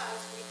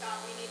because we thought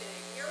we needed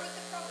a year with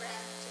the program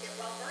to get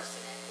well versed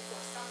in it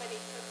before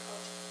somebody could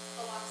coach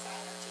alongside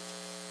our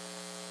teachers.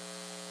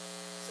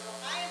 So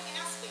I am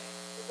asking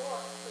the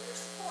board for your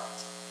support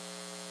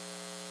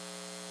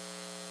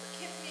for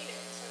kids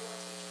meetings for our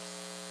teachers.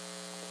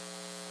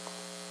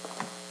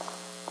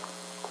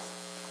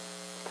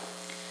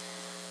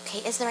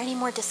 Okay, is there any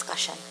more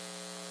discussion?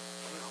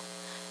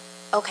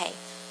 Okay,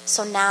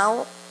 so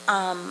now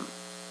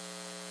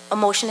a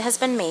motion has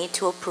been made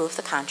to approve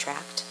the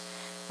contract.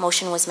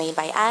 Motion was made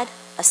by Ed,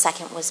 a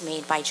second was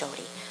made by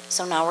Jody.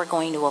 So now we're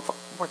going to a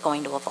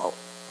vote,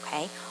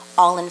 okay?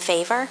 All in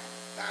favor?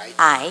 Aye.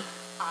 Aye.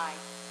 Aye.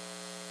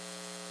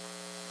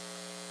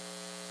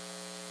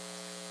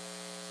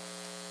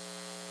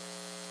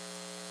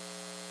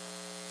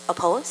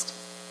 Opposed?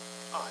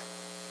 Aye.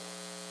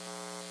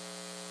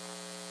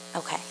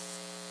 Okay.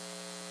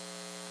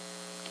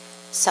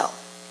 So,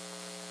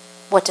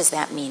 what does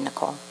that mean,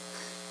 Nicole?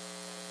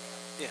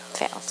 Yeah.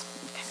 Failed.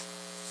 Okay.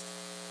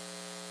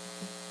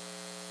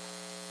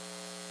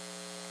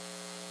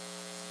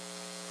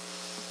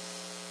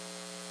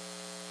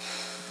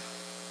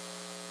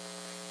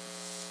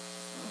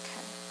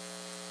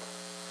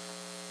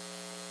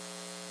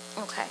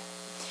 Okay.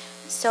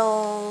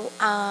 So,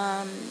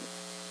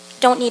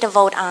 don't need a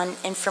vote on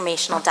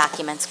informational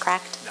documents,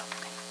 correct? No.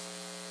 Okay.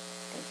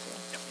 Thank you.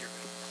 Yep, you're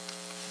good.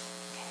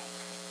 Okay.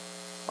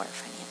 Board of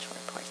Financial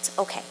Reports.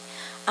 Okay.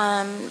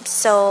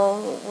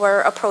 So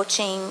we're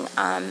approaching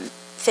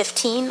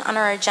 15 on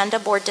our agenda,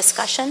 board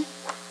discussion.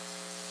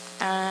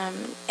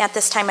 At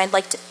this time, I'd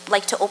like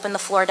to open the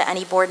floor to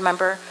any board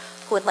member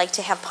who would like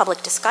to have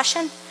public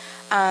discussion.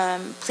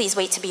 Please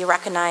wait to be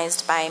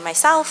recognized by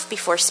myself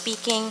before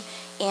speaking,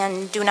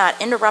 and do not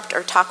interrupt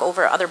or talk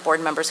over other board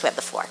members who have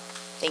the floor.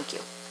 Thank you.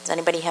 Does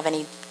anybody have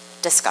any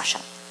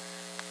discussion?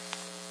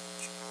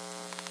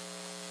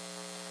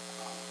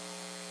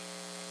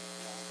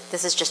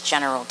 This is just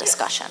general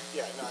discussion.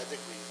 Yeah, no, I think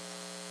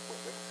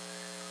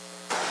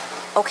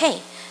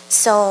Okay,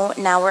 so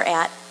now we're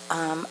at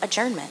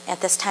adjournment. At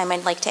this time,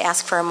 I'd like to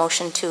ask for a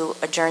motion to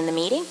adjourn the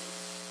meeting.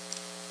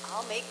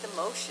 I'll make the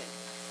motion.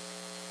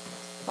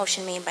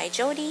 Motion made by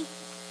Jody.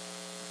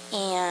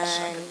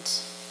 And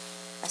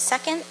a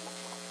second.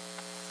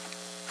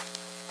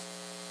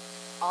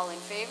 All in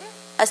favor?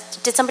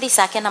 Did somebody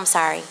second? I'm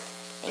sorry.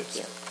 Thank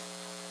you.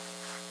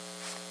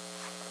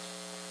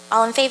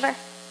 All in favor?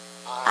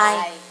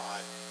 Aye.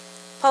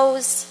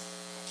 Opposed?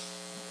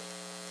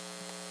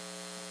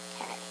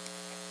 Okay.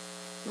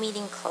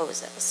 Meeting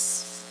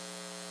closes.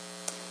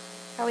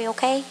 Are we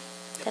okay?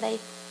 Did I?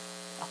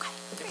 Okay.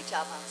 Great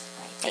job, Hans.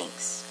 All right,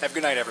 thanks. Have a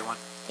good night, everyone.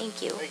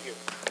 Thank you. Thank you.